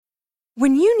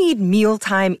When you need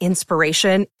mealtime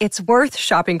inspiration, it's worth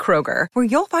shopping Kroger, where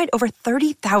you'll find over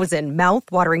 30,000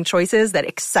 mouth-watering choices that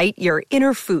excite your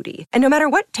inner foodie. And no matter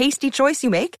what tasty choice you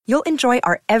make, you'll enjoy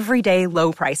our everyday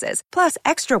low prices, plus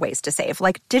extra ways to save,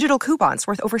 like digital coupons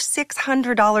worth over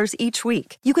 $600 each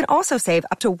week. You can also save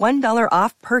up to $1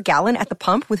 off per gallon at the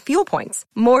pump with fuel points.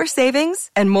 More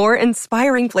savings and more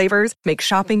inspiring flavors make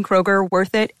shopping Kroger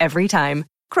worth it every time.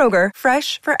 Kroger,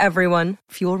 fresh for everyone.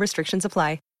 Fuel restrictions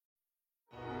apply.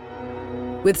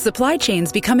 With supply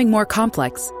chains becoming more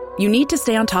complex, you need to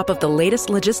stay on top of the latest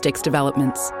logistics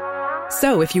developments.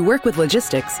 So if you work with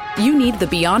logistics, you need the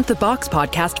Beyond the Box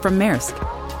podcast from Maersk.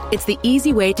 It's the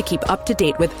easy way to keep up to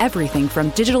date with everything from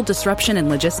digital disruption in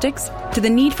logistics to the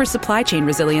need for supply chain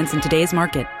resilience in today's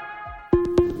market.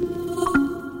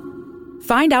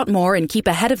 Find out more and keep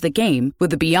ahead of the game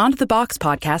with the Beyond the Box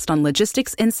podcast on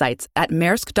logistics insights at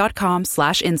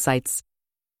maersk.com/insights.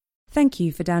 Thank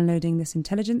you for downloading this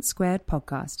Intelligence Squared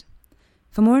podcast.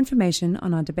 For more information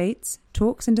on our debates,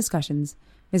 talks and discussions,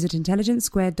 visit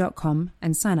intelligencesquared.com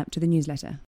and sign up to the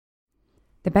newsletter.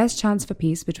 The best chance for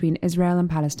peace between Israel and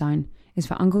Palestine is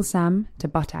for Uncle Sam to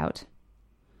butt out.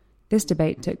 This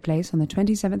debate took place on the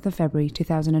 27th of February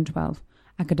 2012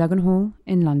 at Cadogan Hall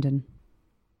in London.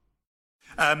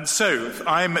 So,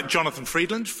 I'm Jonathan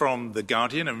Freedland from The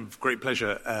Guardian, and it's a great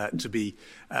pleasure to be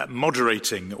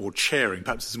moderating or chairing,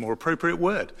 perhaps is a more appropriate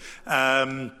word,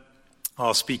 our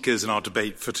speakers and our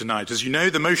debate for tonight. As you know,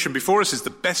 the motion before us is the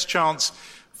best chance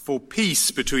for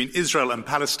peace between Israel and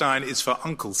Palestine is for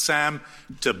Uncle Sam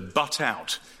to butt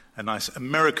out. A nice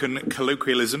American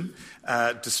colloquialism,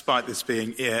 despite this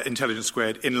being Intelligence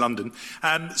Squared in London.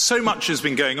 So much has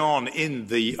been going on in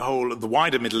the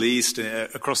wider Middle East,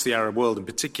 across the Arab world in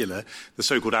particular, the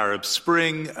so-called Arab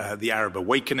Spring, the Arab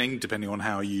Awakening, depending on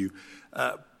how you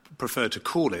prefer to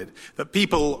call it, that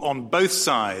people on both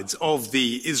sides of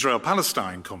the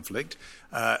Israel-Palestine conflict,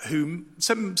 whom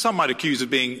some might accuse of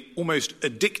being almost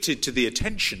addicted to the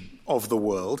attention of the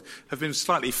world, have been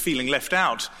slightly feeling left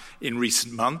out in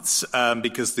recent months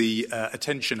because the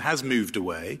attention has moved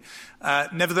away.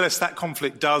 Nevertheless, that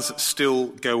conflict does still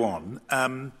go on.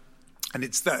 And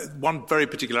it's that one very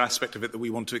particular aspect of it that we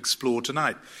want to explore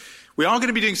tonight. We are going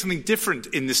to be doing something different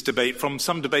in this debate from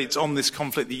some debates on this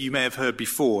conflict that you may have heard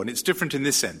before. And it's different in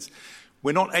this sense.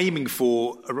 We're not aiming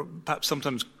for perhaps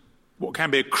sometimes what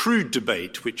can be a crude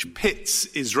debate which pits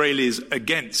Israelis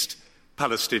against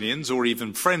Palestinians, or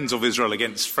even friends of Israel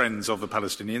against friends of the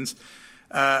Palestinians.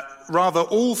 Rather,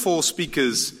 all four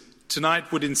speakers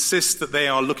tonight would insist that they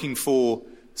are looking for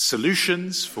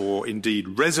solutions, for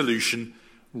indeed resolution,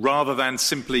 rather than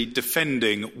simply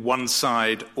defending one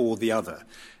side or the other.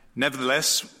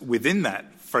 Nevertheless, within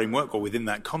that framework or within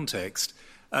that context,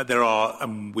 there are,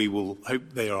 and we will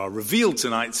hope they are revealed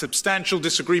tonight, substantial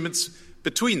disagreements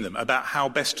between them about how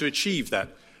best to achieve that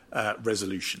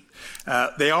resolution.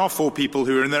 They are four people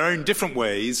who, in their own different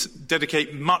ways,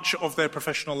 dedicate much of their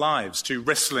professional lives to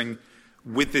wrestling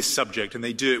with this subject, and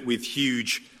they do it with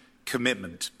huge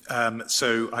commitment.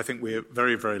 So I think we're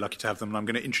very, very lucky to have them, and I'm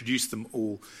going to introduce them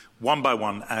all one by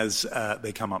one as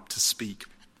they come up to speak.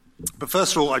 But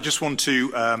first of all, I just want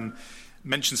to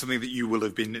mention something that you will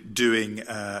have been doing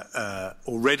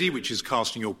already, which is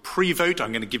casting your pre-vote.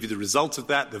 I'm going to give you the result of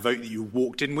that, the vote that you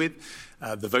walked in with,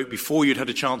 the vote before you'd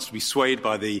had a chance to be swayed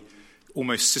by the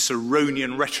almost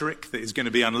Ciceronian rhetoric that is going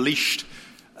to be unleashed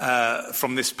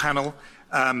from this panel.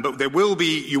 But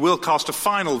you will cast a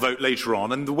final vote later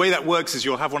on. And the way that works is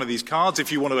you'll have one of these cards.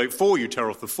 If you want to vote for, you tear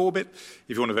off the for bit.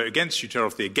 If you want to vote against, you tear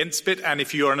off the against bit. And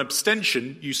if you're an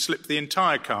abstention, you slip the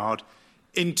entire card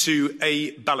into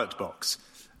a ballot box.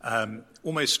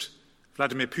 Almost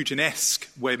Vladimir Putin-esque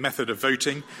method of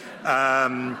voting.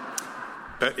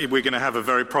 But we're going to have a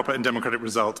very proper and democratic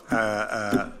result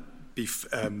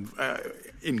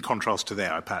in contrast to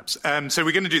there, perhaps. So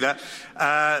we're going to do that.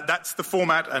 That's the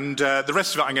format, and the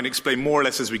rest of it I'm going to explain more or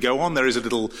less as we go on. There is a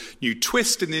little new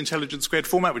twist in the Intelligence Squared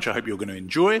format, which I hope you're going to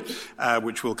enjoy,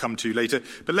 which we'll come to later.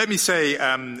 But let me say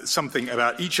something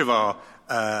about each of our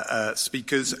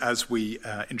speakers as we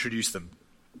introduce them.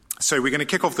 So we're going to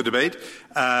kick off the debate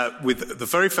with the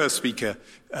very first speaker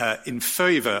in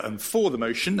favour and for the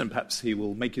motion, and perhaps he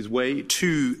will make his way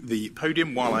to the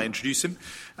podium while I introduce him.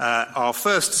 Our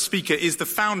first speaker is the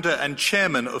founder and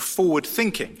chairman of Forward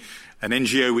Thinking, an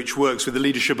NGO which works with the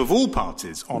leadership of all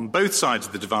parties on both sides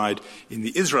of the divide in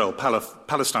the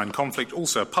Israel-Palestine conflict,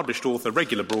 also a published author,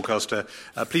 regular broadcaster.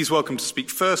 Please welcome to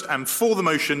speak first and for the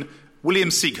motion, William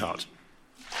Sieghart.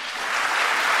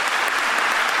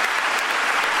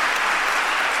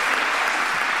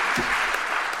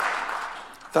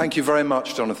 Thank you very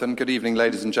much, Jonathan. Good evening,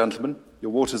 ladies and gentlemen.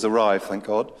 Your water's arrived, thank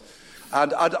God.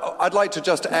 And I'd like to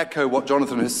just echo what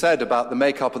Jonathan has said about the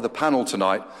makeup of the panel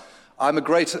tonight. I'm a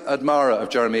great admirer of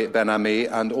Jeremy Ben-Ami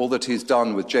and all that he's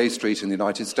done with J Street in the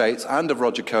United States and of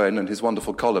Roger Cohen and his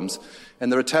wonderful columns in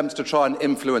their attempts to try and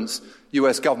influence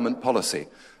US government policy.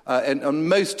 In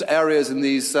most areas in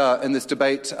this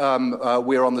debate,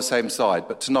 we're on the same side,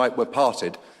 but tonight we're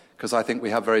parted because I think we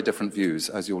have very different views,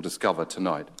 as you'll discover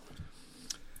tonight.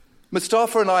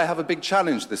 Mustafa and I have a big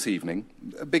challenge this evening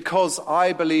because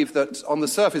I believe that, on the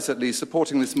surface at least,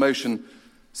 supporting this motion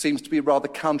seems to be rather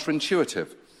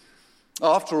counterintuitive.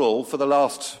 After all, for the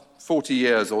last 40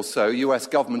 years or so, US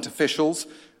government officials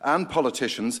and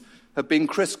politicians have been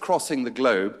crisscrossing the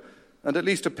globe and at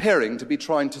least appearing to be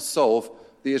trying to solve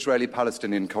the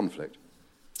Israeli-Palestinian conflict.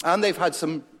 And they've had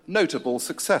some notable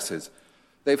successes.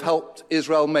 They've helped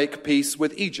Israel make peace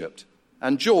with Egypt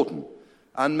and Jordan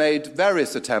and made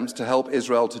various attempts to help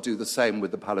Israel to do the same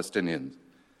with the Palestinians.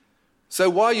 So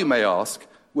why, you may ask,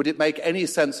 would it make any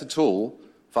sense at all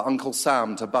for Uncle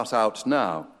Sam to butt out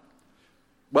now?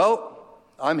 Well,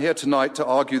 I'm here tonight to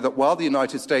argue that while the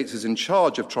United States is in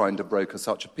charge of trying to broker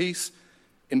such a peace,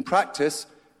 in practice,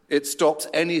 it stops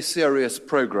any serious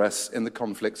progress in the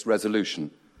conflict's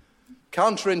resolution.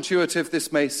 Counterintuitive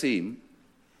this may seem,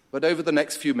 but over the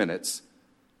next few minutes,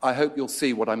 I hope you'll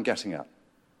see what I'm getting at.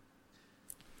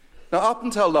 Now, up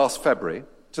until last February,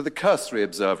 to the cursory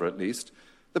observer at least,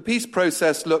 the peace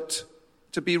process looked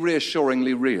to be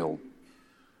reassuringly real.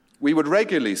 We would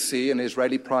regularly see an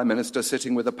Israeli prime minister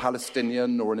sitting with a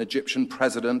Palestinian or an Egyptian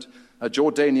president, a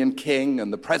Jordanian king,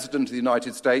 and the president of the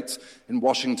United States in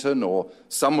Washington or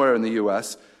somewhere in the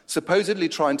US, supposedly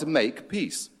trying to make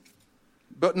peace.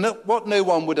 But what no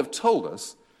one would have told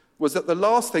us was that the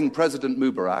last thing President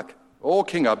Mubarak or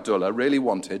King Abdullah really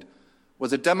wanted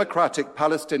was a democratic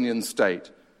Palestinian state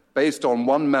based on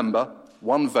one member,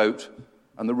 one vote,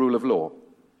 and the rule of law.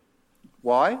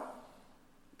 Why?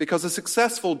 Because a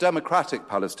successful democratic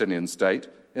Palestinian state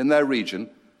in their region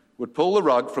would pull the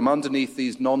rug from underneath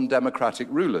these non-democratic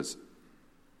rulers.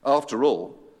 After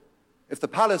all, if the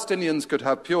Palestinians could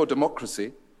have pure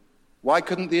democracy, why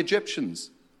couldn't the Egyptians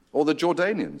or the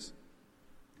Jordanians?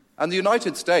 And the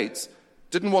United States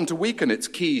didn't want to weaken its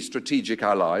key strategic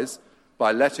allies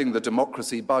by letting the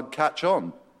democracy bug catch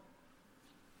on.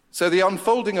 So the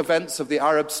unfolding events of the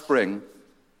Arab Spring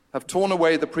have torn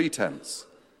away the pretense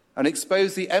and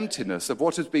exposed the emptiness of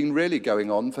what has been really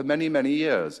going on for many, many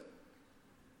years.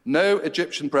 No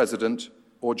Egyptian president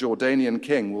or Jordanian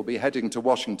king will be heading to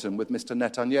Washington with Mr.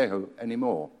 Netanyahu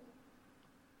anymore.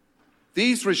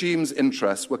 These regimes'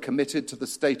 interests were committed to the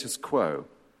status quo.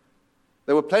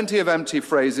 There were plenty of empty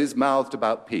phrases mouthed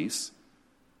about peace,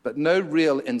 but no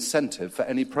real incentive for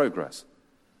any progress.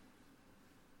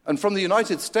 And from the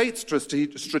United States'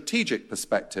 strategic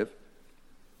perspective,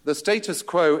 the status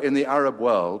quo in the Arab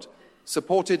world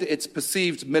supported its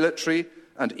perceived military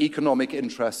and economic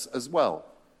interests as well.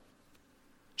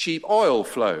 Cheap oil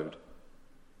flowed.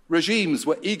 Regimes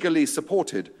were eagerly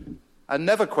supported and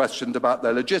never questioned about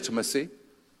their legitimacy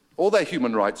or their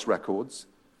human rights records,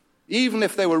 even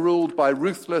if they were ruled by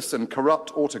ruthless and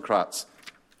corrupt autocrats,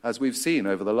 as we've seen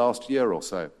over the last year or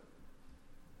so.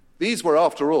 These were,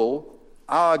 after all,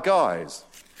 our guys.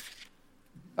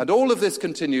 And all of this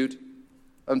continued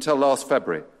until last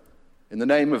February, in the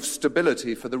name of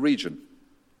stability for the region.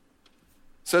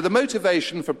 So the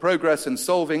motivation for progress in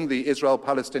solving the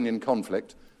Israel-Palestinian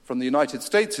conflict, from the United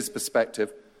States'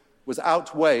 perspective, was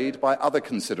outweighed by other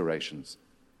considerations.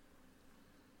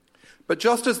 But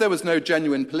just as there was no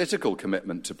genuine political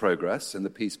commitment to progress in the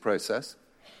peace process,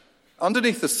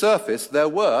 underneath the surface there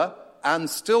were, and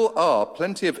still are,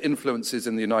 plenty of influences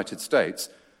in the United States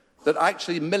that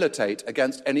actually militate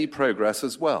against any progress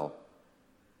as well.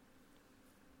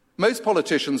 Most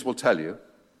politicians will tell you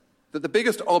that the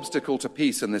biggest obstacle to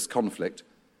peace in this conflict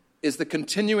is the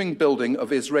continuing building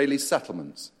of Israeli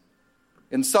settlements.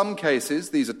 In some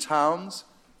cases, these are towns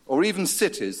or even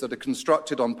cities that are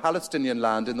constructed on Palestinian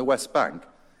land in the West Bank,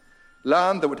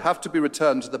 land that would have to be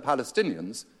returned to the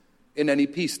Palestinians in any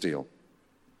peace deal.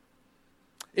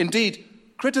 Indeed,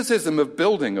 criticism of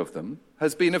building of them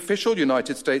has been official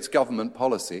United States government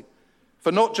policy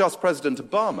for not just President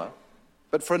Obama,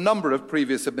 but for a number of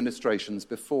previous administrations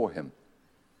before him.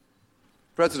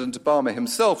 President Obama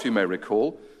himself, you may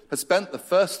recall, has spent the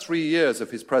first 3 years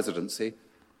of his presidency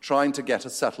trying to get a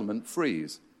settlement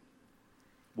freeze.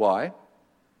 Why?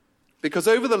 Because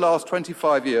over the last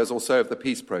 25 years or so of the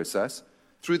peace process,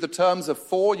 through the terms of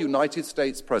 4 United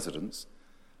States presidents,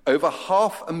 over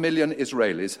 500,000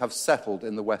 Israelis have settled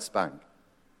in the West Bank.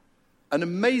 And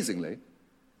amazingly,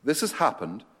 This has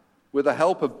happened with the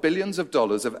help of billions of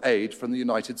dollars of aid from the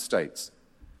United States,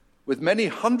 with many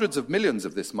hundreds of millions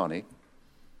of this money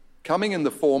coming in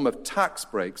the form of tax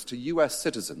breaks to US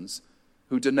citizens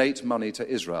who donate money to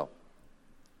Israel.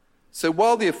 So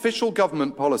while the official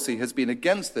government policy has been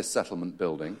against this settlement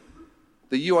building,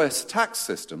 the US tax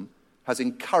system has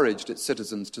encouraged its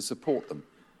citizens to support them.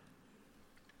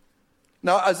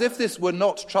 Now, as if this were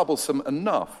not troublesome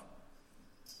enough,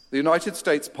 the United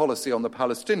States policy on the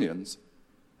Palestinians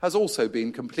has also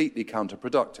been completely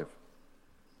counterproductive.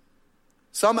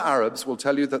 Some Arabs will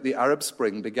tell you that the Arab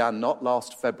Spring began not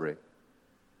last February,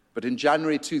 but in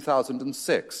January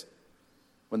 2006,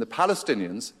 when the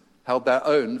Palestinians held their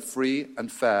own free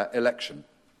and fair election.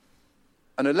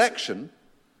 An election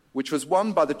which was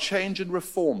won by the Change and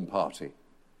Reform Party,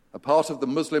 a part of the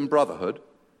Muslim Brotherhood,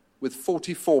 with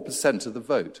 44% of the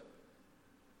vote.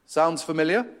 Sounds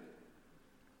familiar?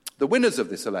 The winners of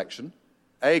this election,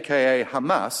 aka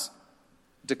Hamas,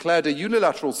 declared a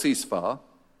unilateral ceasefire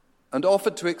and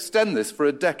offered to extend this for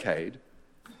a decade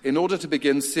in order to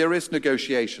begin serious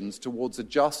negotiations towards a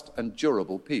just and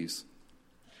durable peace.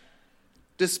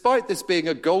 Despite this being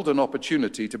a golden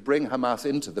opportunity to bring Hamas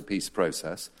into the peace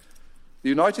process, the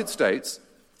United States,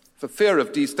 for fear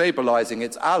of destabilizing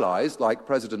its allies like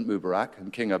President Mubarak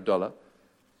and King Abdullah,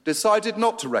 decided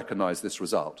not to recognize this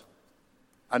result,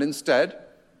 and instead,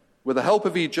 with the help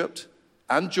of Egypt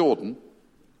and Jordan,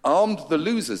 armed the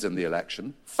losers in the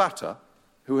election, Fatah,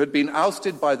 who had been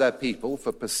ousted by their people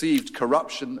for perceived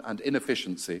corruption and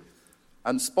inefficiency,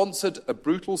 and sponsored a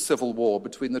brutal civil war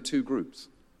between the two groups.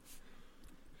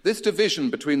 This division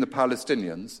between the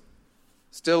Palestinians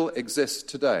still exists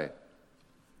today.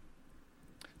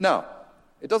 Now,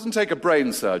 it doesn't take a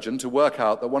brain surgeon to work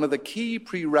out that one of the key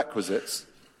prerequisites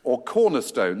or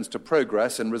cornerstones to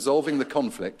progress in resolving the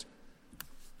conflict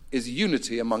is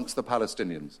unity amongst the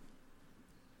Palestinians.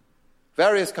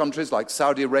 Various countries like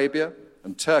Saudi Arabia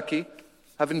and Turkey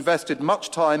have invested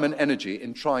much time and energy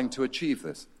in trying to achieve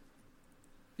this.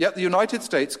 Yet the United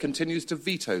States continues to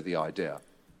veto the idea.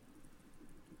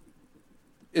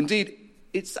 Indeed,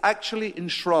 it's actually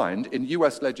enshrined in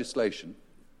US legislation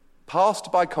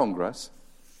passed by Congress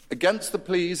against the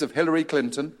pleas of Hillary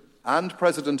Clinton and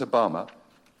President Obama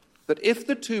that if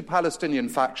the two Palestinian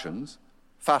factions,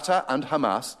 Fatah and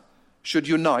Hamas, should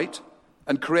unite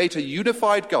and create a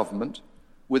unified government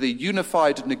with a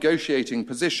unified negotiating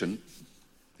position,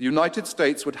 the United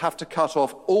States would have to cut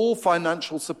off all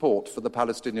financial support for the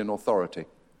Palestinian Authority.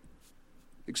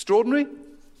 Extraordinary?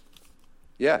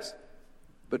 Yes,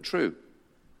 but true.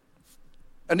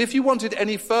 And if you wanted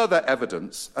any further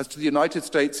evidence as to the United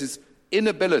States'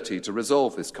 inability to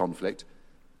resolve this conflict,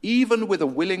 even with a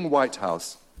willing White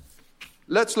House,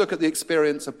 let's look at the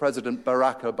experience of President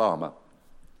Barack Obama,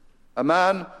 a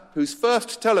man whose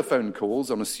first telephone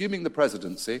calls on assuming the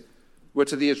presidency were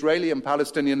to the Israeli and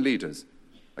Palestinian leaders,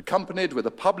 accompanied with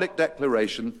a public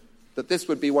declaration that this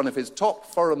would be one of his top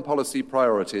foreign policy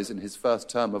priorities in his first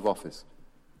term of office.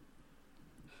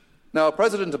 Now,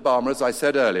 President Obama, as I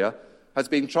said earlier, has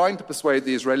been trying to persuade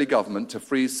the Israeli government to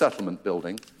freeze settlement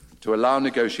building to allow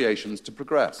negotiations to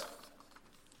progress.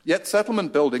 Yet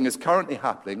settlement building is currently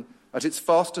happening at its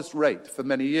fastest rate for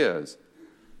many years.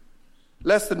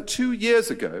 Less than 2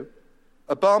 years ago,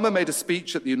 Obama made a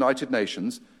speech at the United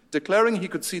Nations declaring he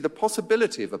could see the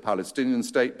possibility of a Palestinian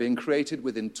state being created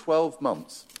within 12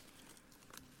 months.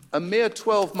 A mere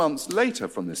 12 months later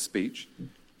from this speech,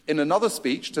 in another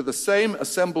speech to the same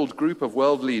assembled group of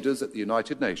world leaders at the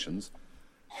United Nations,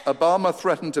 Obama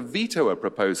threatened to veto a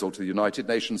proposal to the United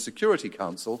Nations Security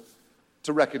Council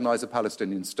to recognize a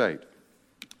Palestinian state.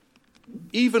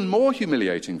 Even more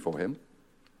humiliating for him,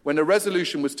 when a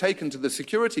resolution was taken to the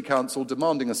Security Council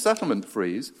demanding a settlement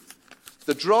freeze,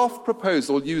 the draft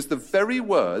proposal used the very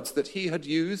words that he had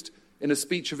used in a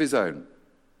speech of his own.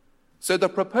 So the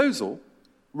proposal,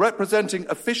 representing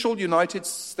official United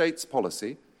States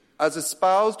policy, as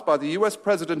espoused by the US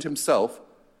President himself,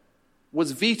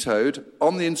 was vetoed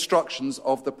on the instructions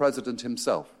of the President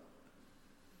himself.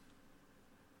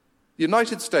 The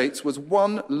United States was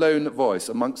one lone voice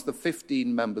amongst the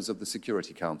 15 members of the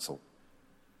Security Council.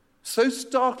 So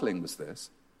startling was this,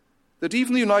 that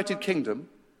even the United Kingdom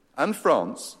and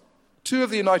France, two of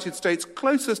the United States'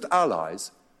 closest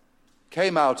allies,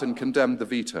 came out and condemned the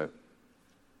veto.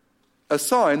 A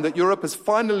sign that Europe has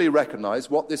finally recognized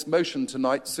what this motion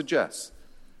tonight suggests,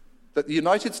 that the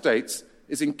United States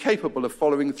is incapable of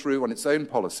following through on its own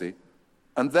policy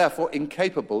and therefore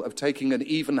incapable of taking an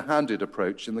even-handed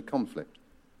approach in the conflict.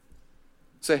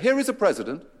 So here is a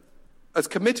president as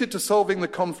committed to solving the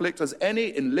conflict as any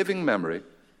in living memory,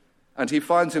 and he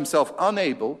finds himself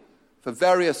unable, for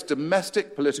various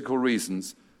domestic political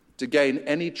reasons, to gain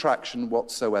any traction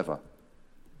whatsoever.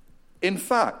 In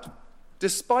fact,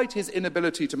 despite his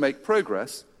inability to make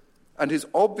progress and his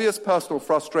obvious personal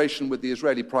frustration with the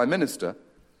Israeli Prime Minister,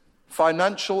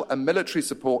 financial and military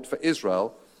support for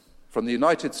Israel from the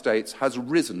United States has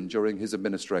risen during his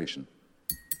administration.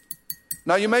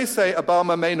 Now, you may say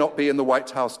Obama may not be in the White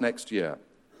House next year.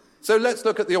 So let's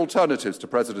look at the alternatives to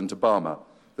President Obama,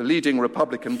 the leading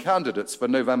Republican candidates for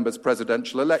November's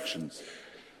presidential elections.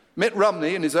 Mitt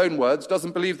Romney, in his own words,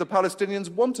 doesn't believe the Palestinians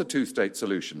want a two-state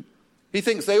solution. He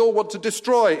thinks they all want to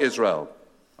destroy Israel.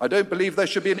 I don't believe there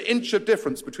should be an inch of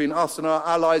difference between us and our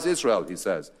allies Israel, he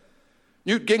says.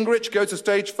 Newt Gingrich goes a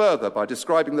stage further by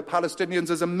describing the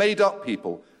Palestinians as a made-up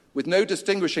people with no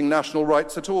distinguishing national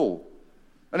rights at all.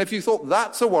 And if you thought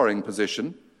that's a worrying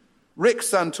position, Rick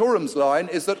Santorum's line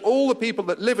is that all the people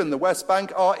that live in the West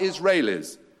Bank are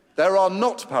Israelis. There are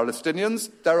not Palestinians.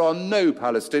 There are no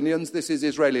Palestinians. This is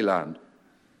Israeli land.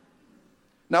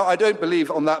 Now, I don't believe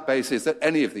on that basis that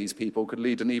any of these people could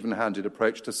lead an even-handed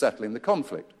approach to settling the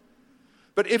conflict.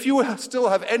 But if you still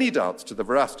have any doubts to the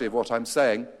veracity of what I'm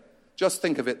saying, just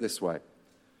think of it this way.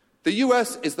 The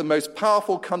US is the most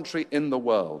powerful country in the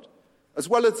world. As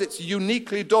well as its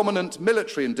uniquely dominant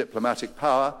military and diplomatic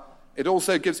power, it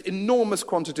also gives enormous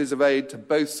quantities of aid to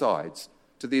both sides,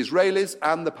 to the Israelis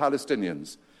and the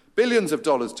Palestinians. Billions of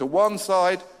dollars to one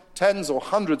side, tens or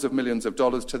hundreds of millions of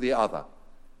dollars to the other,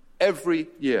 every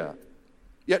year.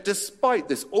 Yet despite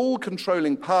this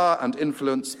all-controlling power and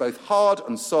influence, both hard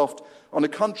and soft, on a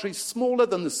country smaller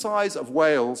than the size of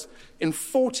Wales, in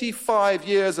 45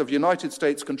 years of United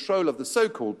States control of the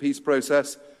so-called peace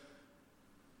process,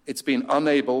 it's been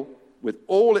unable, with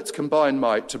all its combined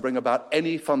might, to bring about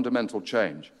any fundamental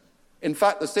change. In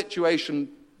fact, the situation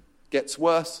gets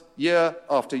worse year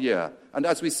after year. And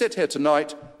as we sit here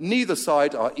tonight, neither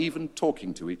side are even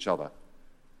talking to each other.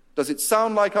 Does it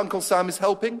sound like Uncle Sam is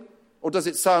helping, or does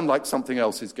it sound like something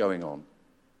else is going on?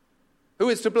 Who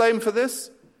is to blame for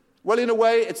this? Well, in a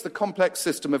way, it's the complex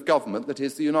system of government that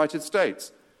is the United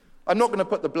States. I'm not going to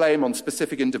put the blame on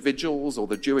specific individuals or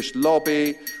the Jewish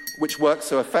lobby, which works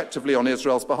so effectively on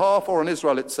Israel's behalf, or on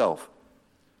Israel itself.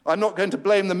 I'm not going to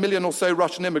blame the million or so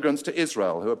Russian immigrants to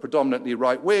Israel, who are predominantly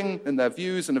right-wing in their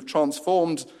views and have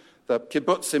transformed the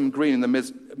kibbutzim green in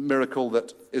the miracle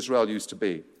that Israel used to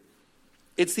be.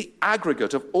 It's the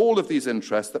aggregate of all of these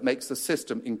interests that makes the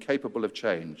system incapable of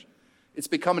change. It's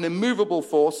become an immovable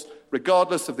force,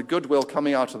 regardless of the goodwill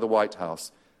coming out of the White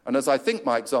House. And as I think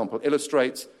my example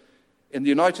illustrates, in the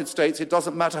United States, it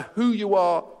doesn't matter who you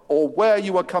are or where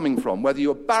you are coming from, whether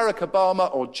you're Barack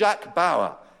Obama or Jack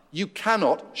Bauer, you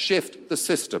cannot shift the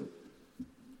system.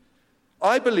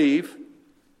 I believe,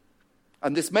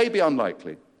 and this may be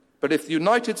unlikely, but if the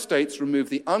United States remove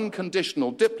the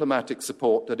unconditional diplomatic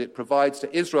support that it provides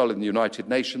to Israel in the United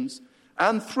Nations,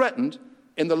 and threatened,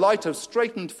 in the light of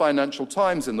straitened financial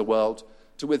times in the world,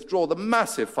 to withdraw the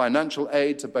massive financial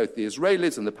aid to both the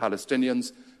Israelis and the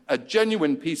Palestinians, a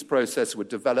genuine peace process would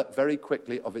develop very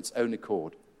quickly of its own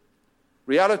accord.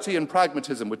 Reality and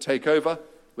pragmatism would take over,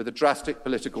 with the drastic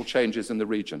political changes in the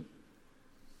region.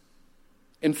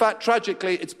 In fact,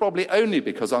 tragically, it's probably only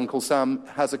because Uncle Sam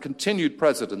has a continued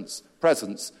presence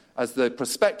as the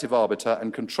prospective arbiter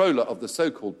and controller of the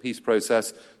so-called peace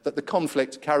process that the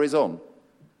conflict carries on.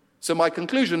 So my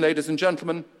conclusion, ladies and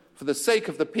gentlemen, for the sake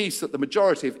of the peace that the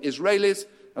majority of Israelis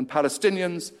and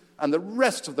Palestinians and the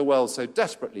rest of the world so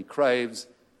desperately craves,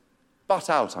 butt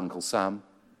out, Uncle Sam,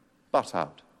 butt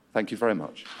out. Thank you very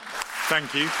much.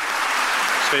 Thank you.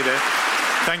 Stay there.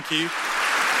 Thank you.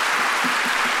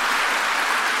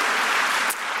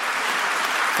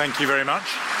 Thank you very much.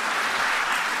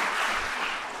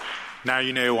 Now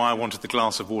you know why I wanted the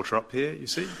glass of water up here, you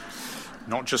see?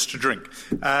 Not just to drink.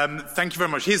 Thank you very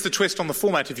much. Here's the twist on the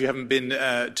format if you haven't been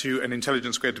to an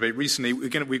Intelligence Squared debate recently. We're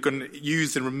going to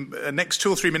use the next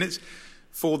 2 or 3 minutes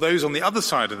for those on the other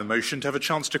side of the motion to have a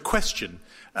chance to question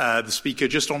the Speaker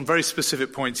just on very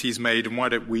specific points he's made. And why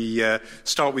don't we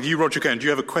start with you, Roger Cohen? Do you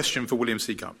have a question for William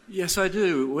Seacup? Yes, I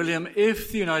do. William,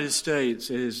 if the United States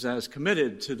is as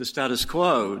committed to the status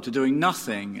quo, to doing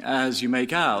nothing as you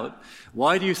make out,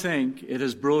 why do you think it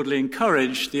has broadly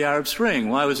encouraged the Arab Spring?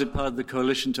 Why was it part of the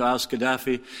coalition to oust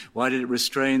Gaddafi? Why did it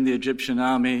restrain the Egyptian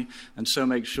army and so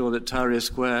make sure that Tahrir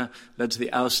Square led to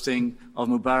the ousting of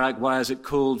Mubarak? Why has it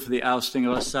called for the ousting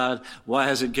of Assad? Why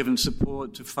has it given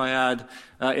support to Fayyad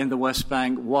in the West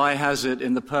Bank? Why has it,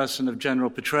 in the person of General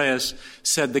Petraeus,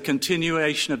 said the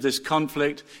continuation of this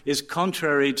conflict is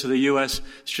contrary to the US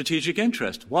strategic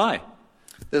interest? Why?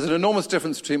 There's an enormous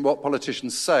difference between what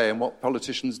politicians say and what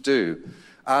politicians do.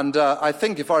 And I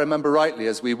think, if I remember rightly,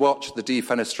 as we watched the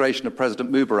defenestration of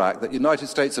President Mubarak, that the United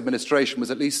States administration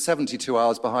was at least 72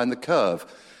 hours behind the curve.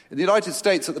 In the United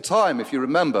States at the time, if you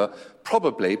remember,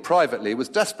 probably, privately, was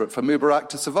desperate for Mubarak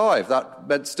to survive. That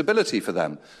meant stability for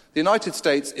them. The United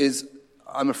States is,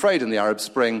 I'm afraid, in the Arab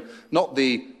Spring, not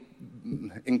the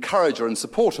encourager and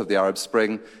supporter of the Arab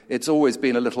Spring. It's always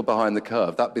been a little behind the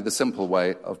curve. That'd be the simple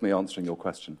way of me answering your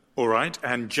question. All right.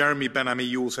 And Jeremy Ben-Ami,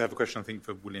 you also have a question, I think,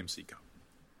 for William Seacup.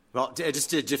 Well,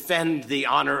 just to defend the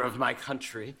honor of my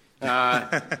country,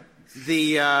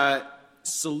 the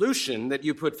solution that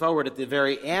you put forward at the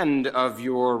very end of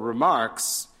your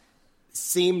remarks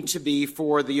seemed to be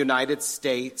for the United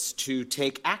States to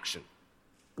take action,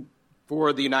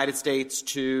 for the United States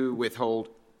to withhold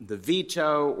the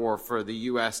veto, or for the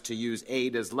U.S. to use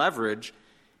aid as leverage.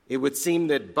 It would seem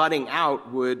that butting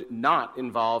out would not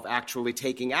involve actually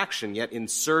taking action. Yet in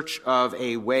search of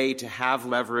a way to have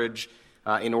leverage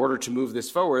in order to move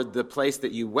this forward, the place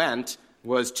that you went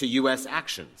was to U.S.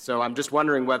 action. So I'm just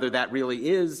wondering whether that really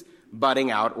is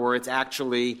butting out or it's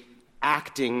actually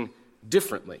acting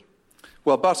differently.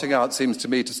 Well, butting out seems to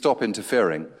me to stop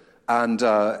interfering. And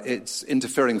it's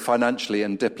interfering financially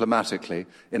and diplomatically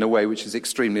in a way which is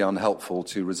extremely unhelpful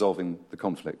to resolving the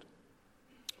conflict.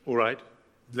 All right.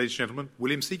 Ladies and gentlemen,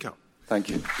 William Seacup. Thank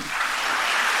you.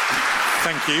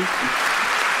 Thank you.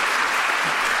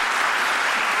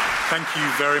 Thank you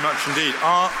very much indeed.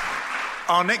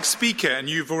 Our next speaker, and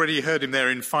you've already heard him there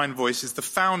in fine voice, is the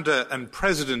founder and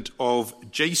president of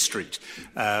J Street,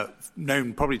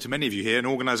 known probably to many of you here,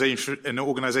 an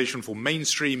organization for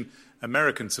mainstream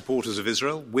American supporters of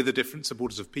Israel, with a difference,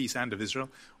 supporters of peace and of Israel,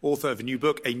 author of a new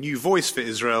book, A New Voice for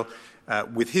Israel,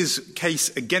 with his case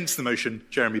against the motion,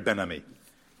 Jeremy Ben-Ami.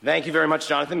 Thank you very much,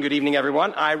 Jonathan. Good evening,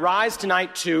 everyone. I rise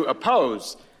tonight to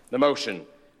oppose the motion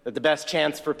that the best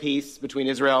chance for peace between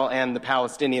Israel and the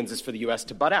Palestinians is for the U.S.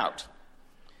 to butt out.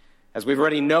 As we've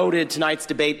already noted, tonight's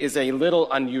debate is a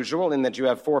little unusual in that you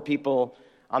have four people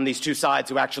on these two sides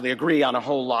who actually agree on a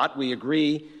whole lot. We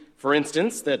agree, for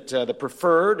instance, that the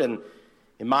preferred and,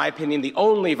 in my opinion, the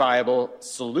only viable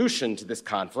solution to this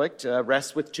conflict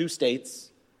rests with two states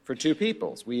for two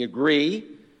peoples. We agree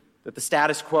that the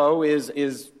status quo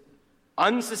is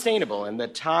unsustainable and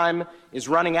that time is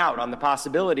running out on the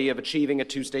possibility of achieving a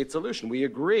two-state solution. We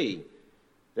agree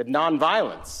that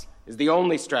nonviolence is the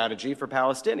only strategy for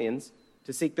Palestinians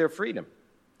to seek their freedom.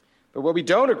 But what we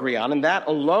don't agree on, and that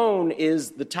alone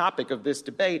is the topic of this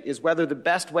debate, is whether the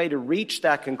best way to reach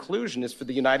that conclusion is for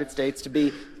the United States to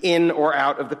be in or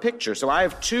out of the picture. So I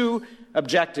have two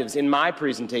objectives in my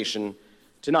presentation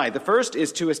tonight. The first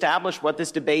is to establish what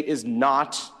this debate is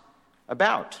not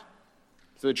about,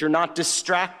 so that you're not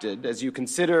distracted as you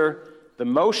consider the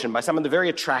motion by some of the very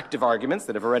attractive arguments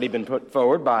that have already been put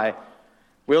forward by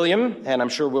William, and I'm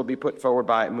sure will be put forward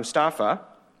by Mustafa,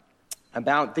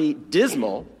 about the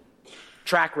dismal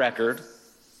track record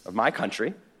of my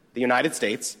country, the United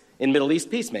States, in Middle East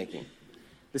peacemaking.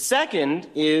 The second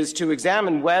is to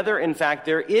examine whether, in fact,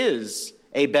 there is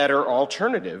a better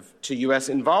alternative to U.S.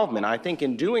 involvement. I think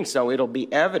in doing so, it'll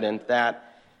be evident that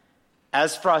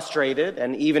as frustrated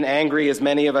and even angry as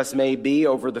many of us may be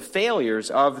over the failures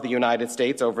of the United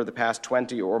States over the past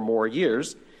 20 or more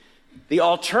years, the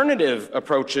alternative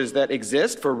approaches that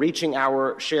exist for reaching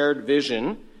our shared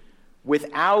vision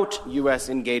without U.S.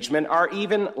 engagement are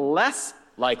even less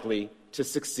likely to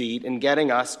succeed in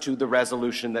getting us to the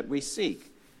resolution that we seek.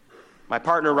 My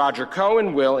partner Roger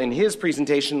Cohen will, in his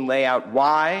presentation, lay out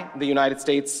why the United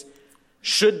States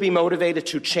should be motivated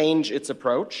to change its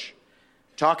approach,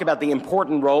 talk about the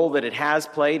important role that it has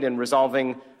played in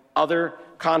resolving other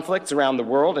conflicts around the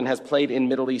world and has played in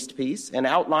Middle East peace, and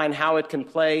outline how it can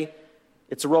play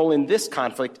its role in this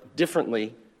conflict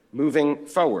differently moving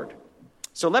forward.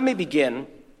 So let me begin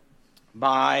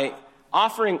by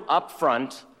offering up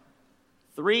front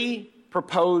three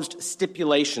proposed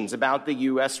stipulations about the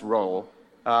U.S. role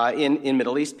in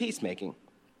Middle East peacemaking.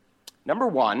 Number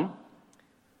one,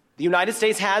 the United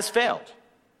States has failed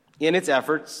in its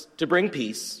efforts to bring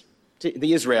peace to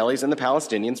the Israelis and the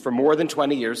Palestinians for more than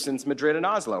 20 years since Madrid and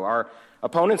Oslo. Our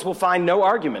opponents will find no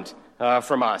argument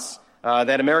from us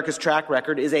that America's track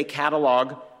record is a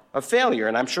catalog of failure,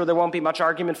 and I'm sure there won't be much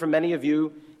argument from many of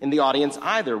you in the audience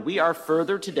either. We are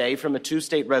further today from a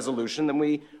two-state resolution than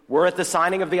we were at the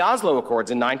signing of the Oslo Accords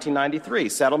in 1993.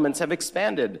 Settlements have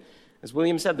expanded. As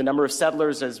William said, the number of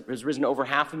settlers has risen over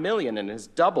 500,000 and has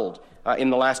doubled in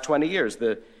the last 20 years.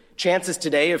 The chances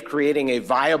today of creating a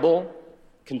viable,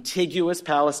 contiguous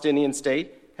Palestinian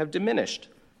state have diminished.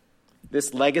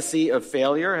 This legacy of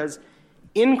failure has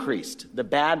increased the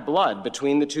bad blood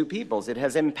between the two peoples. It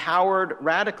has empowered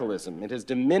radicalism. It has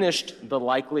diminished the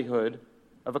likelihood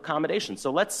of accommodation.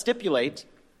 So let's stipulate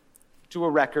to a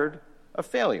record of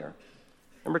failure.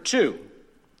 Number two,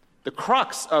 the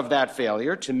crux of that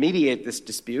failure to mediate this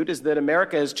dispute is that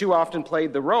America has too often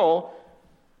played the role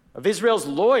of Israel's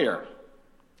lawyer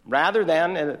rather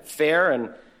than a fair and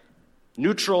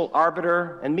neutral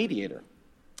arbiter and mediator.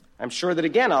 I'm sure that,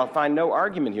 again, I'll find no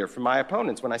argument here from my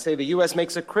opponents when I say the U.S.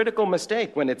 makes a critical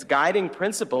mistake when its guiding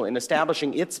principle in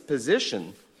establishing its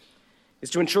position is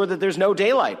to ensure that there's no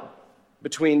daylight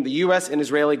between the U.S. and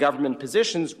Israeli government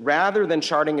positions rather than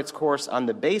charting its course on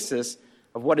the basis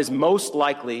of what is most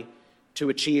likely to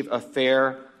achieve a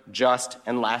fair, just,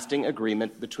 and lasting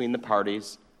agreement between the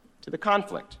parties to the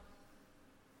conflict.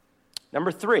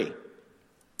 Number three,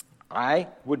 I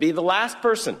would be the last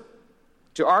person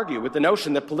to argue with the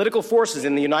notion that political forces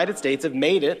in the United States have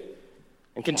made it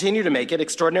and continue to make it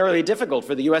extraordinarily difficult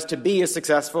for the U.S. to be a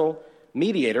successful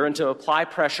mediator and to apply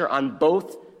pressure on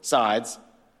both sides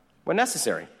when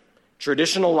necessary.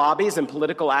 Traditional lobbies and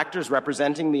political actors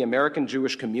representing the American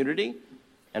Jewish community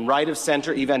and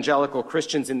right-of-center evangelical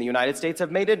Christians in the United States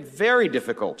have made it very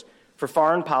difficult for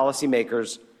foreign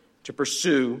policymakers to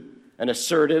pursue an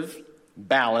assertive,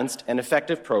 balanced, and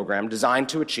effective program designed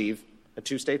to achieve a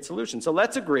two-state solution. So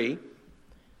let's agree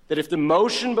that if the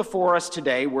motion before us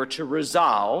today were to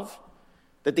resolve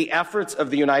that the efforts of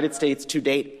the United States to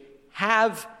date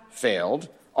have failed,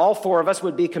 all four of us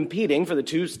would be competing for the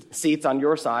two seats on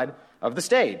your side of the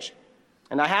stage.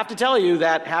 And I have to tell you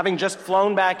that having just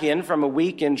flown back in from a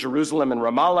week in Jerusalem and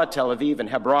Ramallah, Tel Aviv, and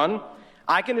Hebron,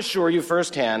 I can assure you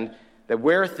firsthand that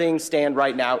where things stand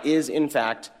right now is, in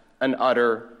fact, an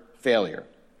utter failure.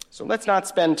 So let's not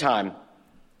spend time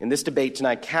in this debate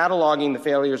tonight cataloging the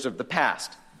failures of the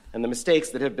past and the mistakes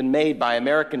that have been made by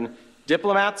American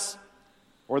diplomats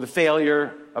or the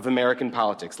failure of American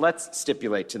politics. Let's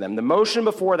stipulate to them. The motion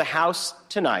before the House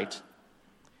tonight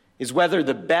is whether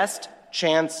the best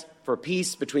chance for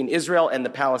peace between Israel and the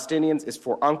Palestinians is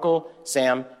for Uncle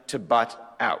Sam to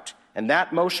butt out. And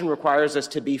that motion requires us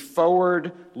to be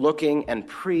forward-looking and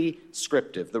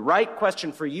prescriptive. The right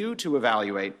question for you to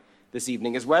evaluate this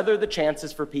evening is whether the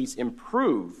chances for peace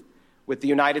improve with the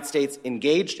United States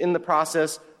engaged in the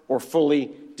process or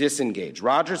fully disengaged.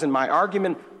 Rogers and my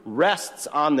argument rests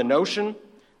on the notion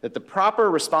that the proper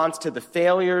response to the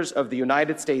failures of the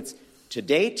United States to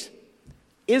date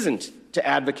isn't to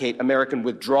advocate American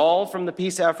withdrawal from the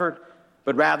peace effort,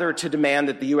 but rather to demand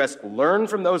that the U.S. learn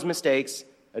from those mistakes,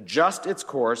 adjust its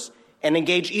course, and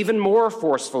engage even more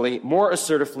forcefully, more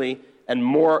assertively, and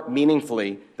more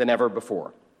meaningfully than ever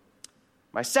before.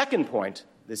 My second point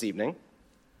this evening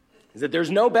is that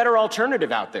there's no better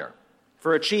alternative out there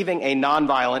for achieving a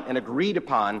nonviolent and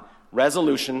agreed-upon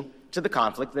resolution to the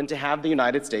conflict than to have the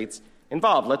United States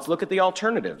involved. Let's look at the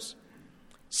alternatives.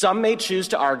 Some may choose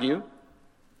to argue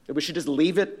that we should just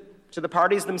leave it to the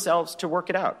parties themselves to work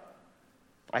it out.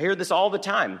 I hear this all the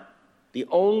time. The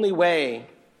only way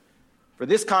for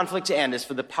this conflict to end is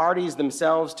for the parties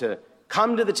themselves to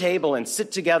come to the table and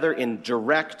sit together in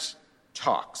direct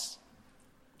talks.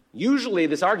 Usually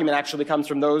this argument actually comes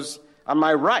from those on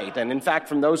my right, and in fact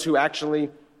from those who actually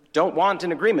don't want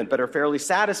an agreement but are fairly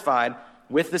satisfied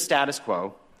with the status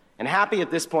quo and happy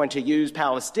at this point to use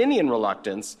Palestinian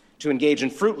reluctance to engage in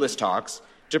fruitless talks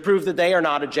to prove that they are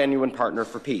not a genuine partner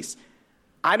for peace.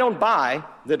 I don't buy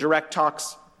the direct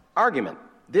talks argument.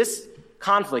 This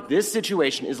conflict, this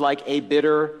situation is like a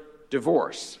bitter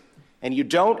divorce, and you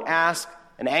don't ask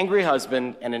an angry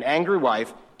husband and an angry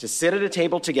wife to sit at a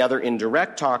table together in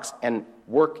direct talks and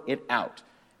work it out,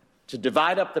 to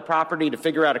divide up the property, to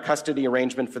figure out a custody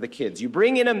arrangement for the kids. You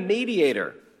bring in a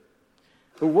mediator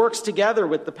who works together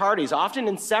with the parties, often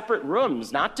in separate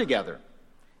rooms, not together,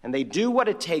 and they do what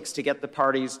it takes to get the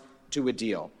parties to a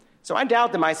deal. So I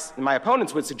doubt that my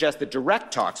opponents would suggest that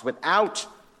direct talks without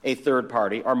a third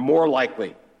party are more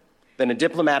likely than a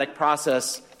diplomatic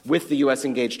process with the U.S.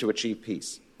 engaged to achieve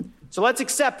peace. So let's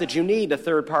accept that you need a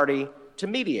third party to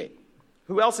mediate.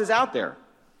 Who else is out there?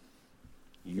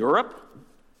 Europe?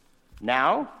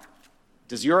 Now?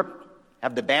 Does Europe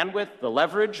have the bandwidth, the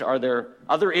leverage? Are there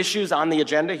other issues on the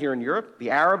agenda here in Europe?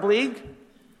 The Arab League?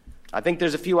 I think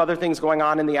there's a few other things going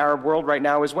on in the Arab world right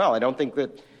now as well. I don't think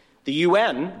that the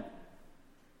UN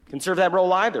can serve that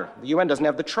role either. The UN doesn't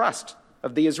have the trust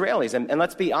of the Israelis. And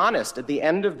let's be honest, at the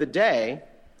end of the day,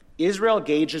 Israel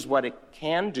gauges what it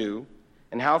can do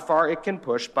and how far it can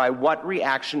push by what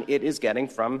reaction it is getting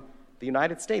from the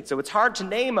United States. So it's hard to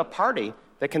name a party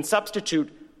that can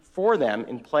substitute for them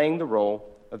in playing the role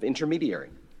of intermediary.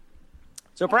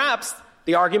 So perhaps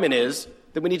the argument is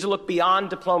that we need to look beyond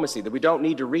diplomacy, that we don't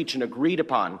need to reach an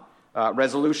agreed-upon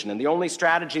resolution. And the only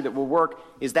strategy that will work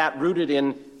is that rooted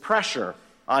in pressure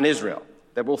on Israel,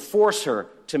 that will force her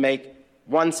to make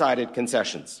one-sided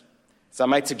concessions. Some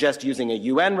might suggest using a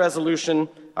UN resolution.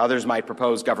 Others might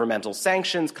propose governmental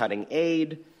sanctions, cutting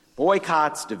aid,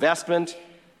 boycotts, divestment.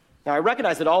 Now, I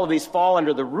recognize that all of these fall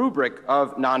under the rubric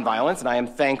of nonviolence, and I am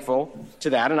thankful to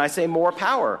that. And I say more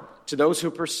power to those who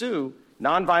pursue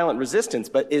nonviolent resistance.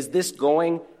 But is this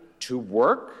going to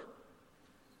work?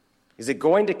 Is it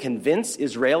going to convince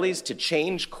Israelis to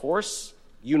change course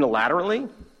unilaterally?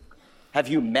 Have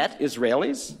you met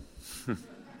Israelis?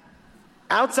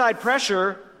 Outside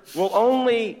pressure will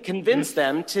only convince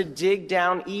them to dig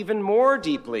down even more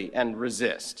deeply and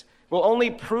resist, will only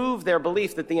prove their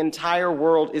belief that the entire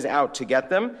world is out to get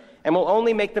them, and will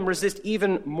only make them resist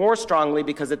even more strongly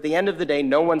because at the end of the day,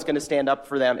 no one's going to stand up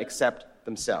for them except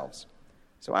themselves.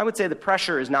 So I would say the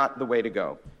pressure is not the way to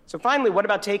go. So finally, what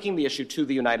about taking the issue to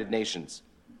the United Nations?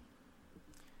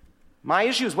 My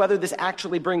issue is whether this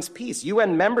actually brings peace.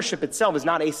 UN membership itself is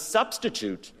not a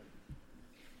substitute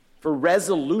for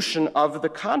resolution of the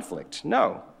conflict.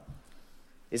 No.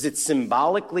 Is it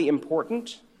symbolically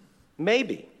important?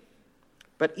 Maybe.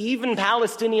 But even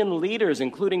Palestinian leaders,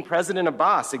 including President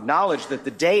Abbas, acknowledge that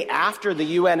the day after the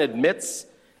UN admits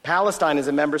Palestine as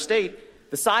a member state,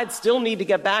 the sides still need to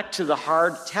get back to the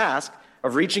hard task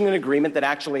of reaching an agreement that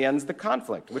actually ends the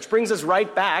conflict, which brings us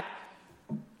right back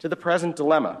to the present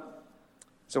dilemma.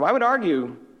 So I would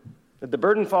argue that the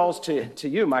burden falls to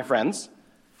you, my friends,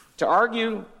 to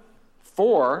argue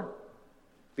for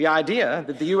the idea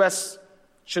that the U.S.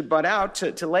 should butt out,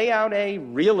 to lay out a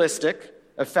realistic,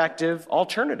 effective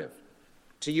alternative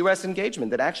to U.S.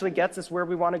 engagement that actually gets us where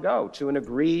we want to go, to an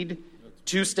agreed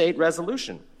two-state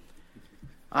resolution.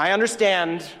 I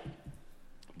understand,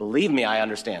 believe me, I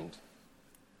understand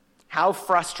how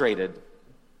frustrated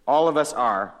all of us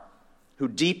are who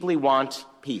deeply want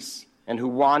peace and who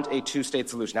want a two-state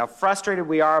solution. How frustrated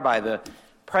we are by the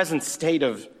present state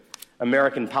of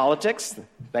American politics.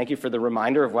 Thank you for the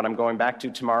reminder of what I'm going back to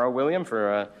tomorrow, William,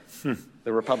 for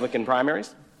the Republican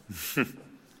primaries.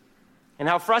 And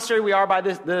how frustrated we are by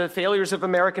the failures of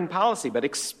American policy. But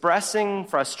expressing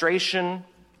frustration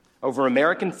over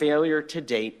American failure to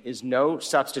date is no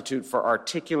substitute for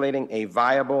articulating a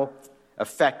viable,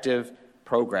 effective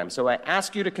program. So I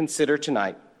ask you to consider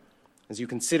tonight, as you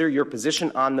consider your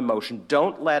position on the motion,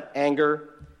 don't let anger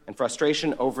and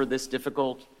frustration over this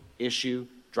difficult issue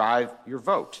drive your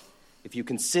vote. If you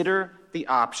consider the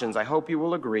options, I hope you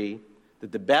will agree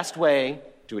that the best way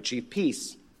to achieve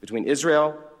peace between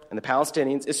Israel and the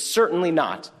Palestinians is certainly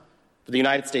not for the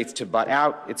United States to butt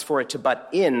out. It's for it to butt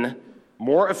in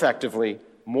more effectively,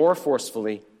 more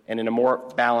forcefully, and in a more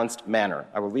balanced manner.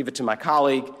 I will leave it to my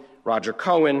colleague, Roger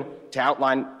Cohen, to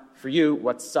outline for you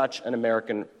what such an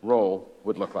American role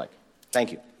would look like.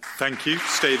 Thank you. Thank you.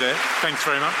 Stay there. Thanks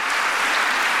very much.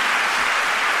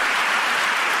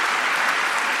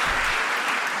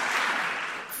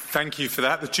 Thank you for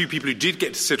that. The two people who did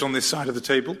get to sit on this side of the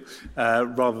table,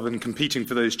 rather than competing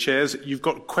for those chairs. You've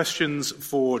got questions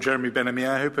for Jeremy Ben-Ami,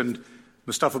 I hope, and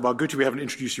Mustafa Barghouti. We haven't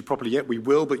introduced you properly yet. We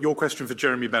will, but your question for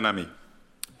Jeremy Ben-Ami.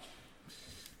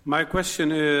 My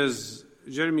question is,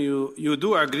 Jeremy, you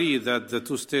do agree that the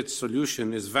two-state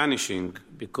solution is vanishing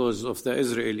because of the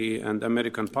Israeli and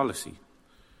American policy.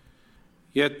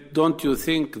 Yet, don't you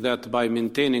think that by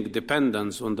maintaining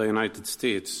dependence on the United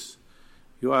States,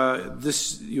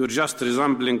 you're just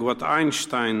resembling what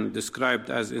Einstein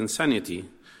described as insanity,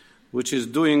 which is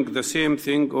doing the same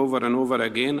thing over and over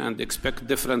again and expect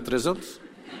different results?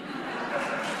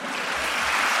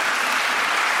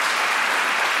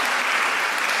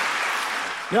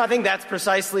 No, I think that's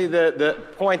precisely the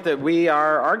point that we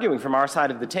are arguing from our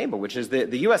side of the table, which is that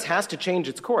the U.S. has to change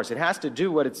its course. It has to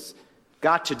do what it's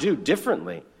got to do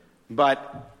differently.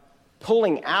 But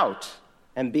pulling out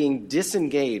and being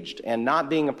disengaged and not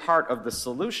being a part of the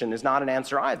solution is not an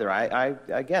answer either.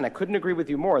 I couldn't agree with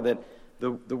you more that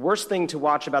the worst thing to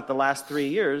watch about the last 3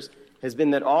 years has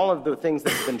been that all of the things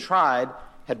that have been tried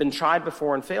had been tried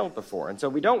before and failed before. And so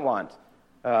we don't want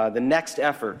the next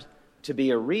effort to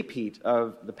be a repeat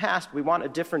of the past. We want a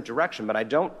different direction, but I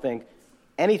don't think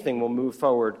anything will move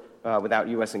forward without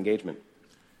U.S. engagement.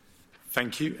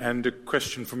 Thank you. And a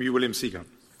question from you, William Seagull.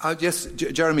 Yes,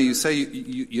 Jeremy, you say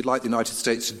you'd like the United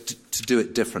States to do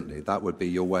it differently. That would be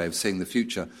your way of seeing the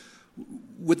future.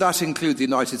 Would that include the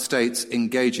United States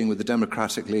engaging with the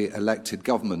democratically elected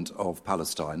government of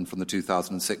Palestine from the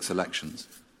 2006 elections?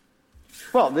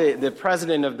 Well, the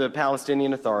president of the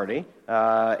Palestinian Authority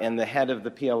and the head of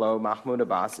the PLO, Mahmoud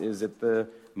Abbas, is at the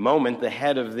moment the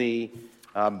head of the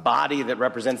body that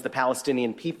represents the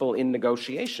Palestinian people in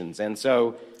negotiations. And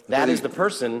so that is the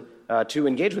person to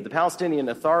engage with. The Palestinian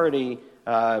Authority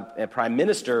Prime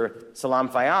Minister Salam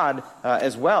Fayyad,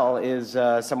 as well, is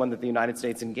someone that the United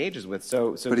States engages with.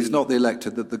 But he's not the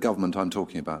elected, the government I'm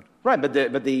talking about. Right, but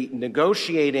the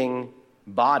negotiating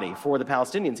body for the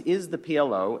Palestinians is the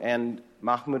PLO, and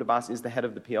Mahmoud Abbas is the head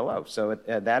of the PLO. So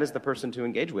that is the person to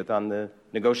engage with on the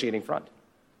negotiating front.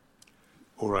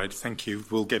 All right, thank you.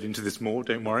 We'll get into this more,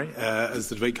 don't worry, as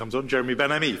the debate comes on. Jeremy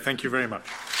Ben-Ami, thank you very much.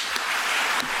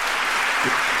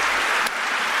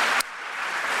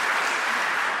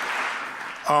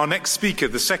 Our next speaker,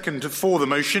 the second for the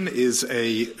motion, is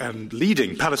a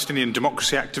leading Palestinian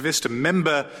democracy activist, a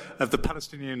member of the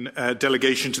Palestinian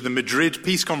delegation to the Madrid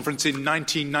Peace Conference in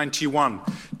 1991,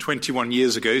 21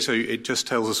 years ago, so it just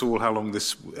tells us all how long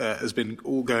this has been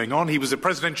all going on. He was a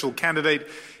presidential candidate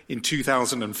in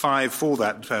 2005 for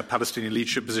that Palestinian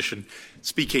leadership position.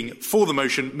 Speaking for the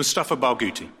motion, Mustafa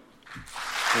Barghouti.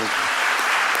 Thank you.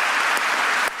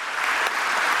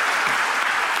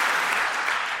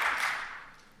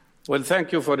 Well,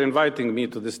 thank you for inviting me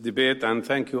to this debate, and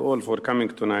thank you all for coming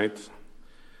tonight.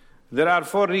 There are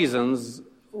 4 reasons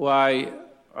why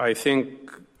I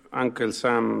think Uncle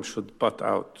Sam should butt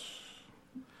out.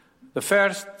 The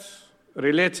first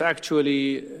relates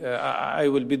actually, I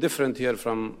will be different here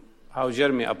from how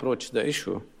Jeremy approached the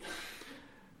issue.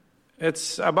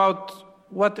 It's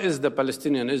about what is the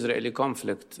Palestinian-Israeli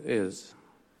conflict is.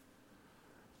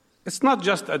 It's not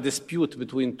just a dispute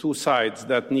between 2 sides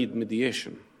that need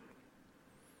mediation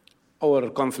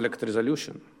or conflict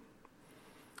resolution.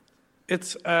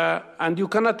 And you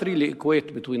cannot really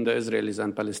equate between the Israelis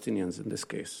and Palestinians in this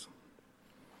case.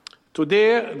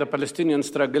 Today, the Palestinian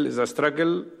struggle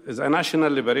is a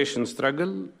national liberation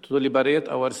struggle to liberate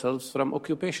ourselves from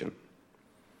occupation.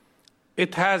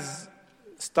 It has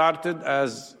started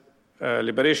as a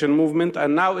liberation movement,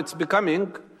 and now it's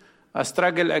becoming a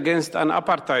struggle against an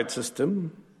apartheid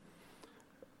system,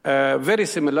 very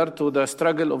similar to the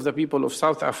struggle of the people of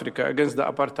South Africa against the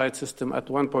apartheid system at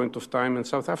one point of time in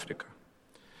South Africa.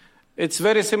 It's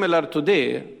very similar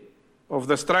today of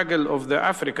the struggle of the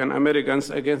African Americans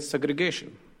against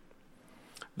segregation.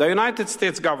 The United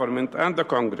States government and the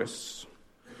Congress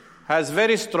has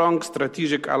very strong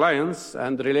strategic alliance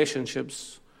and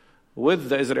relationships with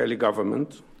the Israeli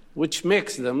government, which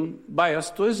makes them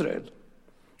biased to Israel.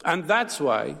 And that's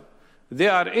why they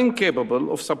are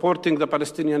incapable of supporting the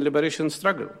Palestinian liberation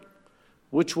struggle,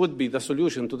 which would be the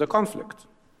solution to the conflict.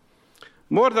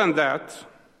 More than that,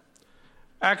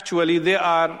 actually, they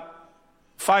are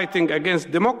fighting against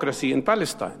democracy in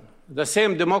Palestine, the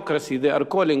same democracy they are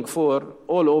calling for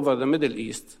all over the Middle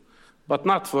East, but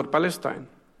not for Palestine.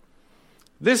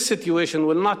 This situation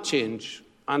will not change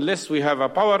unless we have a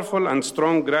powerful and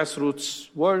strong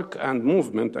grassroots work and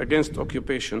movement against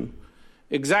occupation,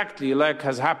 exactly like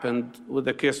has happened with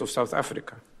the case of South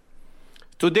Africa.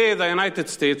 Today, the United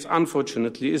States,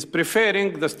 unfortunately, is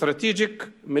preferring the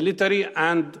strategic, military,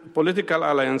 and political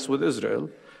alliance with Israel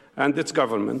and its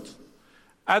government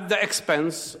at the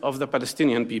expense of the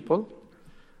Palestinian people,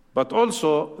 but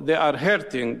also they are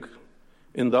hurting,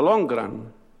 in the long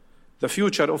run, the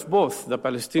future of both the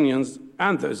Palestinians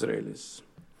and the Israelis.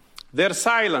 Their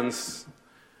silence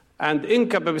and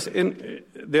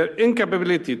their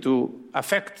incapability to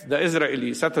affect the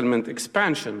Israeli settlement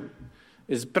expansion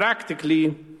is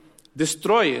practically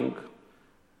destroying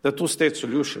the 2-state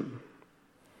solution.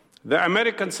 The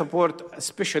American support,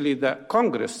 especially the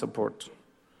Congress support,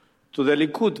 to the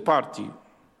Likud party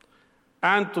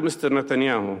and to Mr.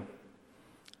 Netanyahu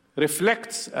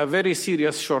reflects a very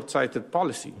serious short-sighted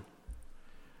policy,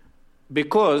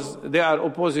 because they are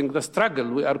opposing the struggle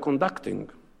we are conducting,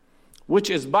 which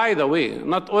is, by the way,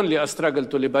 not only a struggle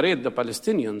to liberate the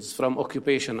Palestinians from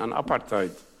occupation and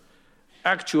apartheid.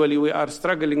 Actually, we are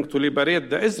struggling to liberate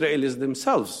the Israelis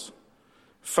themselves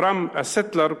from a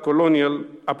settler colonial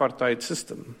apartheid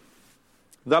system,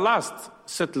 the last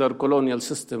settler colonial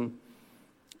system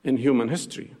in human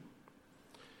history.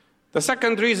 The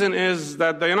second reason is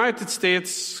that the United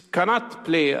States cannot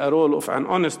play a role of an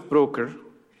honest broker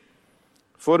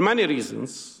for many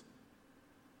reasons,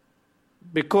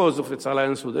 because of its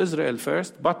alliance with Israel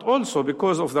first, but also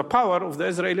because of the power of the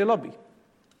Israeli lobby,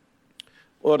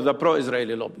 or the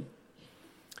pro-Israeli lobby.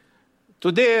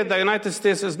 Today, the United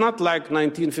States is not like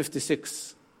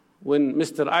 1956, when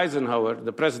Mr. Eisenhower,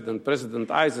 the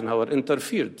President Eisenhower,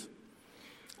 interfered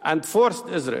and forced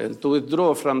Israel to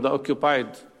withdraw from the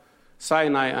occupied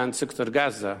Sinai and Sector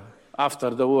Gaza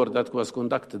after the war that was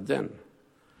conducted then.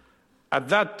 At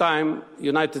that time, the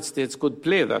United States could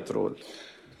play that role.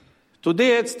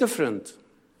 Today, it's different.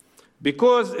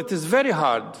 because it is very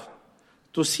hard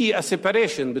to see a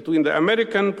separation between the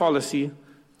American policy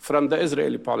from the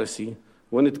Israeli policy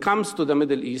when it comes to the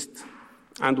Middle East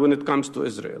and when it comes to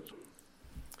Israel.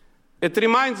 It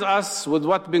reminds us with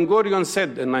what Ben-Gurion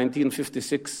said in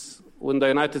 1956 when the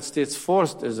United States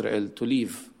forced Israel to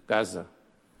leave Gaza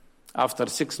after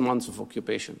 6 months of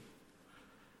occupation.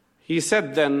 He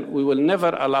said then, "We will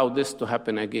never allow this to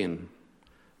happen again."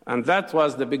 And that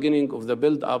was the beginning of the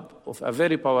build-up of a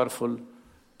very powerful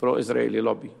pro-Israeli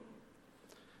lobby.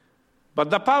 But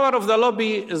the power of the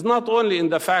lobby is not only in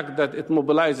the fact that it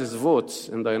mobilizes votes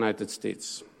in the United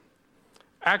States.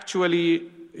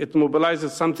 Actually, it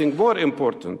mobilizes something more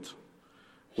important,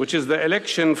 which is the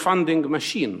election funding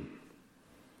machine,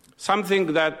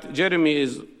 something that Jeremy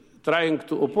is trying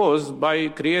to oppose by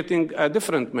creating a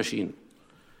different machine.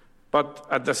 But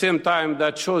at the same time,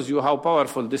 that shows you how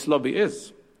powerful this lobby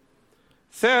is.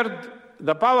 Third,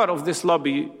 the power of this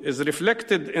lobby is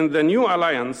reflected in the new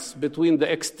alliance between the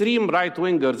extreme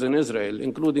right-wingers in Israel,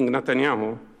 including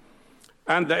Netanyahu,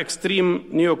 and the extreme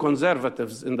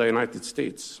neoconservatives in the United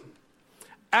States.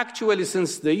 Actually,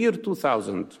 since the year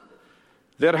 2000,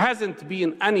 there hasn't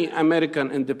been any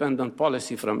American independent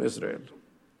policy from Israel.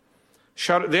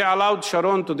 They allowed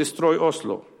Sharon to destroy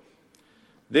Oslo.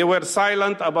 They were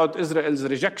silent about Israel's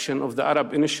rejection of the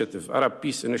Arab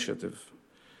Peace Initiative.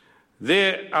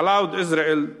 They allowed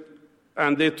Israel,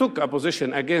 and they took a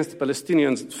position against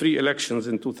Palestinians' free elections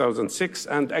in 2006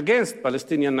 and against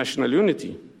Palestinian national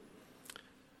unity.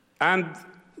 And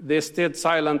they stayed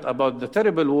silent about the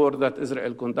terrible war that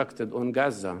Israel conducted on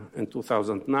Gaza in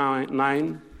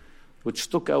 2009, which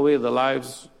took away the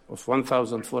lives of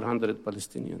 1,400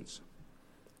 Palestinians,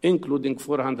 including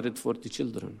 440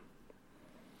 children.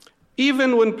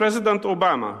 Even when President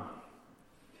Obama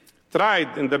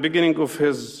tried in the beginning of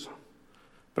his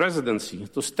presidency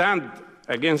to stand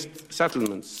against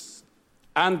settlements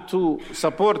and to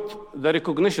support the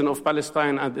recognition of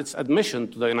Palestine and its admission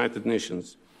to the United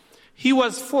Nations, he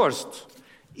was forced,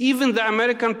 even the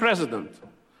American president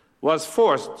was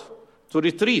forced to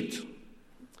retreat.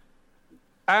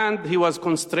 And he was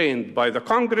constrained by the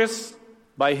Congress,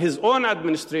 by his own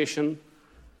administration,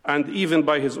 and even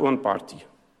by his own party.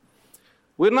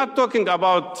 We're not talking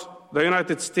about the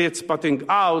United States putting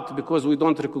out because we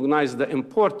don't recognize the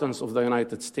importance of the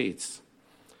United States.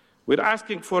 We're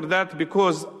asking for that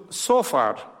because so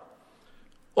far,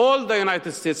 all the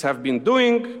United States have been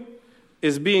doing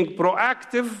is being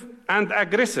proactive and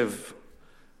aggressive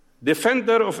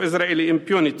defender of Israeli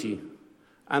impunity.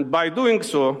 And by doing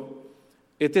so,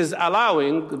 it is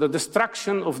allowing the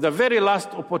destruction of the very last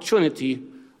opportunity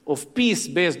of peace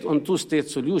based on two-state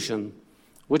solution,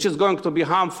 which is going to be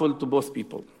harmful to both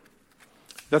people.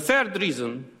 The third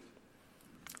reason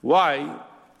why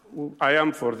I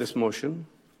am for this motion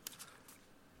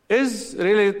is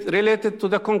related to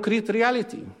the concrete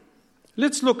reality.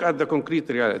 Let's look at the concrete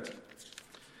reality.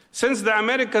 Since the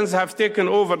Americans have taken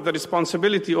over the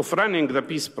responsibility of running the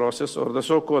peace process, or the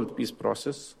so-called peace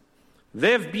process,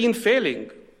 they've been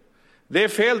failing. They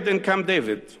failed in Camp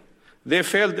David. They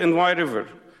failed in Wye River.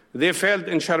 They failed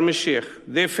in Sharm el-Sheikh.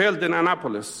 They failed in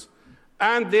Annapolis.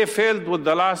 And they failed with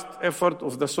the last effort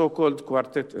of the so-called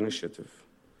Quartet Initiative.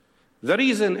 The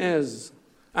reason is,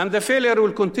 and the failure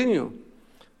will continue,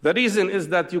 the reason is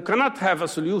that you cannot have a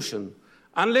solution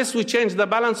unless we change the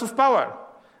balance of power.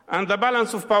 And the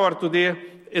balance of power today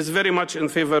is very much in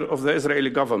favor of the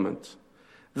Israeli government.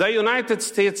 The United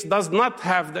States does not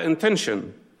have the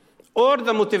intention or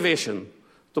the motivation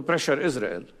to pressure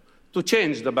Israel to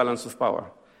change the balance of power.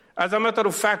 As a matter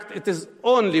of fact, it is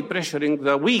only pressuring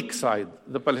the weak side,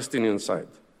 the Palestinian side.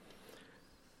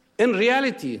 In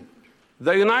reality,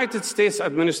 the United States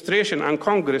administration and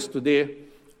Congress today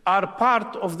are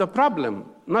part of the problem,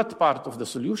 not part of the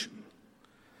solution.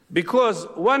 Because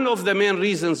one of the main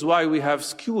reasons why we have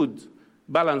skewed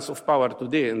balance of power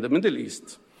today in the Middle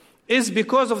East is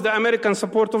because of the American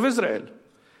support of Israel.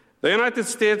 The United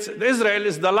States, Israel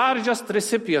is the largest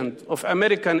recipient of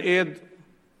American aid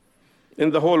in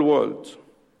the whole world.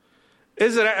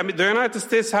 The United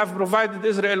States have provided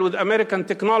Israel with American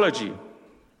technology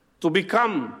to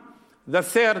become the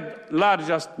third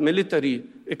largest military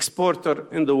exporter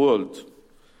in the world.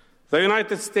 The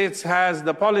United States has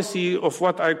the policy of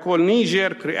what I call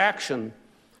knee-jerk reaction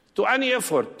to any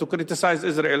effort to criticize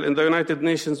Israel in the United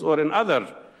Nations or in other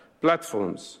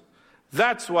platforms.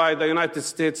 That's why the United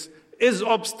States is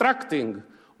obstructing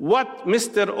what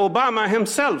Mr. Obama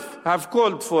himself have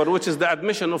called for, which is the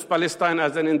admission of Palestine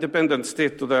as an independent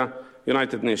state to the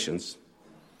United Nations.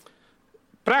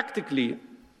 Practically,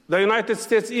 the United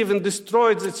States even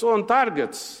destroyed its own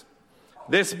targets.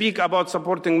 They speak about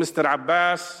supporting Mr.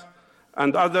 Abbas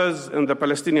and others in the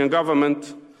Palestinian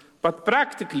government, but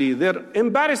practically they're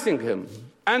embarrassing him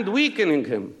and weakening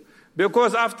him,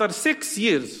 because after 6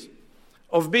 years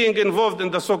of being involved in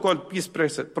the so-called peace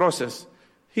process,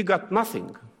 he got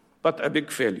nothing but a big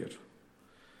failure.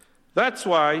 That's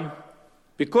why,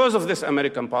 because of this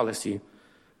American policy,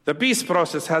 the peace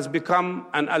process has become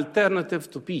an alternative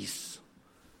to peace,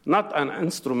 not an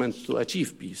instrument to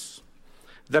achieve peace.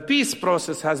 The peace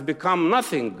process has become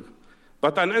nothing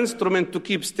but an instrument to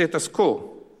keep status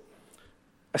quo,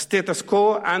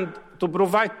 and to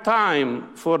provide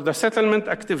time for the settlement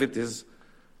activities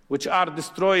which are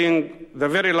destroying the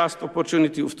very last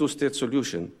opportunity of two-state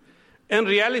solution. In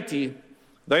reality,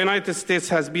 the United States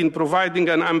has been providing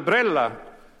an umbrella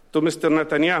to Mr.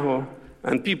 Netanyahu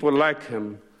and people like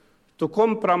him to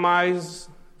compromise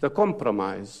the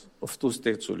compromise of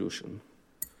two-state solution.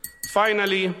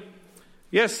 Finally,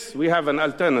 yes, we have an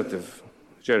alternative,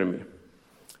 Jeremy.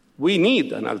 We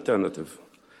need an alternative.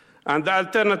 And the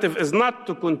alternative is not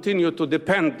to continue to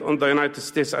depend on the United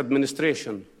States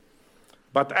administration,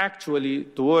 but actually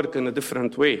to work in a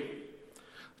different way,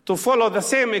 to follow the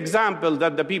same example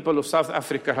that the people of South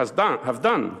Africa have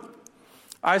done.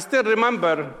 I still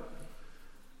remember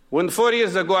when 4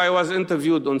 years ago I was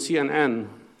interviewed on CNN,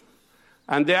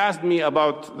 and they asked me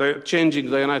about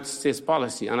changing the United States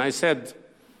policy, and I said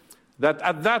that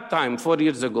at that time, 4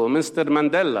 years ago, Mr.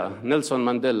 Mandela, Nelson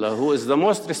Mandela, who is the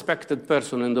most respected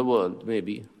person in the world,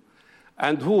 maybe,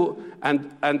 and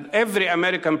every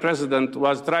American president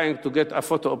was trying to get a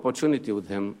photo opportunity with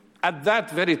him. At that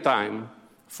very time,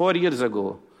 4 years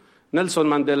ago, Nelson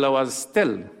Mandela was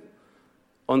still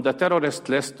on the terrorist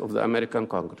list of the American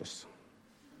Congress.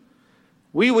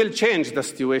 We will change the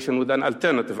situation with an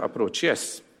alternative approach,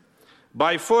 yes,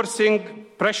 by forcing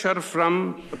pressure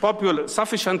from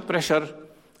sufficient pressure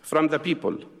from the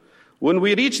people. When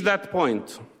we reach that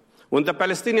point, when the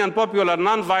Palestinian popular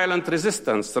nonviolent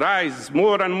resistance rise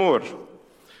more and more,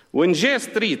 when J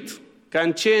Street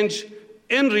can change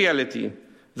in reality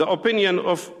the opinion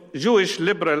of Jewish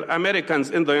liberal Americans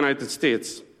in the United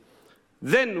States,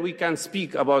 then we can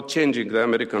speak about changing the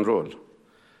American role.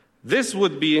 That's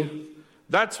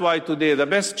why today the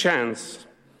best chance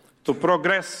to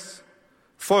progress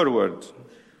forward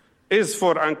is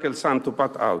for Uncle Sam to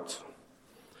put out.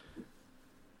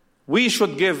 We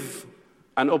should give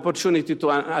an opportunity to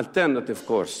an alternative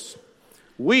course.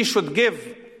 We should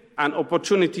give an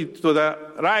opportunity to the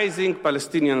rising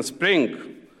Palestinian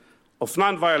spring of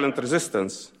nonviolent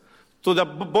resistance, to the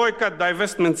boycott,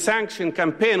 divestment, sanction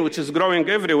campaign, which is growing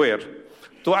everywhere,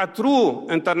 to a true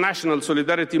international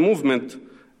solidarity movement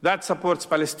that supports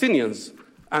Palestinians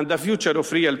and the future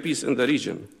of real peace in the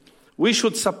region. We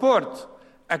should support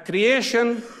a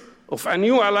creation of a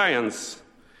new alliance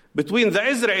between the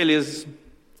Israelis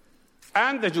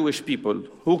and the Jewish people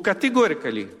who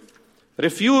categorically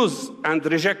refuse and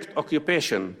reject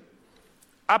occupation,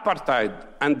 apartheid,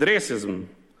 and racism,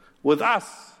 with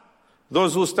us,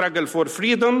 those who struggle for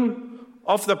freedom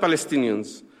of the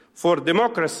Palestinians, for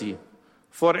democracy,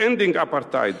 for ending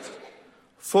apartheid,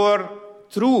 for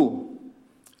true,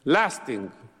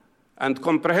 lasting, and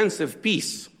comprehensive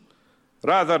peace,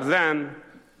 rather than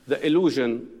the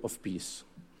illusion of peace.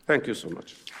 Thank you so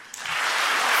much.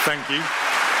 Thank you,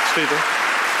 Stephen.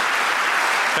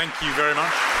 Thank you very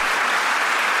much.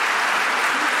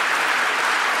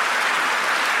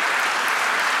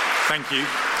 Thank you.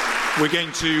 We're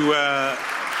going to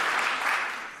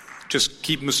just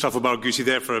keep Mustafa Barghouti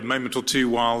there for a moment or two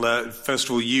while, first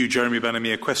of all, you, Jeremy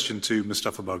Ben-Ami, a question to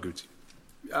Mustafa Barghouti.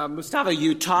 Mustafa,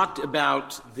 you talked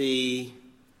about the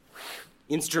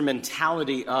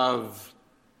instrumentality of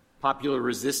popular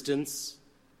resistance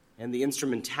and the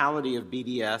instrumentality of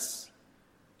BDS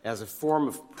as a form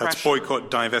of pressure. That's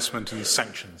boycott, divestment, and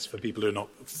sanctions for people who are not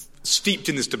steeped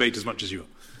in this debate as much as you are.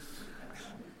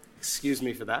 Excuse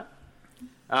me for that.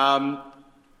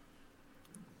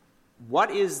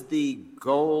 What is the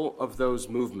goal of those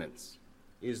movements?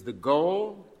 Is the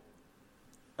goal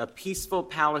a peaceful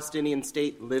Palestinian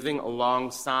state living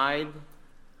alongside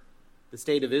the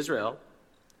state of Israel?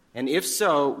 And if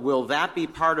so, will that be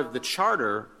part of the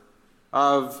charter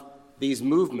of these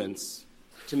movements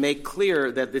to make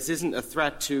clear that this isn't a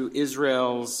threat to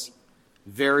Israel's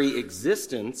very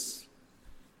existence,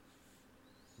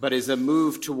 but is a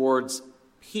move towards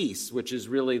peace, which is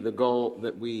really the goal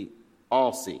that we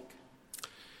all seek?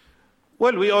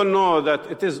 Well, we all know that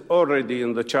it is already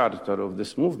in the charter of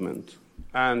this movement.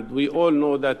 And we all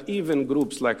know that even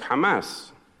groups like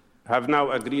Hamas have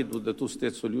now agreed with the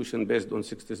two-state solution based on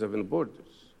 67 borders.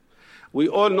 We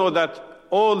all know that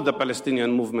all the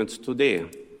Palestinian movements today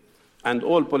and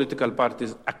all political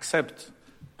parties accept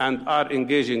and are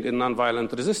engaging in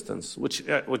nonviolent resistance, which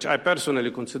I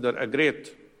personally consider a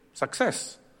great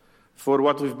success for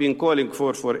what we've been calling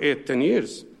for 8-10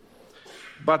 years.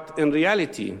 But in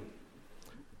reality,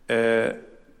 I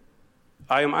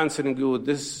am answering you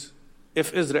this: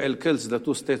 if Israel kills the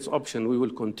two-states option, we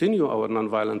will continue our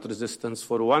nonviolent resistance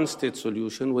for one-state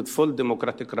solution with full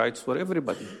democratic rights for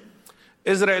everybody.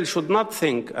 Israel should not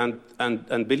think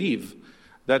and believe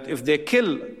that if they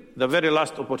kill the very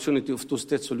last opportunity of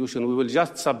two-state solution, we will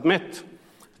just submit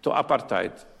to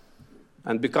apartheid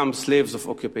and become slaves of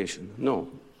occupation. No,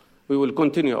 we will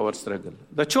continue our struggle.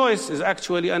 The choice is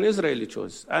actually an Israeli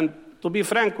choice. And to be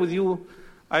frank with you,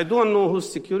 I don't know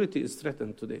whose security is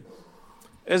threatened today.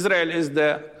 Israel is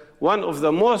one of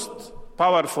the most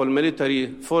powerful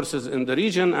military forces in the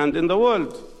region and in the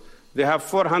world. They have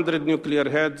 400 nuclear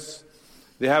heads.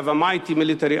 They have a mighty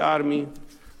military army.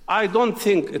 I don't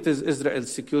think it is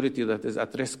Israel's security that is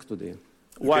at risk today,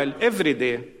 while every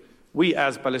day we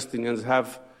as Palestinians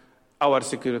have our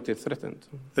security threatened.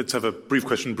 Let's have a brief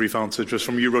question, brief answer, just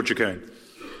from you, Roger Cohen.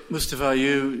 Mustafa,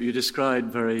 you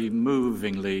described very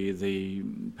movingly the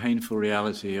painful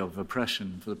reality of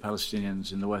oppression for the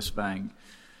Palestinians in the West Bank.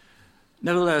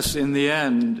 Nevertheless, in the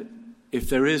end, if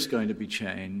there is going to be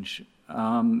change,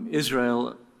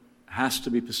 Israel has to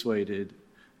be persuaded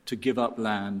to give up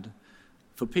land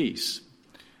for peace.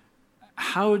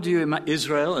 How do you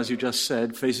Israel, as you just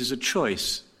said, faces a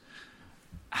choice.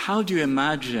 How do you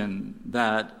imagine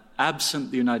that,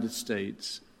 absent the United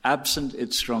States, absent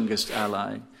its strongest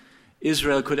ally,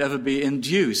 Israel could ever be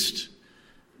induced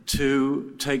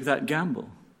to take that gamble?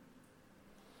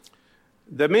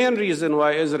 The main reason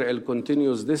why Israel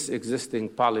continues this existing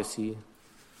policy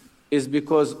is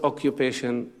because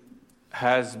occupation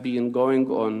has been going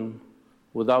on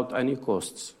without any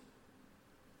costs.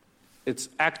 It's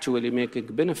actually making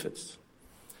benefits.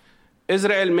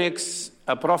 Israel makes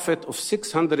a profit of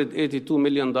 $682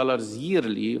 million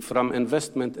yearly from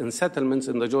investment in settlements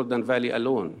in the Jordan Valley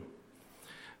alone.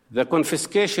 The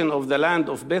confiscation of the land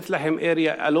of Bethlehem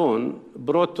area alone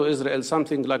brought to Israel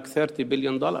something like $30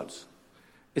 billion.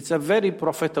 It's a very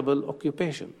profitable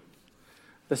occupation.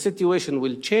 The situation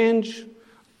will change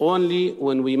only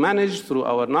when we manage through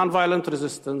our nonviolent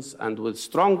resistance and with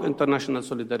strong international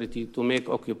solidarity to make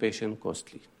occupation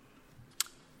costly.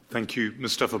 Thank you,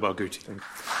 Mustafa Barghouti. Thank you.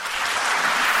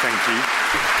 Thank you.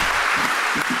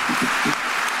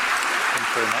 Thank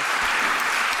you very much.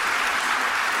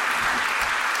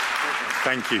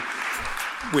 Thank you.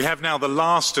 We have now the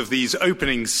last of these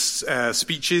opening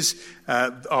speeches.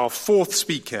 Our fourth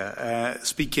speaker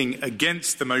speaking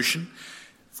against the motion,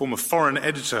 former foreign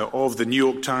editor of the New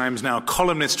York Times, now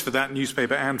columnist for that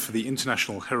newspaper and for the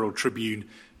International Herald Tribune.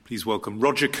 Please welcome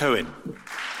Roger Cohen.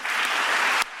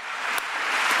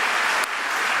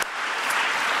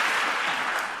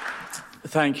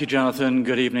 Thank you, Jonathan.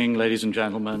 Good evening, ladies and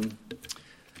gentlemen.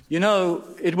 You know,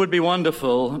 it would be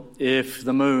wonderful if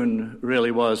the moon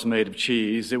really was made of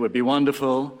cheese. It would be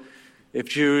wonderful if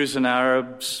Jews and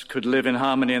Arabs could live in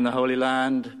harmony in the Holy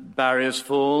Land, barriers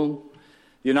fall,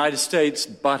 the United States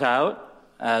butt out,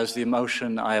 as the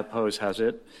motion I oppose has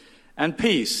it, and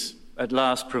peace at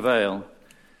last prevail.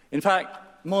 In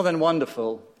fact, more than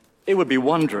wonderful, it would be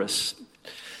wondrous.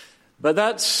 But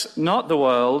that's not the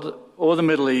world or the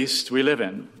Middle East we live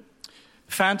in.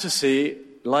 Fantasy,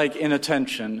 like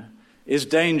inattention, is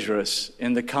dangerous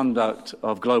in the conduct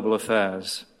of global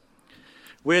affairs.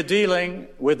 We're dealing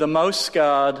with the most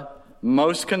scarred,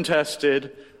 most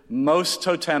contested, most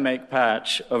totemic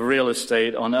patch of real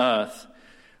estate on Earth.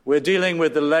 We're dealing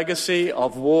with the legacy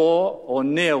of war or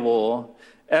near war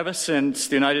ever since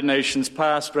the United Nations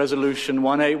passed Resolution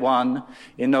 181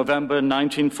 in November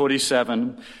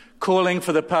 1947, calling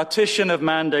for the partition of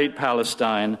Mandate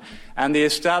Palestine and the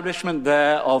establishment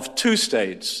there of two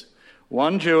states,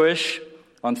 one Jewish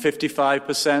on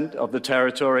 55% of the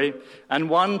territory and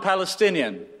one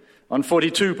Palestinian on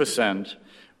 42%,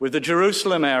 with the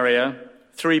Jerusalem area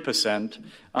 3%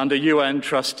 under UN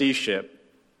trusteeship.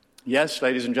 Yes,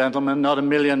 ladies and gentlemen, not a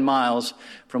million miles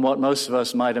from what most of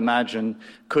us might imagine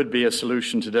could be a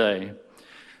solution today.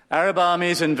 Arab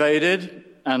armies invaded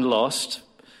and lost.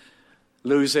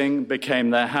 Losing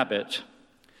became their habit.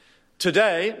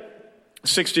 Today,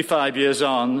 65 years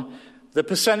on, the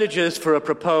percentages for a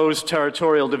proposed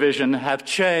territorial division have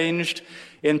changed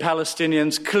in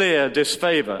Palestinians' clear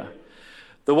disfavor.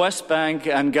 The West Bank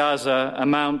and Gaza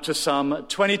amount to some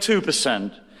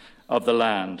 22% of the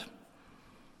land,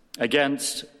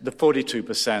 against the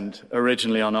 42%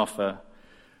 originally on offer.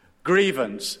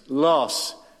 Grievance,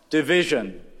 loss,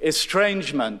 division,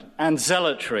 estrangement, and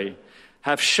zealotry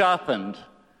have sharpened,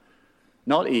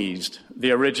 not eased,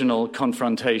 the original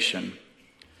confrontation.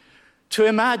 To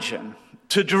imagine,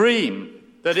 to dream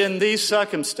that in these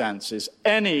circumstances,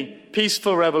 any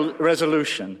peaceful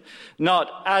resolution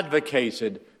not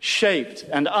advocated, shaped,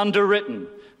 and underwritten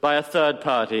by a third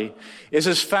party is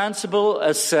as fanciful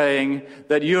as saying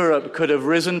that Europe could have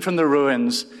risen from the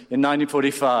ruins in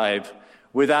 1945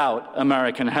 without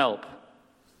American help.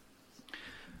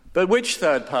 But which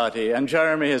third party? And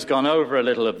Jeremy has gone over a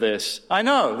little of this. I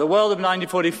know, the world of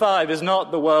 1945 is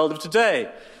not the world of today.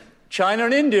 China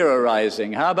and India are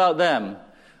rising. How about them?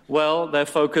 Well, they're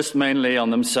focused mainly on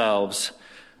themselves.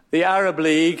 The Arab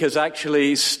League has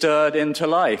actually stirred into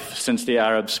life since the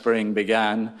Arab Spring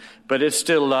began, but it's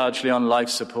still largely on life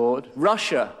support.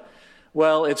 Russia,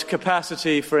 well, its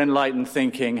capacity for enlightened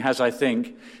thinking has, I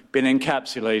think, been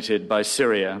encapsulated by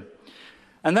Syria.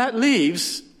 And that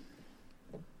leaves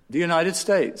the United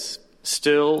States,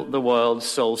 still the world's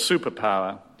sole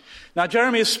superpower. Now,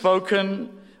 Jeremy has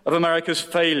spoken of America's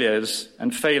failures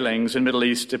and failings in Middle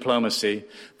East diplomacy.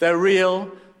 They're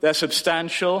real, they're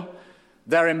substantial,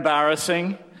 they're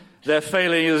embarrassing, they're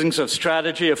failings of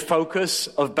strategy, of focus,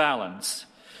 of balance.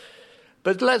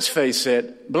 But let's face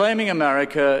it, blaming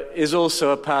America is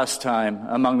also a pastime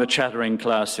among the chattering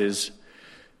classes.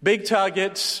 Big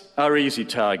targets are easy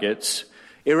targets.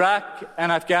 Iraq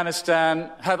and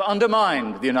Afghanistan have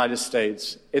undermined the United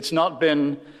States. It's not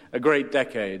been a great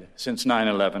decade since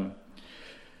 9/11.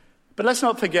 But let's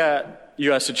not forget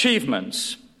U.S.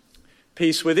 achievements.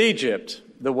 Peace with Egypt,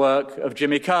 the work of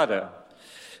Jimmy Carter.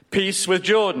 Peace with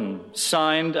Jordan,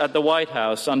 signed at the White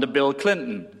House under Bill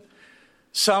Clinton.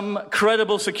 Some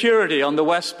credible security on the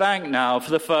West Bank now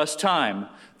for the first time.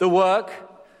 The work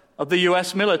of the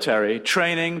U.S. military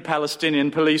training Palestinian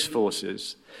police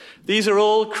forces. These are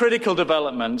all critical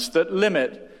developments that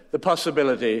limit the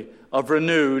possibility of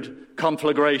renewed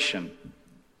conflagration.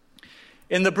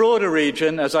 In the broader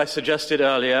region, as I suggested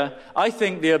earlier, I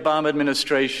think the Obama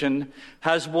administration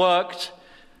has worked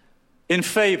in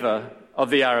favor of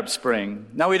the Arab Spring.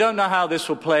 Now, we don't know how this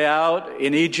will play out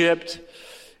in Egypt,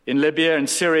 in Libya, in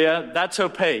Syria. That's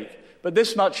opaque. But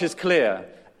this much is clear.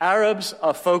 Arabs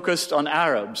are focused on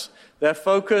Arabs. They're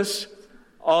focused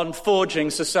on forging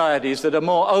societies that are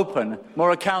more open,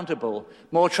 more accountable,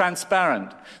 more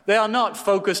transparent. They are not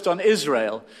focused on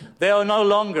Israel. They are no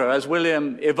longer, as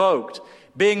William evoked,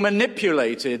 being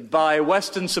manipulated by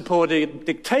Western-supported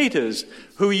dictators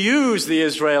who use the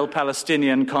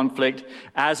Israel-Palestinian conflict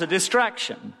as a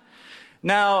distraction.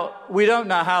 Now, we don't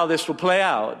know how this will play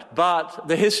out, but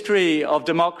the history of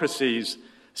democracies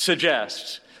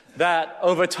suggests that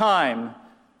over time,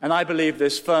 and I believe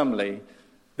this firmly,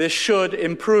 this should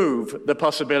improve the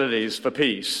possibilities for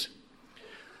peace.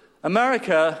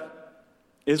 America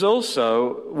is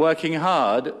also working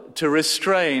hard to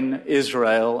restrain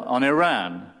Israel on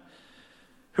Iran.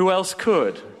 Who else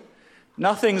could?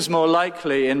 Nothing's more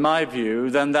likely, in my view,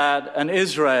 than that an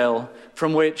Israel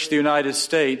from which the United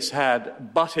States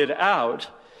had butted out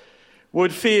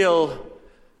would feel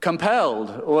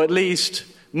compelled, or at least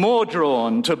more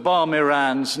drawn, to bomb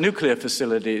Iran's nuclear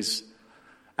facilities.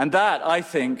 And that, I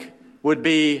think, would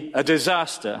be a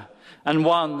disaster, and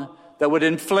one that would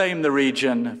inflame the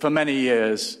region for many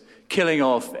years, killing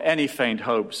off any faint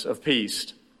hopes of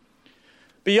peace.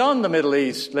 Beyond the Middle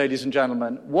East, ladies and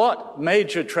gentlemen, what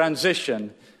major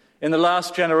transition in the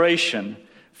last generation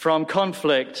from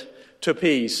conflict to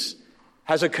peace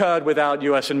has occurred without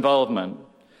U.S. involvement?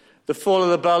 The fall of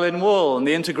the Berlin Wall and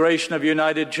the integration of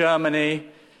united Germany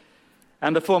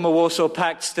and the former Warsaw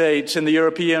Pact states in the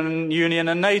European Union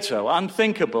and NATO,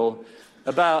 unthinkable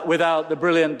without the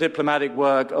brilliant diplomatic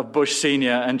work of Bush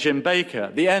Sr. and Jim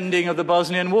Baker. The ending of the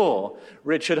Bosnian War,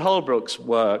 Richard Holbrooke's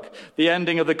work. The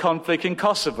ending of the conflict in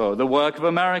Kosovo, the work of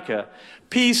America.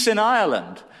 Peace in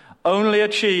Ireland, only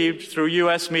achieved through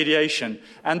U.S. mediation.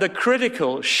 And the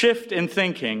critical shift in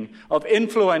thinking of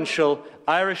influential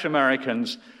Irish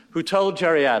Americans who told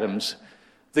Gerry Adams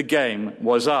the game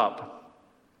was up.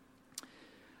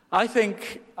 I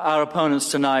think our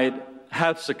opponents tonight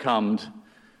have succumbed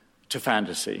to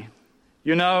fantasy.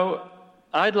 You know,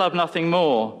 I'd love nothing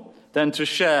more than to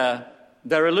share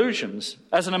their illusions.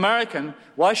 As an American,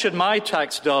 why should my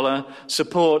tax dollar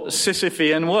support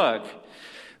Sisyphean work?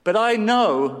 But I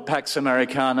know Pax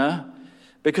Americana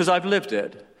because I've lived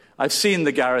it. I've seen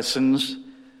the garrisons,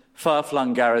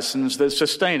 far-flung garrisons that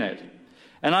sustain it.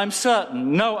 And I'm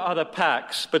certain no other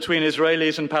pax between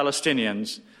Israelis and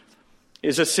Palestinians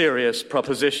is a serious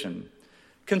proposition.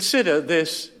 Consider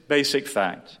this basic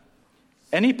fact.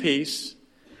 Any peace,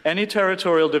 any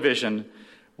territorial division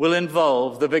will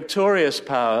involve the victorious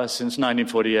power since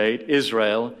 1948,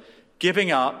 Israel,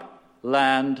 giving up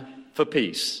land for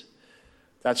peace.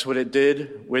 That's what it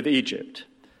did with Egypt.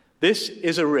 This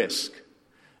is a risk.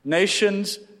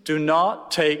 Nations do not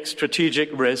take strategic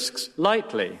risks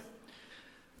lightly.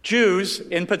 Jews,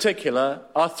 in particular,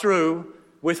 are through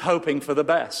with hoping for the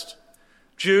best.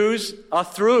 Jews are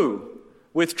through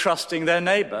with trusting their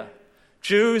neighbor.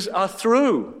 Jews are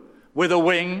through with a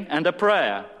wing and a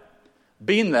prayer.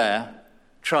 Been there,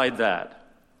 tried that.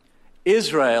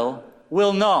 Israel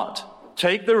will not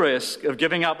take the risk of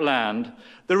giving up land,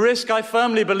 the risk I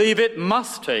firmly believe it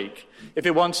must take if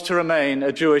it wants to remain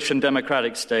a Jewish and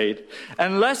democratic state,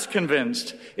 unless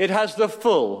convinced it has the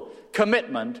full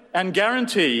commitment and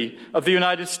guarantee of the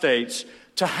United States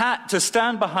to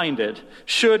stand behind it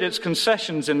should its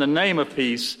concessions in the name of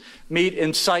peace meet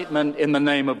incitement in the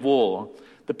name of war.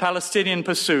 The Palestinian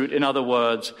pursuit, in other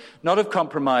words, not of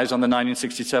compromise on the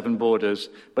 1967 borders,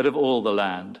 but of all the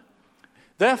land.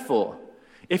 Therefore,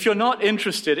 if you're not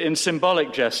interested in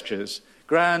symbolic gestures,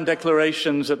 grand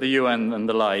declarations at the UN and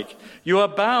the like, you are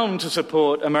bound to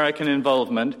support American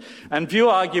involvement and view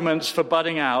arguments for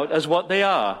budding out as what they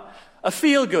are, a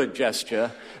feel-good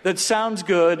gesture that sounds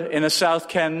good in a South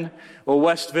Ken or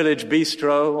West Village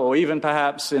bistro or even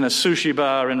perhaps in a sushi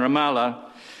bar in Ramallah,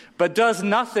 but does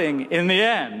nothing in the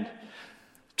end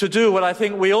to do what I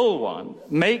think we all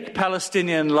want, make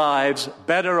Palestinian lives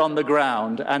better on the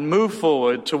ground and move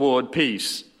forward toward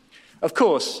peace. Of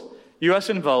course,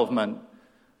 US involvement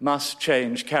must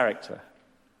change character.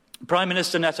 Prime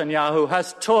Minister Netanyahu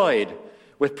has toyed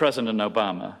with President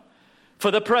Obama.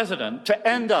 For the president to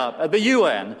end up at the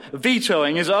UN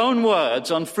vetoing his own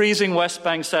words on freezing West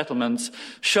Bank settlements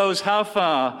shows how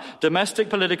far domestic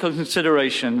political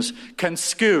considerations can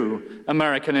skew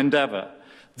American endeavor.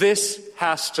 This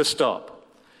has to stop.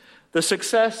 The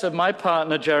success of my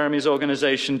partner Jeremy's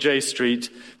organization, J Street,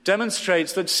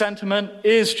 demonstrates that sentiment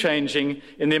is changing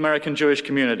in the American Jewish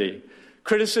community.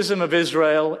 Criticism of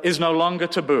Israel is no longer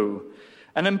taboo.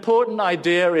 An important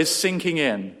idea is sinking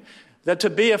in, that to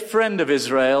be a friend of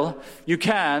Israel, you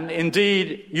can,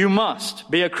 indeed, you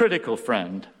must be a critical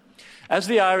friend. As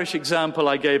the Irish example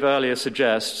I gave earlier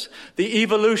suggests, the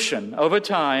evolution over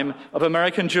time of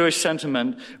American Jewish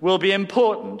sentiment will be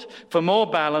important for more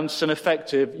balanced and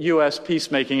effective US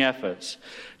peacemaking efforts.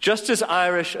 Just as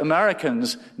Irish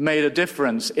Americans made a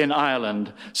difference in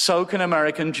Ireland, so can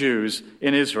American Jews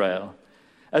in Israel.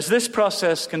 As this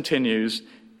process continues,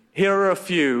 here are a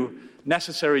few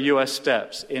necessary US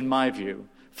steps, in my view.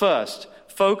 First,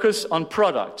 focus on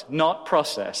product, not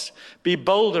process. Be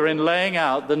bolder in laying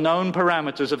out the known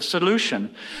parameters of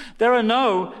solution. There are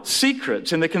no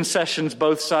secrets in the concessions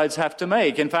both sides have to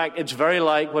make. In fact, it's very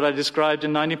like what I described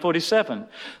in 1947.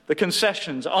 The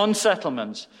concessions on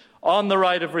settlements, on the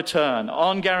right of return,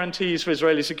 on guarantees for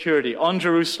Israeli security, on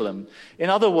Jerusalem. In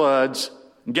other words,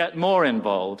 get more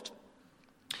involved.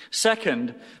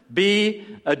 Second, be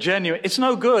a genuine... It's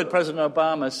no good President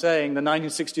Obama saying the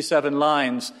 1967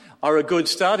 lines are a good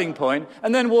starting point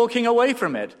and then walking away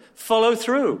from it. Follow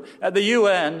through. At the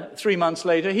UN, 3 months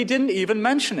later, he didn't even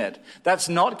mention it. That's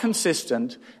not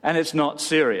consistent and it's not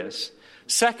serious.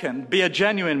 Second, be a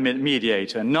genuine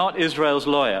mediator, not Israel's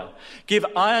lawyer. Give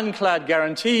ironclad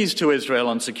guarantees to Israel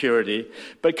on security,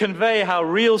 but convey how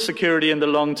real security in the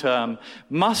long term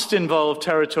must involve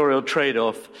territorial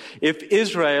trade-off if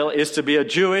Israel is to be a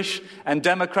Jewish and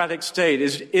democratic state.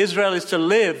 Israel is to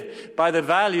live by the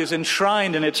values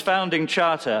enshrined in its founding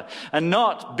charter and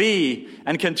not be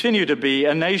and continue to be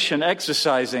a nation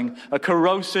exercising a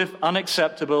corrosive,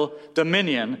 unacceptable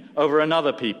dominion over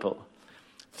another people.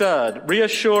 Third,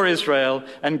 reassure Israel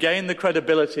and gain the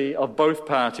credibility of both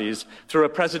parties through a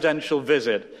presidential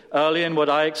visit early in what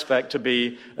I expect to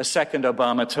be a second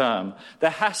Obama term. There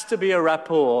has to be a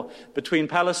rapport between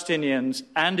Palestinians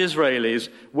and Israelis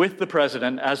with the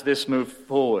president as this moves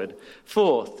forward.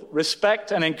 Fourth, respect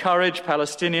and encourage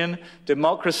Palestinian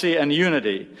democracy and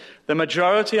unity. The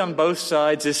majority on both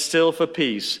sides is still for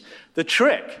peace. The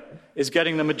trick is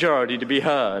getting the majority to be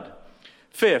heard.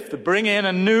 Fifth, bring in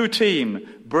a new team.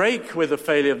 Break with the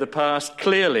failure of the past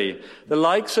clearly. The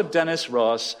likes of Dennis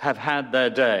Ross have had their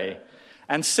day.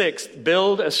 And sixth,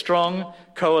 build a strong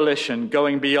coalition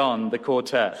going beyond the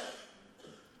quartet.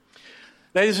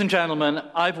 Ladies and gentlemen,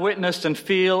 I've witnessed and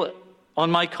feel on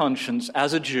my conscience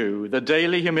as a Jew the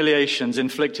daily humiliations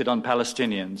inflicted on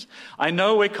Palestinians. I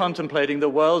know we're contemplating the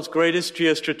world's greatest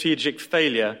geostrategic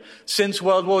failure since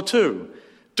World War II.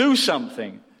 Do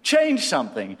something. Change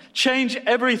something. Change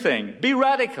everything. Be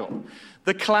radical.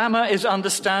 The clamor is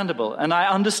understandable, and I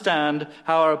understand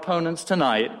how our opponents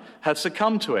tonight have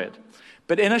succumbed to it.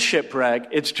 But in a shipwreck,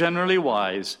 it's generally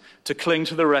wise to cling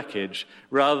to the wreckage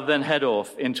rather than head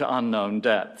off into unknown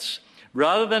depths.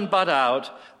 Rather than butt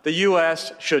out, the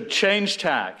US should change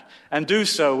tack and do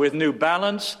so with new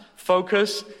balance,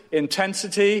 focus,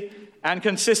 intensity, and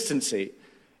consistency.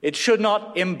 It should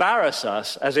not embarrass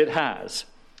us as it has.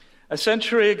 A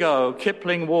century ago,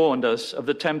 Kipling warned us of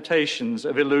the temptations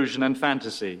of illusion and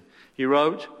fantasy. He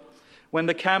wrote, "When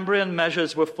the Cambrian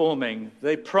measures were forming,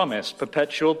 they promised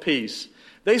perpetual peace.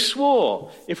 They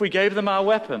swore, if we gave them our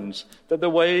weapons, that the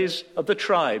ways of the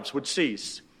tribes would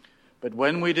cease. But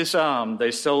when we disarmed,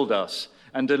 they sold us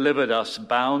and delivered us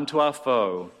bound to our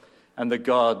foe. And the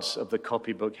gods of the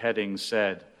copybook headings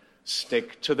said,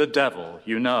 'Stick to the devil,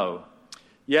 you know.'"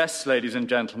 Yes, ladies and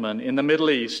gentlemen, in the Middle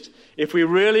East, if we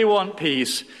really want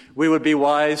peace, we would be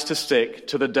wise to stick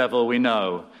to the devil we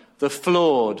know, the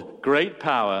flawed great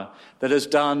power that has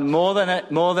done more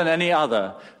than any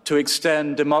other to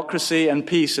extend democracy and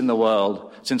peace in the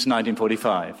world since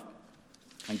 1945.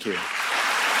 Thank you.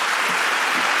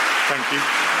 Thank you.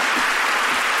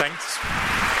 Thanks.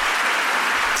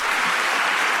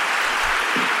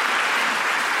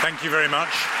 Thank you very much.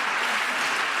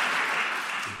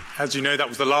 As you know, that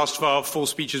was the last of our 4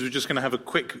 speeches. We're just going to have a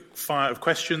quick fire of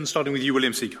questions, starting with you,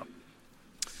 William Seacup.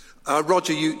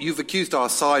 Roger, you've accused our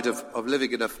side of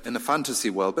living in a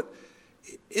fantasy world, but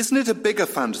isn't it a bigger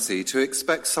fantasy to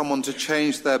expect someone to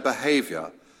change their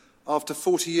behaviour after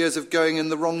 40 years of going in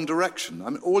the wrong direction?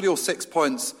 I mean, all your 6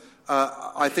 points,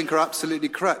 I think, are absolutely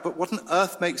correct, but what on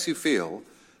earth makes you feel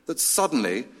that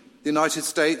suddenly the United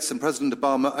States and President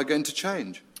Obama are going to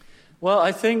change? Well,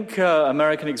 I think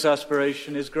American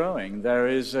exasperation is growing. There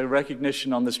is a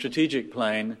recognition on the strategic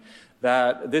plane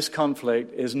that this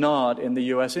conflict is not in the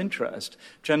U.S. interest.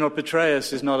 General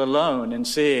Petraeus is not alone in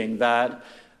seeing that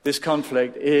this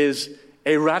conflict is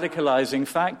a radicalizing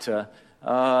factor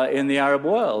in the Arab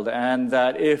world, and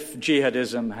that if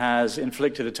jihadism has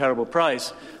inflicted a terrible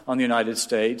price on the United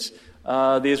States,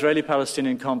 the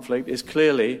Israeli-Palestinian conflict is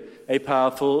clearly a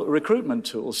powerful recruitment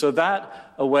tool. So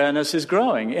that awareness is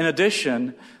growing. In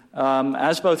addition,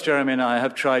 as both Jeremy and I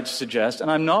have tried to suggest, and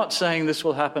I'm not saying this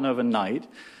will happen overnight,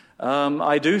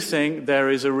 I do think there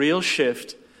is a real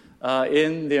shift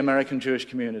in the American Jewish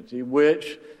community,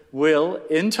 which will,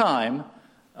 in time,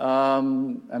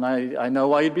 and I know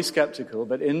why you'd be skeptical,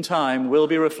 but in time will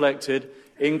be reflected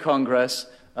in Congress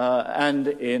and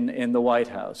in the White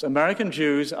House. American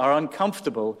Jews are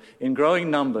uncomfortable in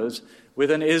growing numbers with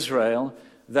an Israel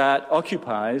that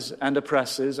occupies and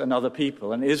oppresses another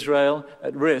people, an Israel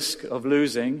at risk of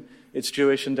losing its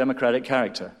Jewish and democratic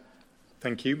character.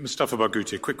 Thank you. Mustafa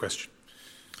Barghouti, a quick question.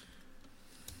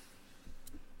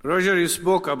 Roger, you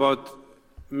spoke about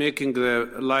making the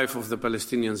life of the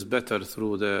Palestinians better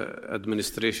through the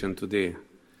administration today.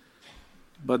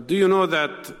 But do you know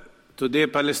that today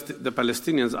the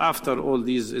Palestinians, after all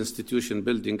these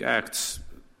institution-building acts,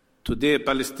 today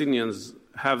Palestinians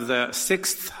have the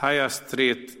 6th highest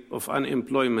rate of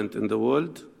unemployment in the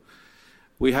world.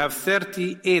 We have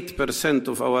 38%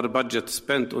 of our budget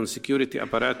spent on security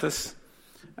apparatus,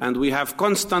 and we have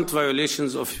constant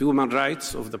violations of human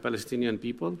rights of the Palestinian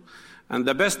people. And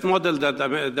the best model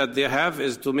that they have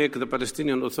is to make the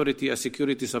Palestinian Authority a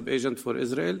security sub-agent for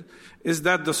Israel. Is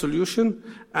that the solution?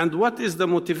 And what is the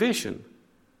motivation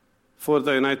for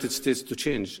the United States to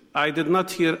change? I did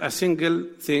not hear a single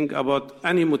thing about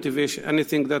any motivation,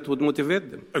 anything that would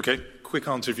motivate them. Okay, quick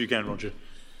answer if you can, Roger.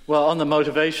 Well, on the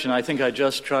motivation, I think I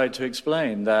just tried to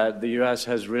explain that the U.S.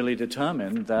 has really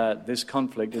determined that this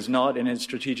conflict is not in its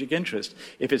strategic interest.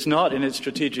 If it's not in its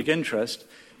strategic interest,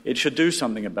 it should do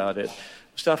something about it.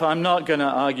 Mustafa, I'm not going to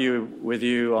argue with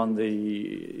you on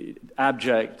the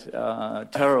abject,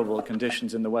 terrible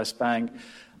conditions in the West Bank.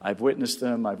 I've witnessed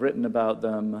them, I've written about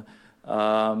them,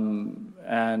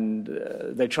 and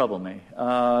they trouble me.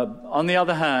 On the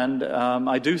other hand,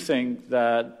 I do think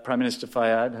that Prime Minister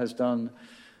Fayyad has done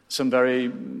some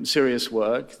very serious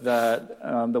work, that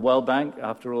the World Bank,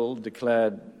 after all,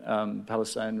 declared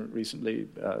Palestine recently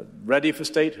ready for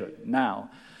statehood now.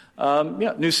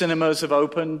 New cinemas have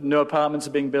opened, new apartments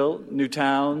are being built, new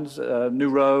towns, new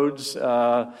roads.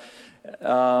 I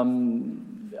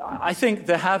think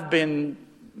there have been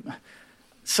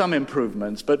some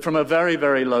improvements, but from a very,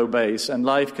 very low base, and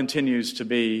life continues to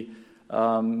be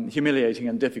humiliating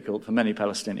and difficult for many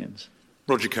Palestinians.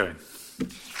 Roger Cohen.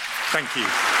 Thank you.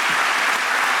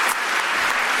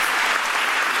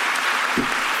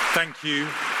 Thank you.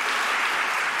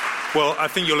 Well, I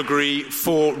think you'll agree,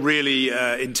 4 really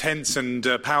intense and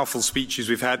powerful speeches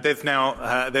we've had. They've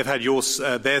had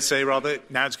their say, rather.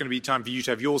 Now it's going to be time for you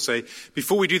to have your say.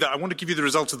 Before we do that, I want to give you the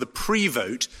result of the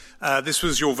pre-vote. This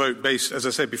was your vote based, as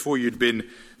I said before, you'd been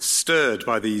stirred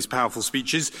by these powerful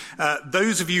speeches.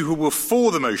 Those of you who were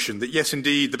for the motion that, yes,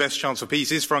 indeed, the best chance for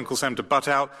peace is for Uncle Sam to butt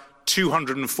out,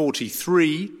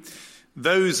 243.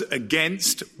 Those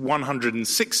against,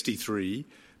 163.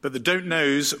 But the don't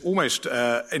knows almost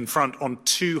in front on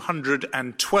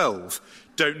 212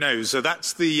 don't knows. So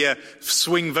that's the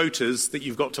swing voters that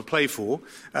you've got to play for.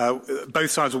 Both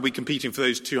sides will be competing for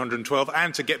those 212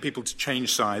 and to get people to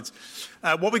change sides.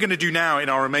 What we're going to do now in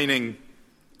our remaining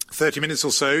 30 minutes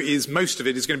or so is most of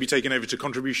it is going to be taken over to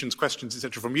contributions, questions,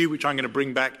 etc. from you, which I'm going to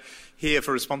bring back here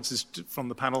for responses from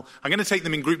the panel. I'm going to take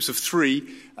them in groups of 3.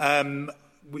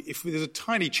 If there's a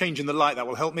tiny change in the light, that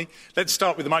will help me. Let's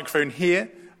start with the microphone here.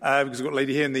 Because we've got a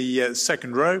lady here in the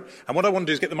second row. And what I want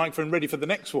to do is get the microphone ready for the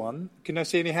next one. Can I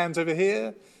see any hands over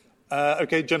here?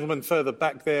 OK, gentlemen further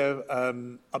back there,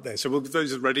 up there. So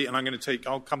those are ready, and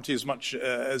I'll come to you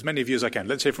as many of you as I can.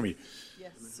 Let's hear from you.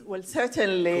 Yes, well,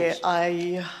 certainly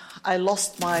I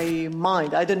lost my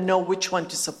mind. I don't know which one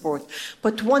to support.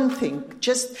 But one thing,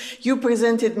 you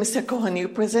presented, Mr. Cohen, you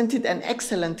presented an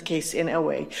excellent case in a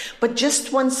way. But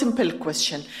just one simple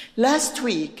question. Last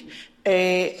week,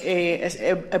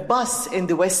 a bus in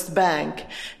the West Bank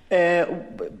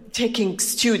taking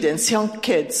students, young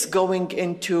kids, going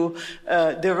into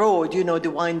the road, the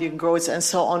winding roads and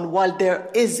so on, while there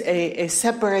is a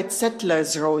separate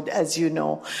settlers road, as you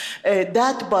know.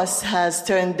 That bus has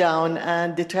turned down,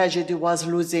 and the tragedy was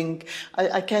losing,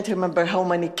 I can't remember how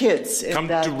many kids. Come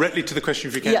directly to the question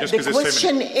if you can, just because there's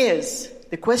so many.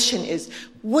 The question is,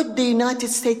 would the United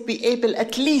States be able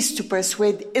at least to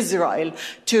persuade Israel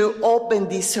to open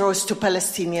these roads to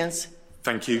Palestinians?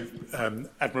 Thank you.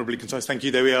 Admirably concise. Thank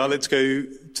you. There we are. Let's go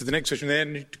to the next question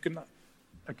there.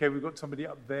 OK, we've got somebody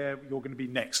up there. You're going to be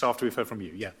next after we've heard from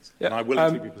you. Yeah. And I will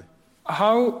include people.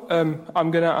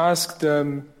 I'm going to ask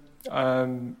the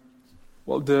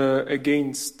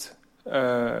against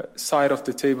side of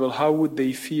the table, how would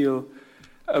they feel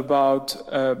about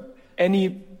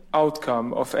any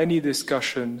outcome of any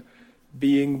discussion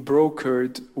being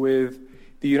brokered with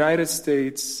the United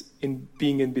States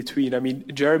being in between? I mean,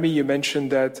 Jeremy, you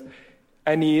mentioned that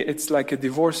it's like a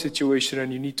divorce situation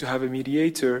and you need to have a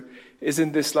mediator.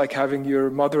 Isn't this like having your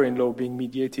mother-in-law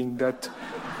mediating that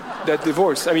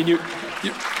divorce? I mean,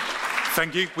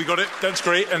 Thank you. We got it. That's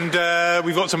great. And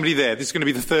we've got somebody there. This is going to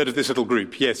be the third of this little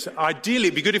group. Yes. Ideally,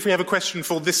 it'd be good if we have a question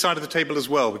for this side of the table as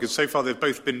well, because so far they've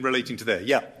both been relating to there.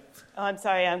 Yeah. Oh, I'm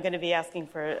sorry, I'm going to be asking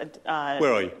for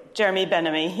Where are you? Jeremy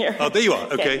Ben-Ami here. Oh, there you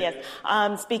are. Okay. Yes.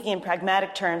 Speaking in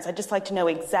pragmatic terms, I'd just like to know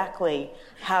exactly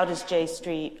how does J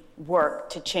Street work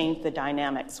to change the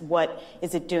dynamics? What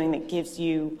is it doing that gives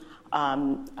you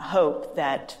hope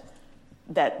that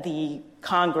the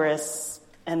Congress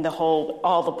and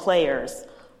all the players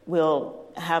will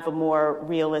have a more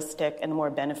realistic and more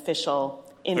beneficial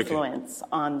influence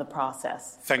on the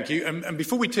process? Thank you. And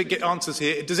before we get answers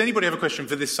here, does anybody have a question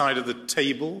for this side of the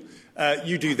table?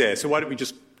 You do there. So why don't we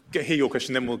just hear your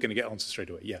question, then we're going to get answers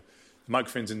straight away. Yeah. The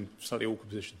microphone's in a slightly awkward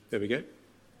position. There we go.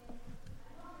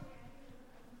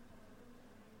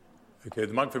 OK,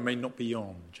 the microphone may not be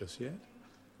on just yet.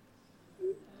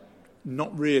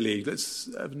 Not really.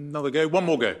 Let's have another go. One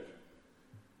more go.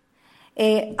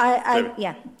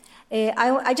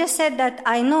 I just said that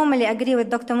I normally agree with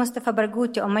Dr. Mustafa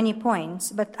Barghouti on many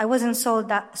points, but I wasn't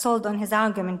sold on his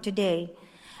argument today.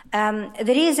 The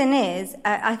reason is,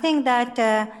 I think that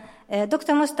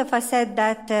Dr. Mustafa said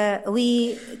that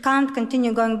we can't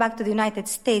continue going back to the United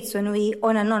States when we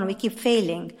keep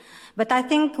failing. But I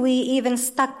think we even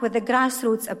stuck with the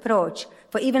grassroots approach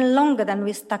for even longer than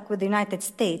we stuck with the United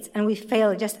States, and we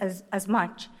failed just as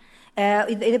much.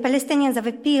 The Palestinians have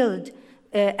appealed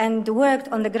and worked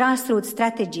on the grassroots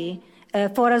strategy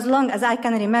for as long as I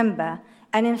can remember.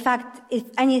 And in fact, if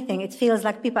anything, it feels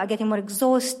like people are getting more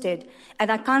exhausted. And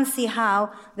I can't see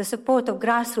how the support of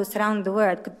grassroots around the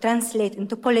world could translate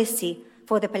into policy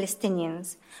for the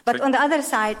Palestinians. But on the other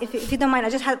side, if you don't mind, I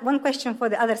just had one question for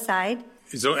the other side.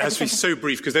 It has to be so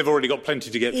brief because they've already got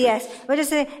plenty to get through. Yes, but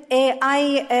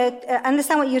I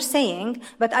understand what you're saying,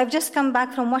 but I've just come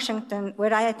back from Washington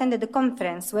where I attended a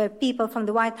conference where people from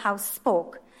the White House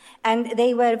spoke. And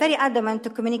they were very adamant to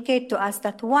communicate to us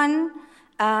that, one,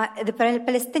 the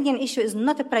Palestinian issue is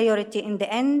not a priority in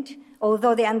the end,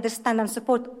 although they understand and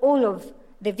support all of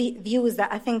the views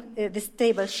that I think this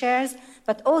table shares,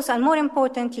 but also, and more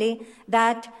importantly,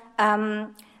 that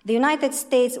The United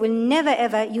States will never,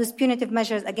 ever use punitive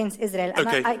measures against Israel. And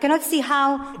Okay. I cannot see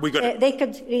how they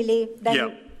could really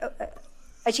then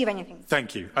achieve anything.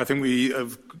 Thank you. I think we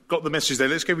have got the message there.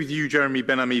 Let's go with you, Jeremy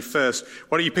Ben-Ami, first.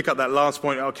 Why don't you pick up that last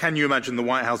point? Can you imagine the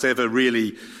White House ever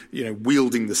really,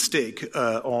 wielding the stick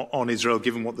on Israel,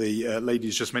 given what the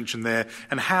ladies just mentioned there?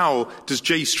 And how does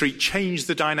J Street change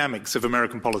the dynamics of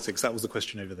American politics? That was the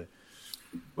question over there.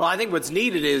 Well, I think what's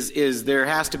needed is there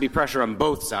has to be pressure on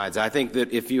both sides. I think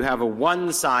that if you have a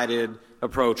one-sided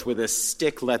approach with a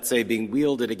stick, let's say, being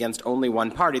wielded against only one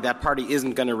party, that party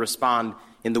isn't going to respond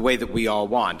in the way that we all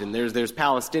want. And there's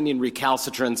Palestinian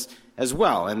recalcitrance as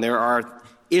well, and there are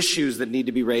issues that need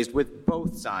to be raised with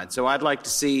both sides. So I'd like to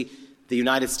see the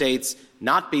United States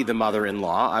not be the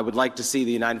mother-in-law. I would like to see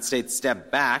the United States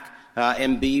step back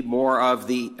and be more of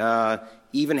the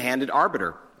even-handed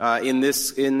arbiter in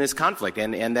this conflict,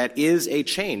 and that is a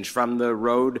change from the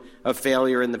road of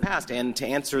failure in the past. And to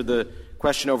answer the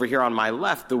question over here on my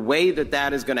left, the way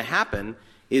that is going to happen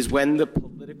is when the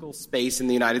political space in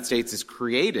the United States is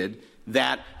created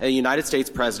that a United States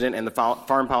president and the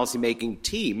foreign policy making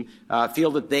team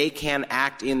feel that they can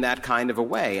act in that kind of a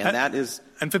way. And that is...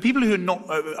 And for people who are not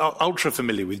ultra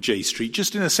familiar with J Street,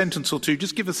 just in a sentence or two,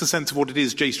 just give us a sense of what it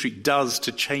is J Street does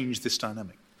to change this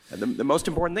dynamic. The most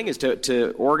important thing is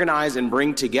to organize and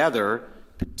bring together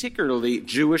particularly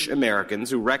Jewish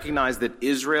Americans who recognize that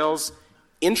Israel's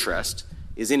interest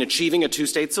is in achieving a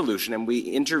two-state solution, and we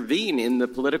intervene in the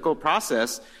political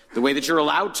process the way that you're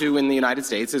allowed to in the United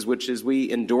States, which is we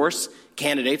endorse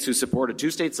candidates who support a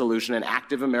two-state solution and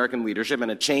active American leadership and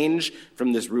a change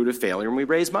from this route of failure, and we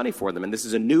raise money for them. And this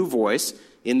is a new voice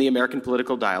in the American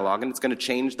political dialogue, and it's going to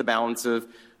change the balance of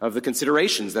the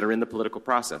considerations that are in the political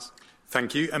process.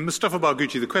 Thank you. And Mustafa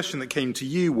Barghouti, the question that came to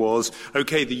you was,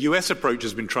 OK, the US approach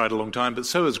has been tried a long time, but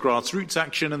so has grassroots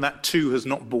action, and that too has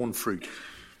not borne fruit.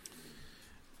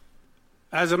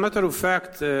 As a matter of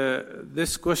fact,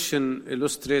 this question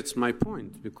illustrates my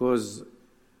point, because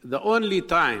the only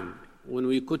time when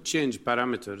we could change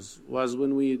parameters was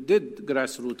when we did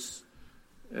grassroots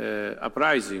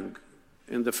uprising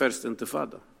in the first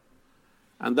Intifada.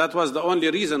 And that was the only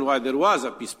reason why there was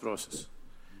a peace process.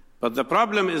 But the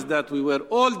problem is that we were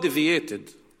all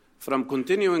deviated from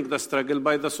continuing the struggle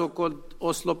by the so-called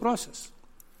Oslo process.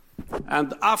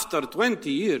 And after 20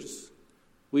 years,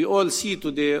 we all see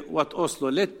today what Oslo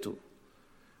led to.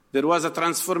 There was a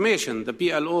transformation. The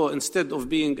PLO, instead of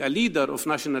being a leader of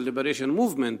national liberation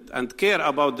movement and care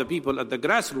about the people at the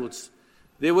grassroots,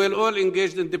 they were all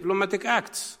engaged in diplomatic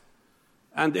acts.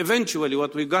 And eventually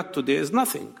what we got today is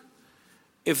nothing.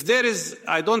 If there is,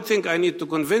 I don't think I need to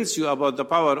convince you about the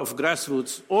power of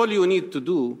grassroots. All you need to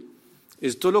do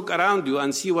is to look around you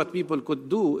and see what people could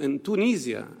do in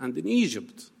Tunisia and in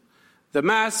Egypt. The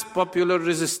mass popular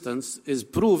resistance is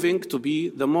proving to be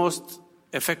the most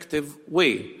effective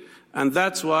way. And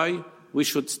that's why we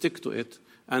should stick to it,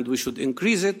 and we should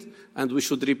increase it, and we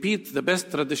should repeat the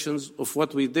best traditions of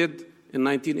what we did in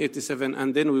 1987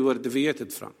 and then we were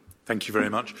deviated from. Thank you very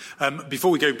much.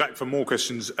 Before we go back for more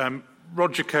questions,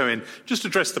 Roger Cohen, just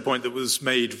address the point that was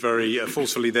made very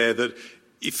forcefully there, that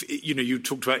if, you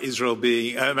talked about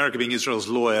America being Israel's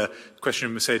lawyer. The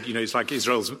question said, it's like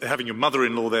Israel's having your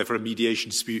mother-in-law there for a mediation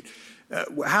dispute.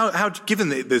 How, given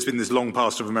that there's been this long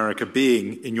past of America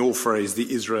being, in your phrase,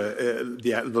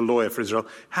 the lawyer for Israel,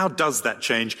 how does that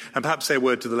change? And perhaps say a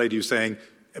word to the lady who's saying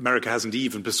America hasn't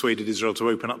even persuaded Israel to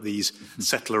open up these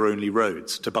settler-only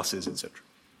roads to buses, etc.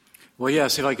 Well,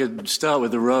 yes, if I could start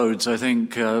with the roads, I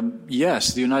think,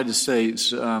 yes, the United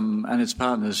States and its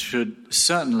partners should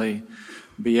certainly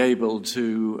be able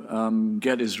to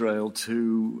get Israel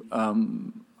to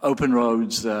open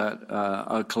roads that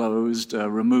are closed,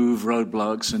 remove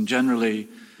roadblocks, and generally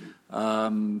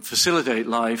facilitate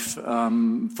life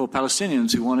for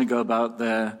Palestinians who want to go about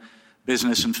their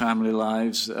business and family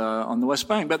lives on the West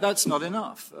Bank. But that's not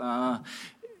enough.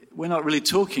 We're not really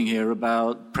talking here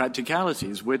about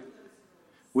practicalities.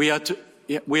 We are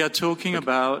talking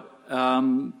about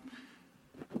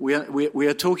we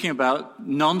are talking about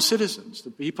non-citizens.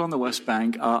 The people on the West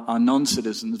Bank are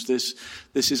non-citizens.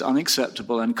 This is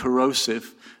unacceptable and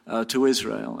corrosive to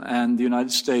Israel. And the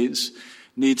United States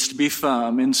needs to be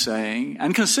firm in saying,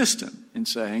 and consistent in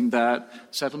saying, that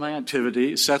settlement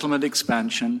activity, settlement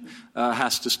expansion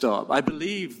has to stop. I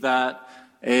believe that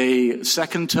a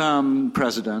second-term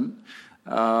president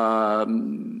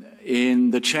in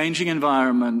the changing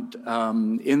environment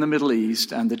in the Middle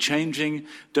East and the changing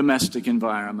domestic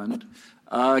environment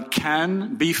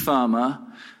can be firmer,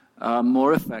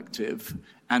 more effective,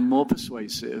 and more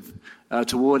persuasive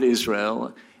toward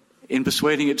Israel in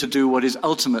persuading it to do what is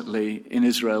ultimately in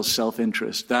Israel's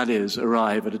self-interest, that is,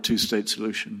 arrive at a two-state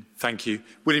solution. Thank you.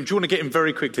 William, do you want to get in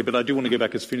very quickly, but I do want to go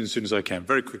back as soon as I can.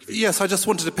 Very quickly. Yes, I just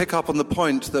wanted to pick up on the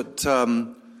point that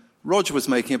Roger was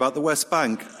making about the West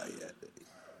Bank.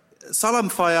 Salam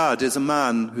Fayyad is a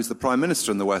man who's the Prime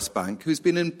Minister in the West Bank who's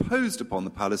been imposed upon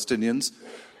the Palestinians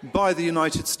by the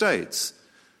United States.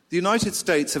 The United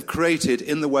States have created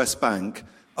in the West Bank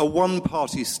a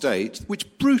one-party state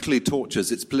which brutally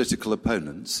tortures its political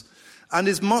opponents and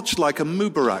is much like a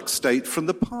Mubarak state from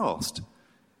the past.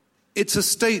 It's a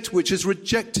state which has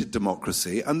rejected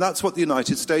democracy, and that's what the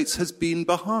United States has been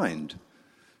behind.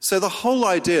 So the whole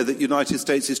idea that the United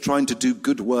States is trying to do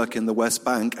good work in the West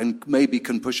Bank and maybe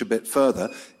can push a bit further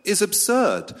is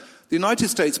absurd. The United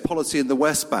States policy in the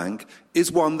West Bank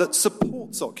is one that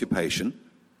supports occupation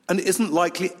and isn't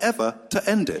likely ever to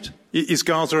end it. Is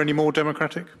Gaza any more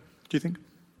democratic, do you think?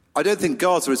 I don't think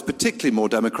Gaza is particularly more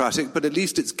democratic, but at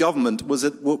least its government were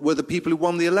the people who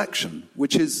won the election,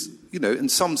 which is, in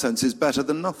some sense, is better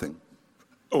than nothing.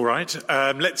 All right.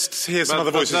 Let's hear some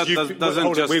other voices.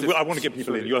 I want to get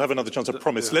people in. You'll have another chance, I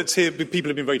promise. Yeah. Let's hear. People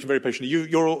have been waiting very patiently.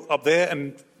 You're all up there,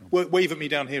 and wave at me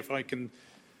down here if I can.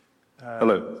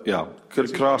 Hello. Yeah.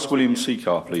 Could I ask William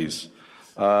Seacar, please?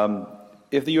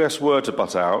 If the US were to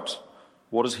butt out,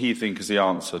 what does he think is the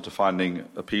answer to finding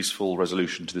a peaceful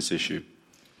resolution to this issue?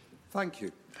 Thank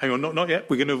you. Hang on, not yet.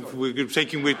 We're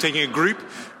taking a group,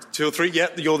 2 or 3. Yeah,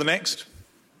 you're the next.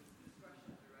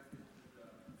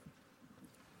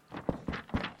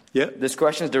 Yeah. This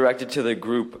question is directed to the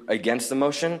group against the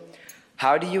motion.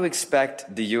 How do you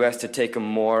expect the U.S. to take a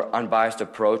more unbiased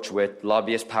approach with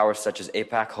lobbyist powers such as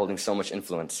AIPAC holding so much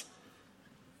influence?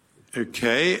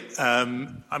 Okay.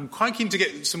 I'm quite keen to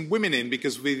get some women in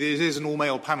because it is an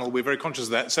all-male panel. We're very conscious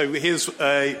of that. So here's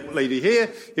a lady here.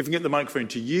 If we can get the microphone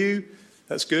to you,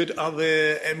 that's good. Are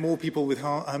there more people with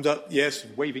hands up? Yes,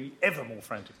 waving ever more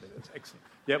frantically. That's excellent.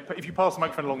 Yeah, if you pass the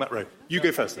microphone along that row. You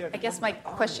go first. I guess my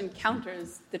question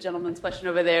counters the gentleman's question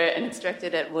over there, and it's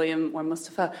directed at William or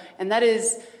Mustafa, and that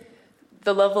is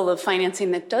the level of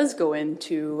financing that does go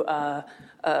into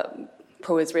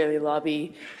pro-Israeli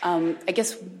lobby. I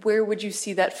guess where would you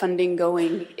see that funding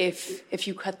going if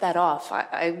you cut that off?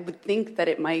 I would think that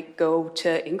it might go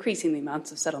to increasing the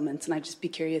amounts of settlements, and I'd just be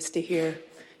curious to hear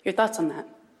your thoughts on that.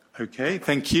 Okay,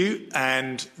 thank you.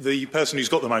 And the person who's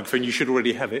got the microphone, you should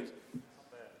already have it.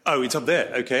 Oh, it's up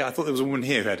there. Okay, I thought there was a woman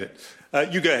here who had it.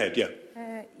 You go ahead, yeah.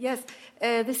 Yes,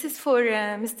 this is for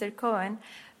Mr. Cohen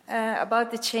about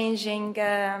the changing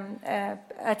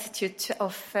attitude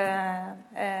of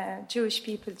Jewish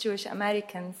people, Jewish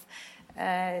Americans,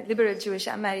 liberal Jewish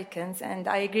Americans, and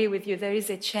I agree with you, there is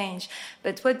a change.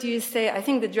 But what do you say? I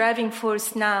think the driving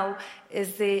force now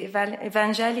is the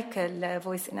evangelical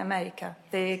voice in America,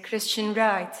 the Christian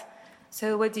right.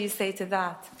 So what do you say to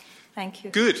that? Thank you.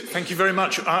 Good. Thank you very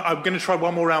much. I'm going to try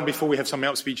one more round before we have summing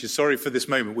up speeches. Sorry for this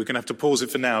moment. We're going to have to pause it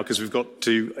for now because we've got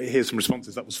to hear some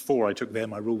responses. That was 4 I took there.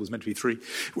 My rule was meant to be 3.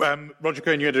 Roger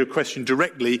Cohen, you had a question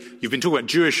directly. You've been talking about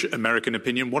Jewish American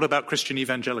opinion. What about Christian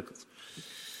evangelicals?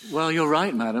 Well, you're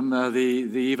right, madam.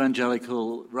 The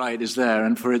evangelical right is there,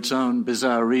 and for its own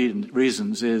bizarre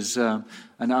reasons is an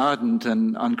ardent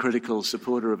and uncritical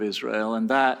supporter of Israel, and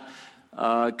that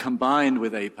combined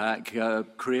with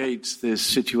AIPAC, creates this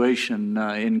situation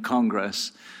in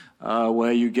Congress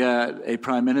where you get a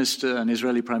prime minister, an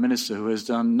Israeli prime minister, who has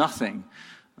done nothing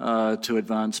to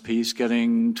advance peace,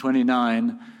 getting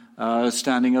 29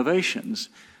 standing ovations.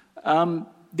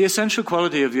 The essential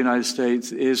quality of the United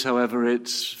States is, however,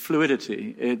 its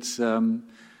fluidity. It's a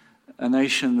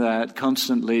nation that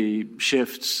constantly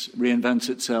shifts, reinvents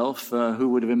itself. Who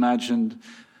would have imagined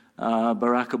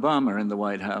Barack Obama in the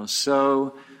White House?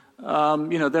 So,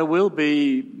 there will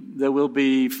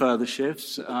be further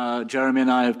shifts. Jeremy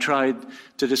and I have tried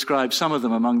to describe some of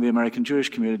them among the American Jewish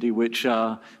community, which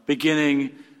are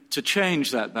beginning to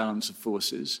change that balance of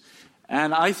forces.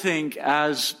 And I think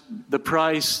as the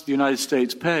price the United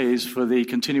States pays for the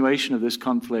continuation of this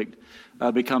conflict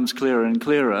becomes clearer and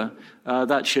clearer,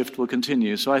 that shift will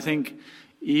continue. So I think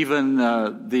even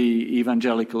the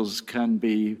evangelicals can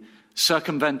be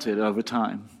circumvented over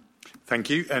time. Thank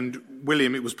you. And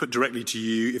William, it was put directly to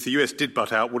you. If the US did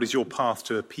butt out, what is your path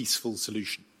to a peaceful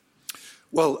solution?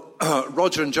 Well,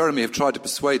 Roger and Jeremy have tried to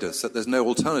persuade us that there's no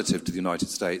alternative to the United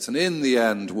States, and in the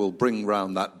end we'll bring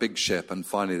round that big ship and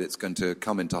finally it's going to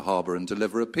come into harbour and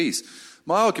deliver a peace.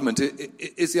 My argument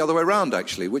is the other way around,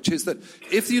 actually, which is that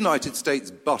if the United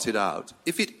States butted out,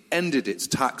 if it ended its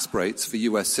tax breaks for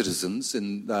US citizens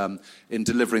in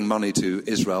delivering money to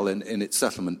Israel in its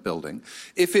settlement building,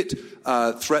 if it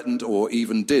threatened or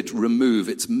even did remove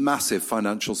its massive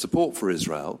financial support for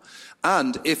Israel,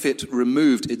 and if it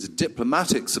removed its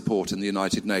diplomatic support in the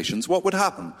United Nations, what would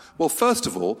happen? Well, first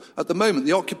of all, at the moment,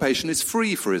 the occupation is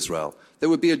free for Israel. There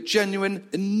would be a genuine,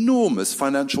 enormous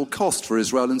financial cost for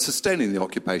Israel in sustaining the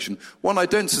occupation, one I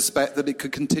don't suspect that it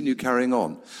could continue carrying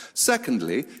on.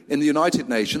 Secondly, in the United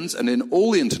Nations and in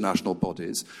all the international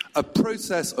bodies, a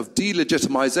process of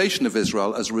delegitimization of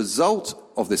Israel as a result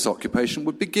of this occupation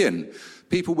would begin.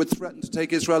 People would threaten to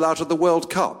take Israel out of the World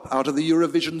Cup, out of the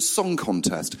Eurovision Song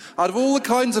Contest, out of all the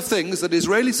kinds of things that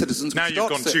Israeli citizens would start to say.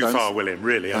 Now you've gone too far, William,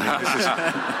 really.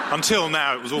 Until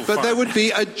now, it was all fine. But there would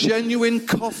be a genuine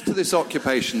cost to this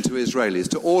occupation to Israelis,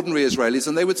 to ordinary Israelis,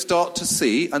 and they would start to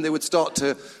see, and they would start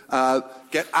to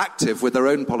get active with their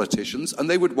own politicians, and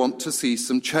they would want to see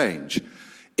some change.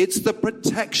 It's the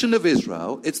protection of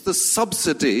Israel, it's the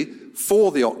subsidy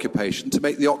for the occupation to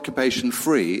make the occupation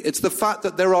free. It's the fact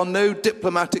that there are no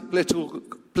diplomatic,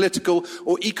 political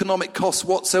or economic costs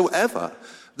whatsoever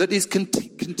that is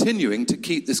continuing to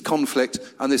keep this conflict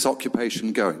and this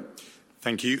occupation going.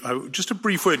 Thank you. Just a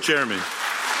brief word, Jeremy.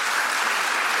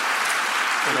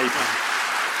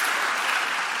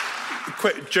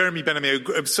 Jeremy Ben-Ami, a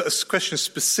question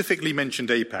specifically mentioned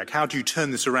AIPAC. How do you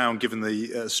turn this around given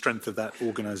the strength of that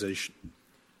organisation?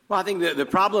 Well, I think the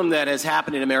problem that has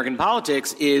happened in American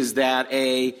politics is that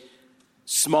a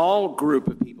smaller group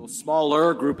of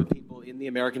people in the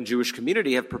American Jewish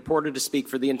community have purported to speak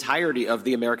for the entirety of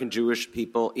the American Jewish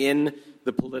people in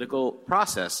the political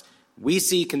process. We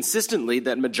see consistently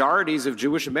that majorities of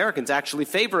Jewish Americans actually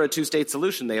favor a two-state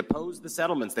solution. They oppose the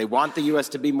settlements. They want the U.S.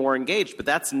 to be more engaged. But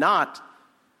that's not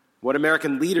what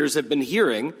American leaders have been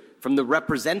hearing from the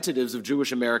representatives of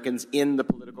Jewish Americans in the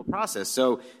political process.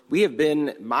 So we have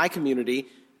been, my community,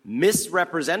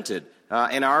 misrepresented,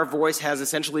 and our voice has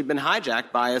essentially been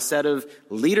hijacked by a set of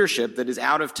leadership that is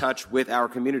out of touch with our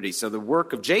community. So the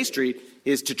work of J Street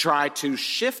is to try to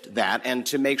shift that and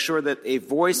to make sure that a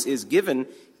voice is given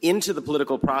into the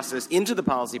political process, into the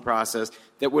policy process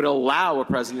that would allow a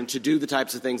president to do the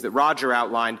types of things that Roger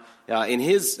outlined in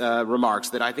his remarks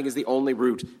that I think is the only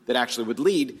route that actually would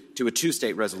lead to a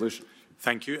two-state resolution.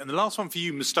 Thank you. And the last one for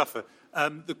you, Mustafa.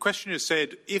 The questioner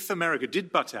said, if America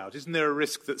did butt out, isn't there a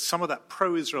risk that some of that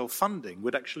pro-Israel funding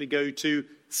would actually go to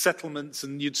settlements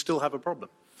and you'd still have a problem?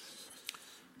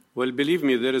 Well, believe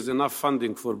me, there is enough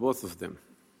funding for both of them.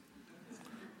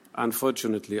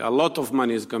 Unfortunately, a lot of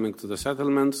money is coming to the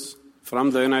settlements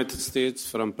from the United States,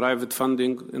 from private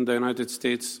funding in the United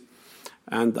States.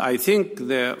 And I think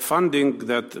the funding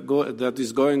that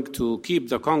is going to keep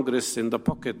the Congress in the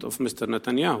pocket of Mr.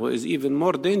 Netanyahu is even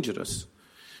more dangerous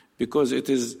because it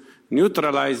is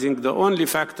neutralizing the only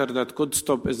factor that could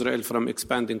stop Israel from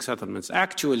expanding settlements.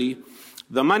 Actually,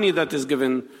 the money that is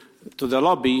given to the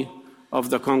lobby of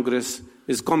the Congress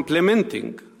is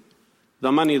complementing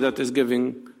the money that is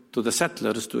given to the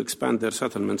settlers to expand their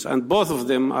settlements, and both of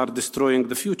them are destroying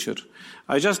the future.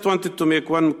 I just wanted to make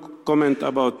one comment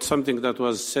about something that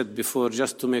was said before,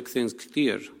 just to make things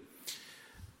clear.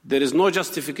 There is no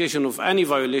justification of any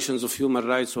violations of human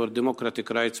rights or democratic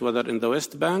rights, whether in the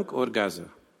West Bank or Gaza.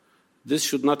 This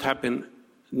should not happen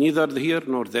neither here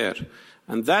nor there.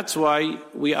 And that's why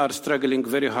we are struggling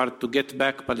very hard to get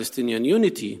back Palestinian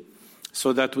unity,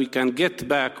 so that we can get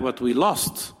back what we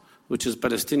lost, which is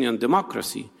Palestinian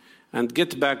democracy, and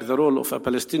get back the role of a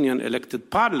Palestinian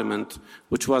elected parliament,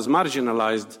 which was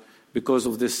marginalized because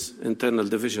of this internal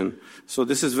division. So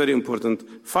this is very important.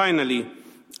 Finally,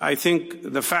 I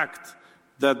think the fact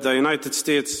that the United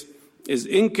States is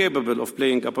incapable of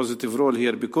playing a positive role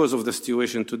here because of the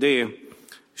situation today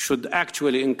should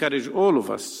actually encourage all of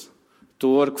us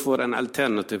to work for an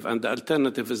alternative. And the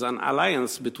alternative is an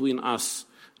alliance between us,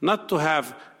 not to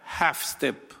have half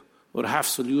step or half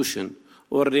solution,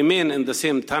 or remain in the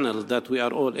same tunnel that we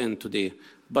are all in today,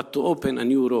 but to open a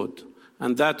new road.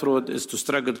 And that road is to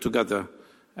struggle together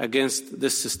against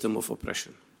this system of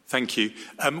oppression. Thank you.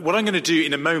 What I'm going to do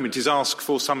in a moment is ask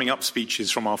for summing up speeches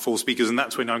from our four speakers, and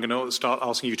that's when I'm going to start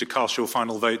asking you to cast your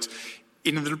final votes.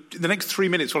 In the next 3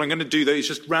 minutes, what I'm going to do, though, is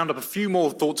just round up a few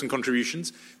more thoughts and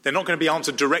contributions. They're not going to be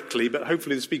answered directly, but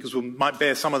hopefully the speakers might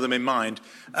bear some of them in mind.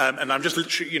 And I'm just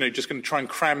literally, just going to try and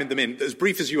cram them in. As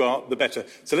brief as you are, the better.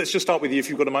 So let's just start with you, if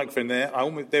you've got a microphone there.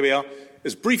 There we are.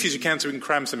 As brief as you can so we can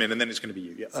cram some in, and then it's going to be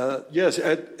you. Yes, yes,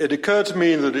 it occurred to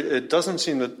me that it doesn't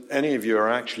seem that any of you are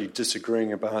actually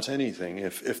disagreeing about anything.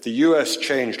 If the US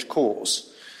changed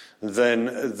course,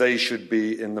 then they should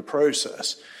be in the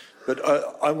process. But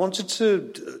I wanted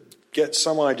to get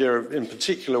some idea of, in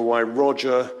particular, why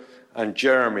Roger and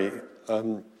Jeremy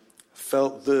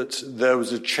felt that there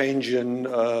was a change in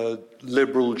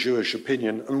liberal Jewish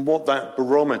opinion and what that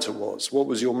barometer was. What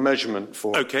was your measurement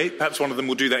for? OK, perhaps one of them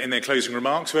will do that in their closing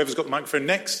remarks. Whoever's got the microphone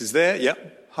next is there. Yeah.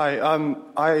 Hi.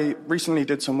 I recently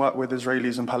did some work with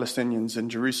Israelis and Palestinians in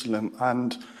Jerusalem,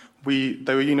 and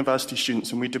they were university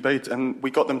students, and we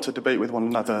got them to debate with one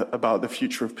another about the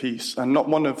future of peace. And not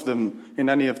one of them, in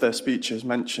any of their speeches,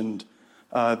 mentioned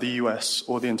the US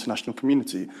or the international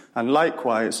community. And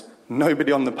likewise,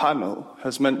 nobody on the panel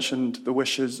has mentioned the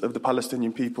wishes of the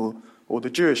Palestinian people or the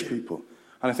Jewish people.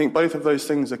 And I think both of those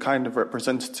things are kind of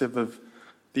representative of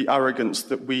the arrogance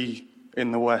that we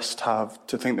in the West have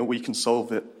to think that we can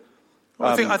solve it.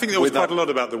 I think there was quite a lot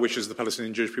about the wishes of the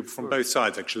Palestinian Jewish people from both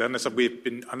sides, actually, unless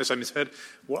I misheard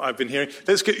what I've been hearing.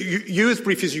 Let's get you as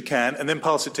brief as you can, and then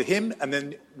pass it to him, and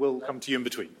then we'll come to you in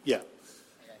between. Yeah.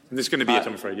 And this is going to be it,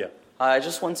 I'm afraid, yeah. I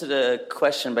just wanted to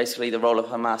question, basically, the role of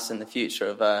Hamas in the future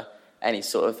of any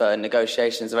sort of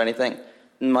negotiations or anything.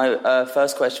 My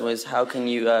first question was, how can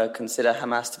you consider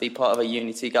Hamas to be part of a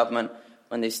unity government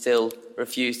when they still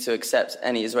refuse to accept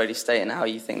any Israeli state, and how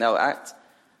you think they'll act?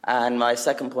 And my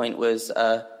second point was,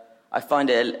 I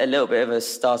find it a little bit of a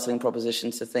startling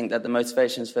proposition to think that the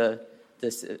motivations for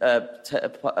this,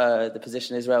 the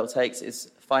position Israel takes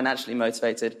is financially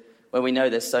motivated, when we know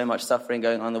there's so much suffering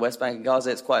going on in the West Bank and Gaza.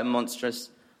 It's quite a monstrous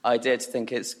idea to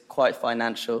think it's quite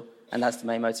financial, and that's the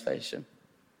main motivation.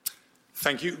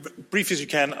 Thank you. Brief as you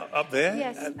can, up there.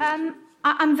 Yes.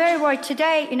 I'm very worried.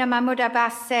 Today, Mahmoud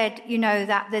Abbas said,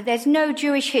 that there's no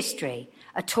Jewish history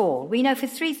at all. We know for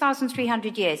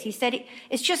 3,300 years, he said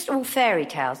it's just all fairy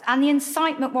tales. And the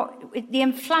incitement, the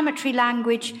inflammatory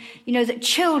language, that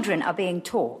children are being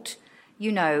taught,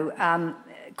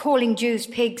 calling Jews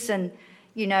pigs and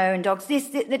dogs.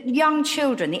 The young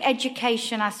children, the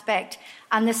education aspect,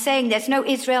 and the saying there's no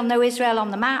Israel on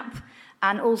the map.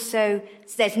 And also,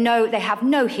 they have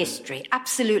no history.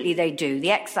 Absolutely, they do. The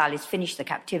exile is finished. The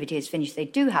captivity is finished. They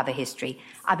do have a history.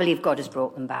 I believe God has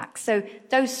brought them back. So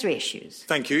those three issues.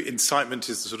 Thank you. Incitement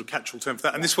is the sort of catch-all term for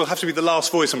that. And this will have to be the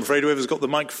last voice, I'm afraid. Whoever's got the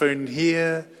microphone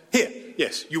here. Here.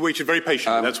 Yes, you waited very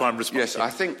patiently. That's why I'm responding. Yes, I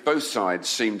think both sides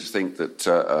seem to think that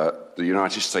the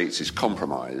United States is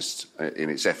compromised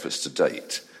in its efforts to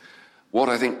date. What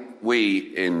I think we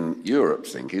in Europe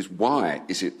think is, why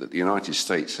is it that the United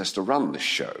States has to run this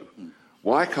show?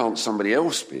 Why can't somebody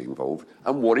else be involved?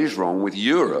 And what is wrong with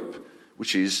Europe,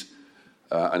 which is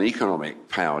an economic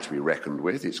power to be reckoned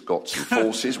with? It's got some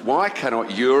forces. Why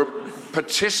cannot Europe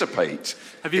participate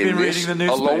in this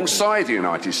alongside the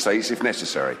United States if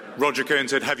necessary? Roger Cohen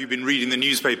said, have you been reading the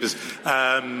newspapers?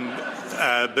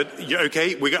 But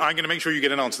OK, I'm going to make sure you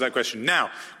get an answer to that question.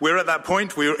 Now, we're at that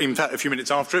point. We're, in fact, a few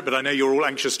minutes after it, but I know you're all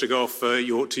anxious to go off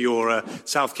to your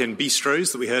South Ken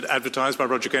bistros that we heard advertised by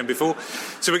Roger Cohen before.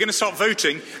 So we're going to start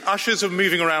voting. Ushers are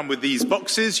moving around with these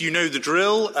boxes. You know the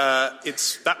drill.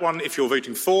 It's that one if you're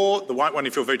voting for, the white one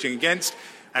if you're voting against.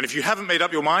 And if you haven't made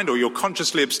up your mind or you're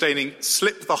consciously abstaining,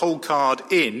 slip the whole card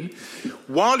in.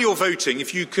 While you're voting,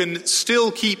 if you can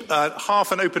still keep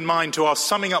half an open mind to our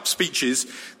summing up speeches,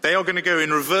 they are going to go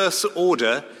in reverse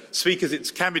order. Speakers,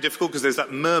 it can be difficult because there's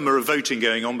that murmur of voting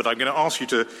going on, but I'm going to ask you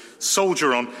to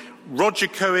soldier on. Roger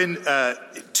Cohen,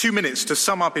 2 minutes to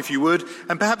sum up, if you would,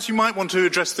 and perhaps you might want to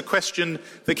address the question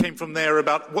that came from there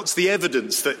about what's the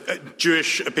evidence that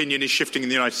Jewish opinion is shifting in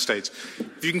the United States.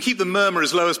 If you can keep the murmur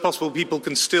as low as possible, people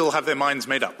can still have their minds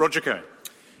made up. Roger Cohen.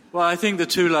 Well, I think the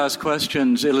two last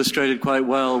questions illustrated quite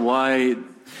well why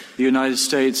the United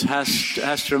States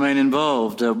has to remain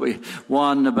involved.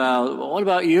 One about, what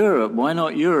about Europe? Why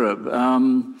not Europe?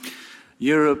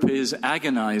 Europe is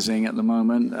agonizing at the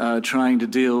moment, trying to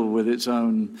deal with its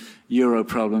own Euro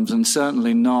problems, and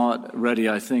certainly not ready,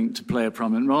 I think, to play a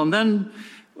prominent role. And then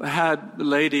we had the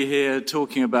lady here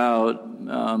talking about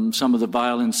some of the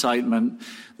vile incitement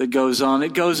that goes on.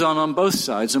 It goes on both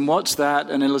sides. And what's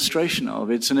that an illustration of?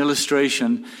 It's an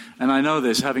illustration, and I know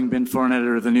this, having been foreign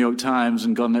editor of the New York Times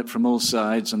and gotten it from all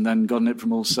sides, and then gotten it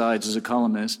from all sides as a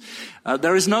columnist.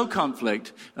 There is no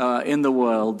conflict in the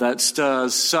world that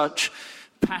stirs such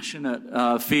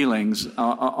passionate feelings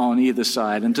on either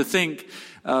side. And to think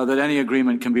that any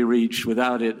agreement can be reached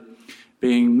without it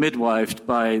being midwifed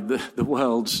by the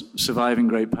world's surviving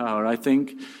great power, I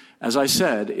think, as I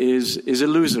said, is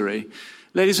illusory.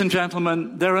 Ladies and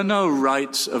gentlemen, there are no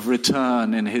rights of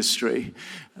return in history.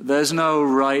 There's no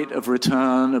right of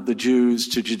return of the Jews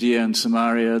to Judea and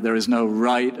Samaria. There is no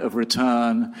right of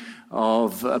return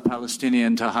of a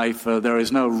Palestinian to Haifa. There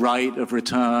is no right of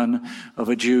return of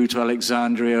a Jew to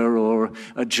Alexandria or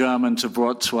a German to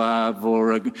Wrocław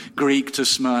or a Greek to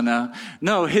Smyrna.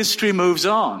 No, history moves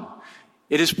on.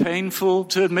 It is painful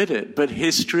to admit it, but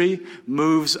history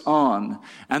moves on.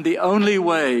 And the only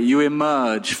way you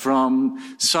emerge from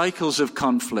cycles of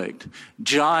conflict,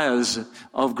 gyres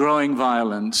of growing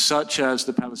violence, such as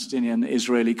the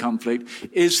Palestinian-Israeli conflict,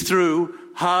 is through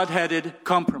hard-headed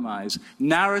compromise.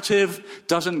 Narrative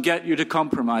doesn't get you to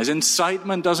compromise.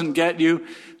 Incitement doesn't get you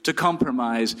to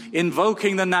compromise.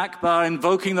 Invoking the Nakba,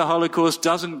 invoking the Holocaust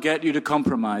doesn't get you to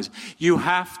compromise. You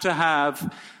have to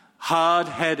have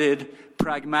hard-headed,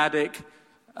 pragmatic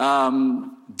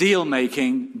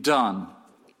deal-making done.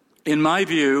 In my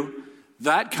view,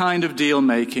 that kind of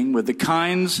deal-making with the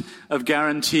kinds of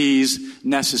guarantees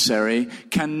necessary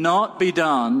cannot be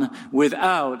done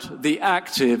without the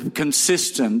active,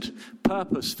 consistent,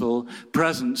 purposeful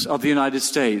presence of the United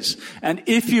States. And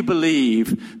if you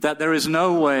believe that there is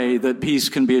no way that peace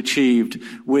can be achieved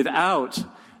without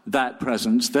that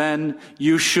presence, then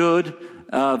you should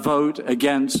vote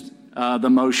against the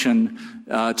motion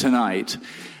tonight.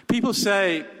 People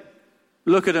say,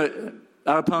 look at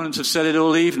our opponents have said it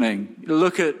all evening.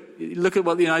 Look at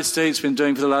what the United States has been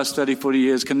doing for the last 30, 40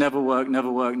 years. Can never work, never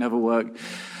work, never work.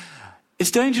 It's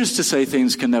dangerous to say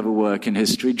things can never work in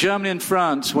history. Germany and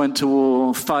France went to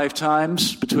war 5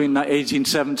 times between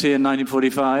 1870 and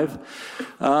 1945.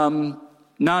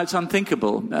 Now it's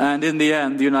unthinkable. And in the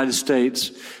end, the United States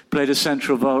played a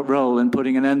central role in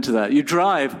putting an end to that. You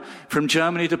drive from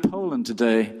Germany to Poland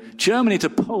today, Germany to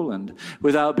Poland,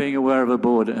 without being aware of a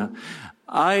border.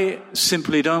 I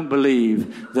simply don't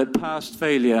believe that past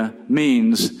failure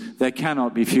means there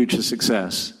cannot be future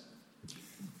success.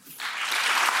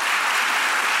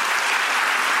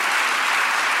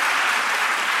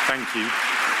 Thank you.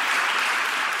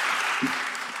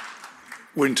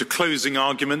 We're into closing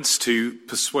arguments to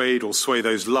persuade or sway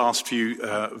those last few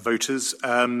voters.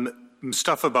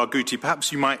 Mustafa Barghouti,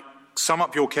 perhaps you might sum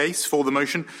up your case for the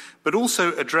motion, but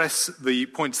also address the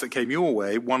points that came your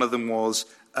way. One of them was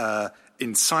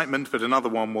incitement, but another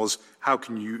one was how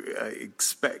can you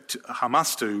expect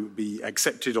Hamas to be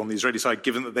accepted on the Israeli side,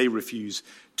 given that they refuse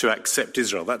to accept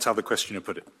Israel? That's how the questioner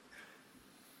put it.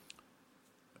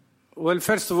 Well,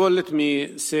 first of all, let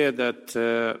me say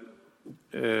that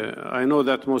I know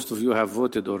that most of you have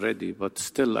voted already, but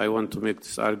still I want to make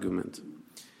this argument.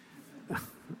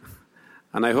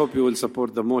 And I hope you will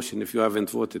support the motion if you haven't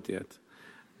voted yet.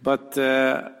 But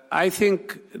I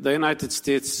think the United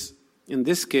States, in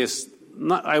this case,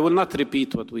 I will not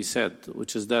repeat what we said,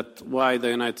 which is that why the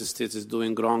United States is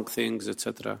doing wrong things,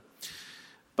 etc.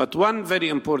 But one very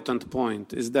important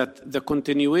point is that the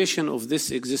continuation of this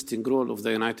existing role of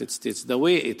the United States, the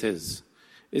way it is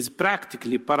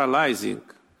practically paralyzing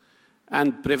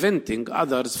and preventing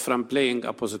others from playing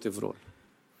a positive role.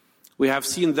 We have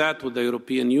seen that with the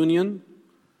European Union,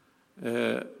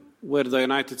 where the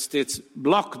United States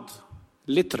blocked,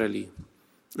 literally,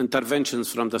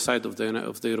 interventions from the side of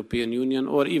the European Union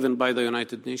or even by the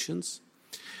United Nations.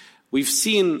 We've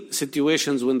seen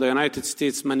situations when the United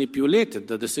States manipulated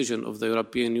the decision of the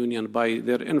European Union by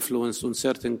their influence on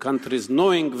certain countries,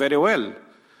 knowing very well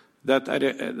that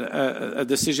a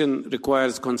decision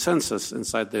requires consensus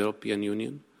inside the European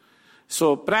Union.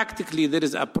 So practically there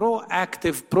is a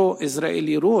proactive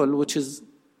pro-Israeli role which is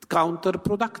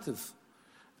counterproductive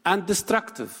and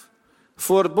destructive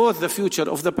for both the future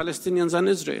of the Palestinians and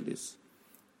Israelis.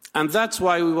 And that's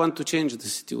why we want to change the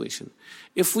situation.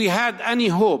 If we had any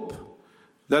hope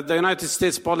that the United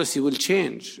States policy will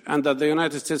change and that the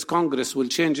United States Congress will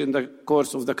change in the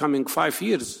course of the coming 5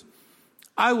 years,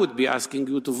 I would be asking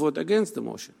you to vote against the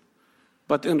motion.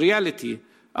 But in reality,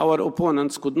 our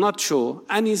opponents could not show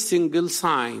any single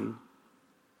sign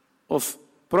of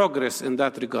progress in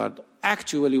that regard.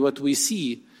 Actually, what we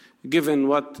see, given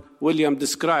what William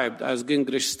described as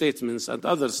Gingrich statements and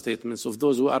other statements of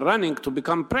those who are running to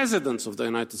become presidents of the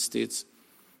United States,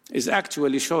 is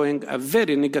actually showing a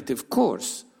very negative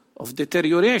course of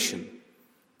deterioration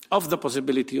of the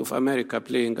possibility of America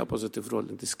playing a positive role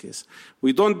in this case.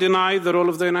 We don't deny the role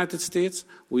of the United States.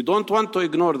 We don't want to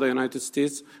ignore the United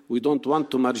States. We don't want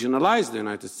to marginalize the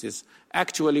United States.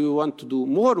 Actually, we want to do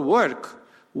more work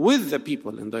with the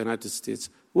people in the United States,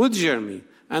 with Jeremy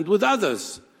and with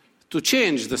others, to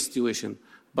change the situation,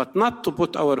 but not to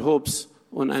put our hopes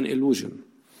on an illusion.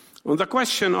 On the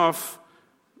question of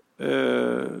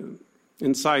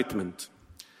incitement,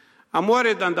 I'm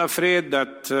worried and afraid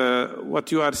that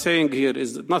what you are saying here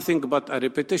is nothing but a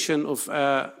repetition of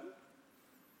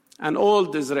an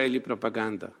old Israeli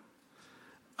propaganda.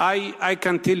 I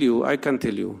can tell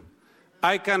you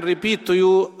I can repeat to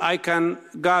you, I can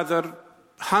gather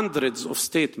hundreds of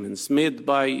statements made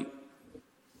by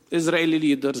Israeli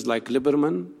leaders like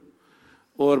Lieberman,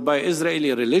 or by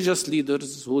Israeli religious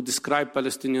leaders who describe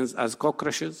Palestinians as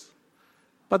cockroaches.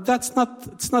 But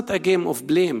it's not a game of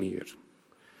blame here.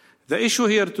 The issue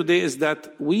here today is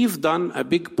that we've done a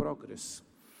big progress.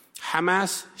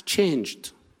 Hamas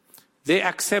changed. They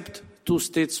accept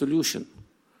two-state solution.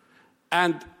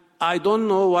 And I don't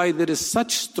know why there is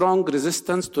such strong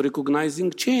resistance to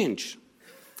recognizing change.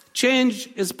 Change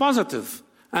is positive,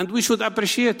 and we should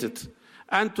appreciate it.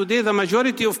 And today, the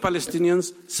majority of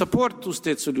Palestinians support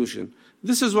two-state solution.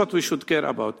 This is what we should care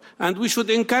about. And we should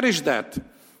encourage that,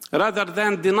 rather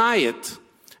than deny it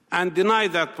and deny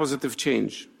that positive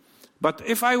change. But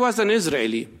if I was an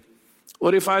Israeli,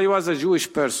 or if I was a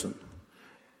Jewish person,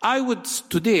 I would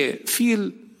today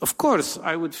feel, of course,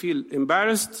 I would feel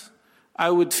embarrassed. I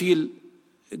would feel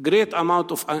a great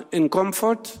amount of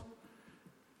discomfort,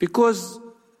 because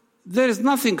there is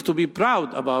nothing to be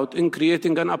proud about in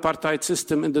creating an apartheid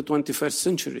system in the 21st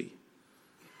century.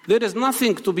 There is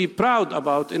nothing to be proud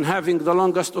about in having the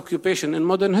longest occupation in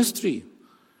modern history.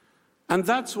 And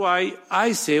that's why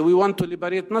I say we want to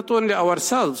liberate not only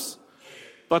ourselves,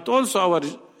 but also our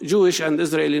Jewish and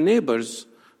Israeli neighbors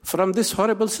from this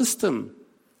horrible system.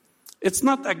 It's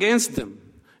not against them.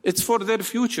 It's for their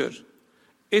future.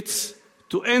 It's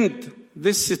to end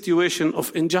this situation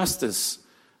of injustice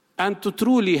and to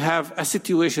truly have a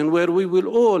situation where we will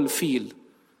all feel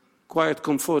quite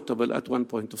comfortable at one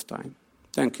point of time.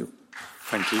 Thank you.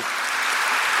 Thank you.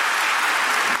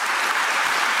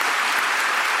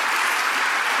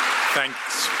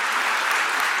 Thanks.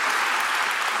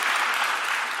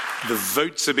 The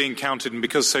votes are being counted, and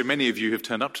because so many of you have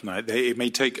turned up tonight, it may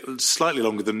take slightly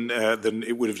longer than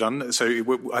it would have done. So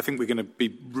I think we're going to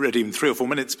be ready in 3 or 4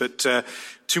 minutes, but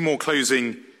 2 more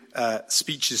closing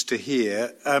speeches to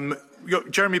hear.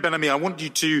 Jeremy Ben-Ami, I want you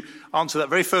to answer that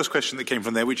very first question that came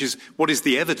from there, which is, what is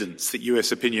the evidence that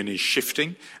US opinion is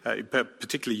shifting,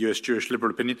 particularly US Jewish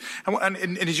liberal opinion?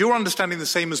 And is your understanding the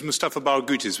same as Mustafa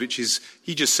Barghouti's, which is,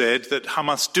 he just said that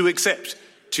Hamas do accept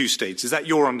 2 states. Is that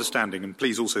your understanding? And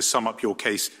please also sum up your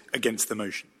case against the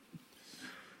motion.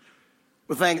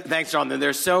 Well, thanks, Jonathan.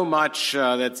 There's so much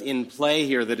that's in play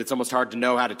here that it's almost hard to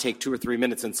know how to take 2 or 3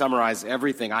 minutes and summarize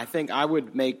everything. I think I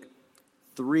would make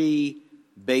 3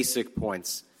 basic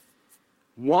points.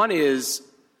 One is,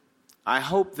 I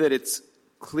hope that it's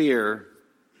clear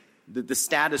that the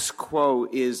status quo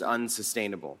is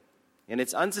unsustainable. And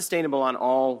it's unsustainable on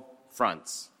all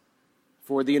fronts.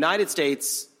 For the United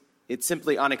States, it's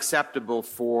simply unacceptable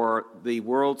for the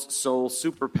world's sole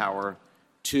superpower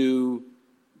to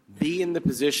be in the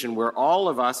position where all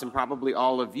of us, and probably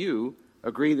all of you,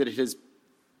 agree that it has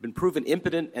been proven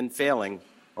impotent and failing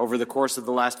over the course of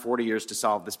the last 40 years to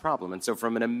solve this problem. And so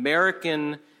from an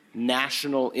American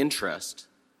national interest,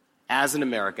 as an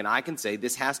American, I can say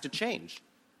this has to change.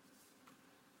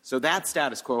 So that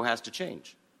status quo has to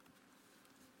change.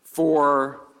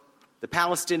 For the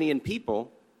Palestinian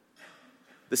people,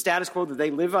 the status quo that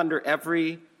they live under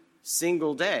every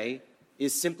single day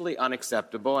is simply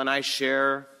unacceptable, and I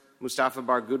share Mustafa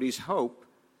Barghouti's hope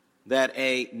that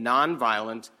a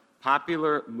nonviolent,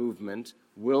 popular movement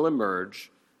will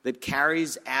emerge that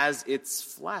carries as its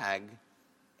flag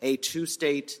a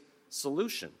 2-state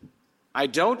solution. I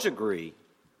don't agree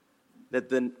that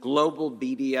the global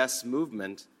BDS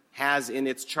movement has in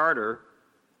its charter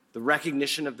the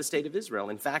recognition of the State of Israel.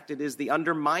 In fact, it is the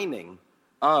undermining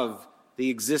of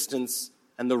the existence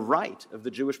and the right of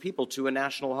the Jewish people to a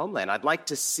national homeland. I'd like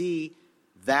to see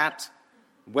that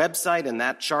website and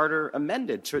that charter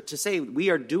amended to say we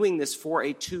are doing this for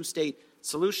a 2-state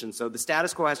solution. So the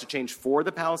status quo has to change for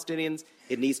the Palestinians.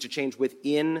 It needs to change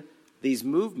within these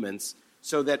movements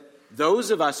so that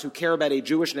those of us who care about a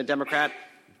Jewish and a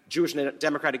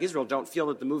democratic Israel don't feel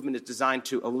that the movement is designed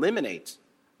to eliminate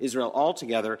Israel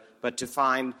altogether, but to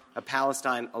find a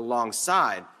Palestine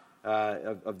alongside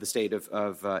of the state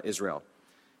of Israel.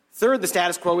 Third, the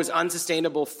status quo is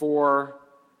unsustainable for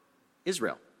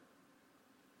Israel.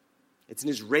 It's an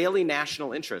Israeli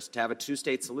national interest to have a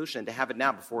 2-state solution, to have it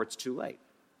now before it's too late.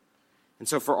 And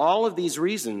so for all of these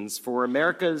reasons, for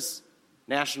America's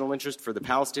national interest, for the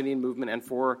Palestinian movement, and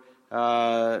for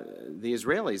the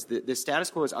Israelis, the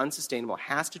status quo is unsustainable,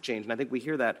 has to change, and I think we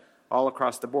hear that all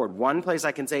across the board. One place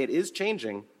I can say it is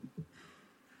changing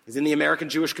is in the American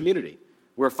Jewish community,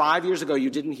 where 5 years ago you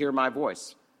didn't hear my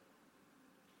voice.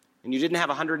 And you didn't have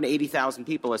 180,000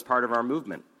 people as part of our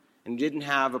movement. And you didn't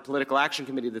have a political action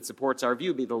committee that supports our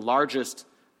view be the largest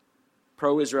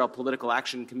pro-Israel political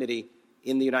action committee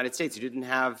in the United States. You didn't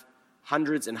have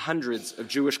hundreds and hundreds of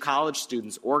Jewish college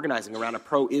students organizing around a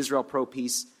pro-Israel,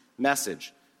 pro-peace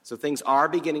message. So things are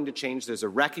beginning to change. There's a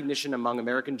recognition among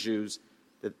American Jews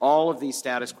that all of these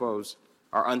status quos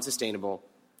are unsustainable.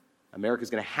 America's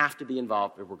going to have to be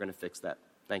involved if we're going to fix that.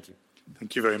 Thank you.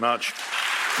 Thank you very much.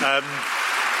 Very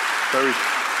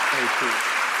cool.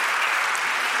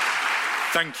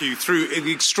 Thank you. Through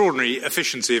the extraordinary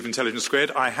efficiency of Intelligence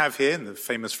Squared, I have here, in the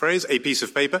famous phrase, a piece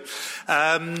of paper.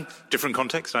 Different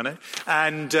context, I know.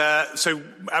 And so,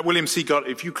 William Seagott,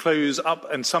 if you close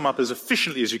up and sum up as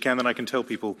efficiently as you can, then I can tell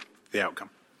people the outcome.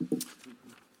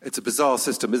 It's a bizarre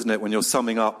system, isn't it, when you're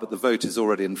summing up, but the vote is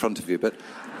already in front of you. But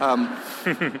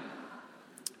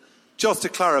just to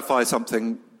clarify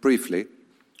something briefly,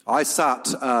 I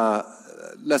sat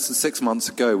less than 6 months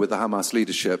ago with the Hamas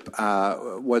leadership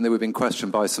when they were being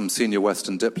questioned by some senior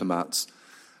Western diplomats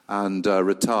and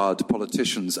retired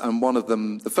politicians. And one of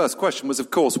them, the first question was,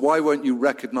 of course, why won't you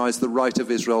recognize the right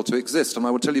of Israel to exist? And I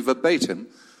will tell you verbatim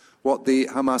what the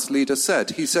Hamas leader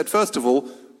said. He said, first of all,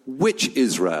 which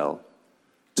Israel?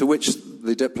 To which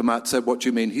the diplomat said, what do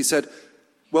you mean? He said,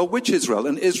 well, which Israel?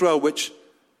 An Israel which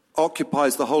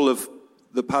occupies the whole of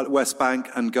the West Bank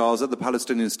and Gaza, the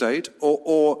Palestinian state,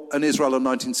 or an Israel on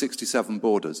 1967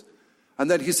 borders?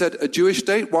 And then he said, a Jewish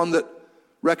state, one that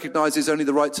recognizes only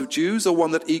the rights of Jews, or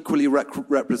one that equally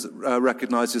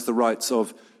recognizes the rights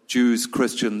of Jews,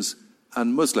 Christians,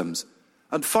 and Muslims?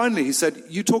 And finally, he said,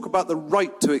 you talk about the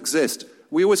right to exist.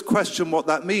 We always question what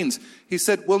that means. He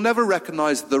said, we'll never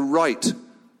recognize the right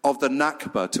of the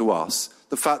Nakba to us,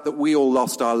 the fact that we all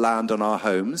lost our land and our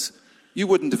homes. You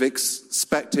wouldn't have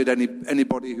expected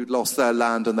anybody who'd lost their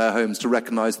land and their homes to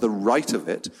recognize the right of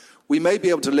it. We may be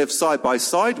able to live side by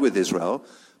side with Israel,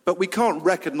 but we can't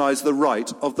recognize the right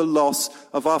of the loss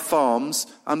of our farms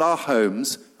and our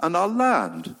homes and our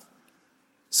land.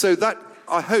 So that,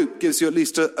 I hope, gives you at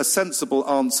least a sensible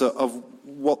answer of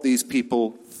what these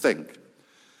people think.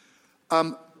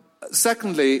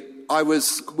 Secondly, I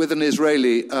was with an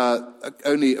Israeli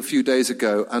only a few days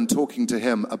ago and talking to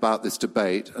him about this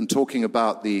debate and talking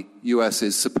about the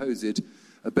US's supposed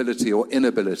ability or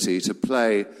inability to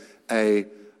play a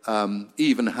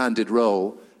even-handed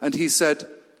role. And he said,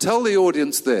 tell the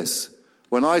audience this.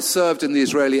 When I served in the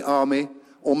Israeli army,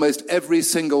 almost every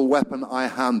single weapon I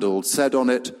handled said on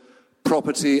it,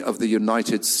 property of the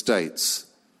United States.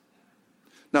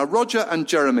 Now, Roger and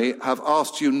Jeremy have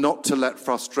asked you not to let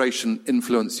frustration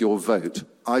influence your vote.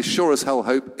 I sure as hell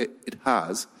hope it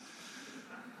has.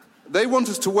 They want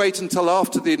us to wait until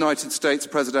after the United States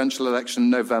presidential election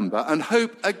in November and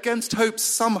hope against hope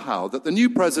somehow that the new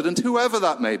president, whoever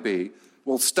that may be,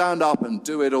 will stand up and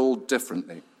do it all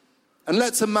differently. And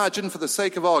let's imagine, for the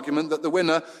sake of argument, that the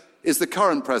winner is the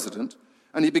current president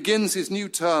and he begins his new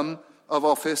term of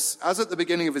office as at the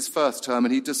beginning of his first term,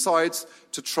 and he decides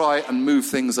to try and move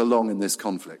things along in this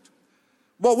conflict.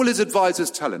 What will his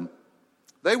advisors tell him?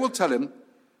 They will tell him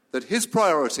that his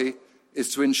priority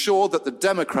is to ensure that the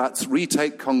Democrats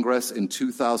retake Congress in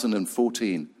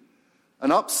 2014.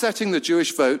 And upsetting the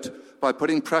Jewish vote by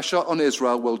putting pressure on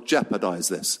Israel will jeopardize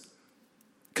this.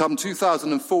 Come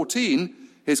 2014,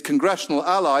 his congressional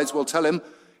allies will tell him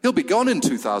he'll be gone in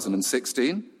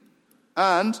 2016,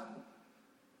 and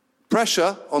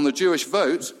pressure on the Jewish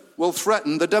vote will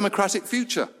threaten the democratic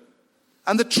future.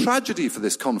 And the tragedy for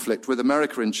this conflict with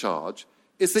America in charge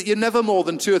is that you're never more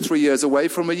than 2 or 3 years away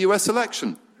from a US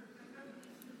election.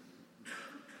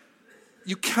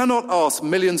 You cannot ask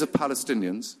millions of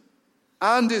Palestinians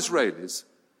and Israelis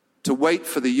to wait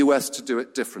for the US to do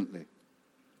it differently.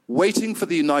 Waiting for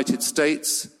the United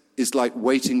States is like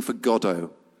waiting for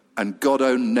Godot, and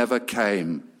Godot never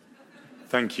came.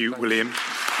 Thank you, William.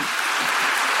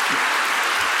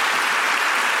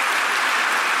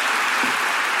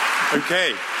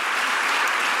 Okay.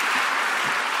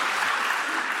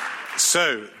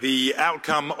 So, the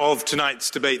outcome of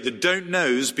tonight's debate, the don't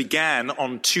knows began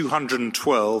on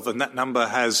 212, and that number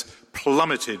has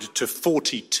plummeted to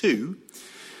 42.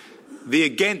 The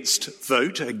against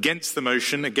vote, against the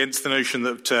notion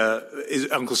that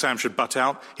Uncle Sam should butt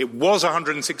out, it was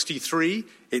 163.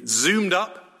 It zoomed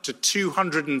up to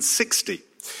 260.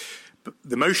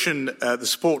 The motion, the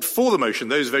support for the motion,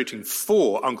 those voting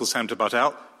for Uncle Sam to butt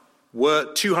out,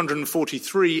 were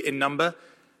 243 in number.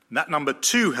 And that number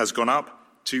too has gone up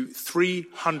to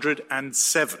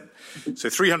 307. So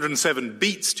 307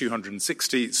 beats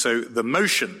 260. So the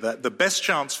motion that the best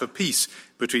chance for peace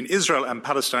between Israel and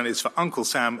Palestine is for Uncle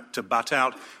Sam to butt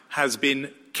out has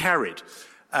been carried.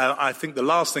 I think the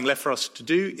last thing left for us to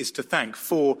do is to thank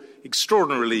 4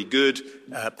 extraordinarily good,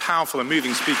 powerful and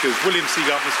moving speakers, William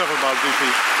Seagott, Mustafa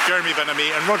Barghouti, Jeremy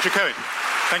Ben-Ami and Roger Cohen.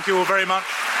 Thank you all very much.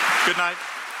 Good night.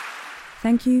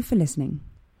 Thank you for listening.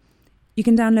 You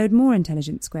can download more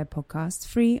Intelligence Squared podcasts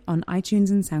free on iTunes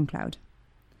and SoundCloud.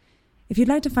 If you'd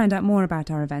like to find out more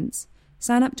about our events,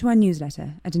 sign up to our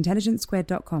newsletter at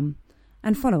intelligencesquared.com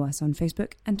and follow us on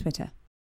Facebook and Twitter.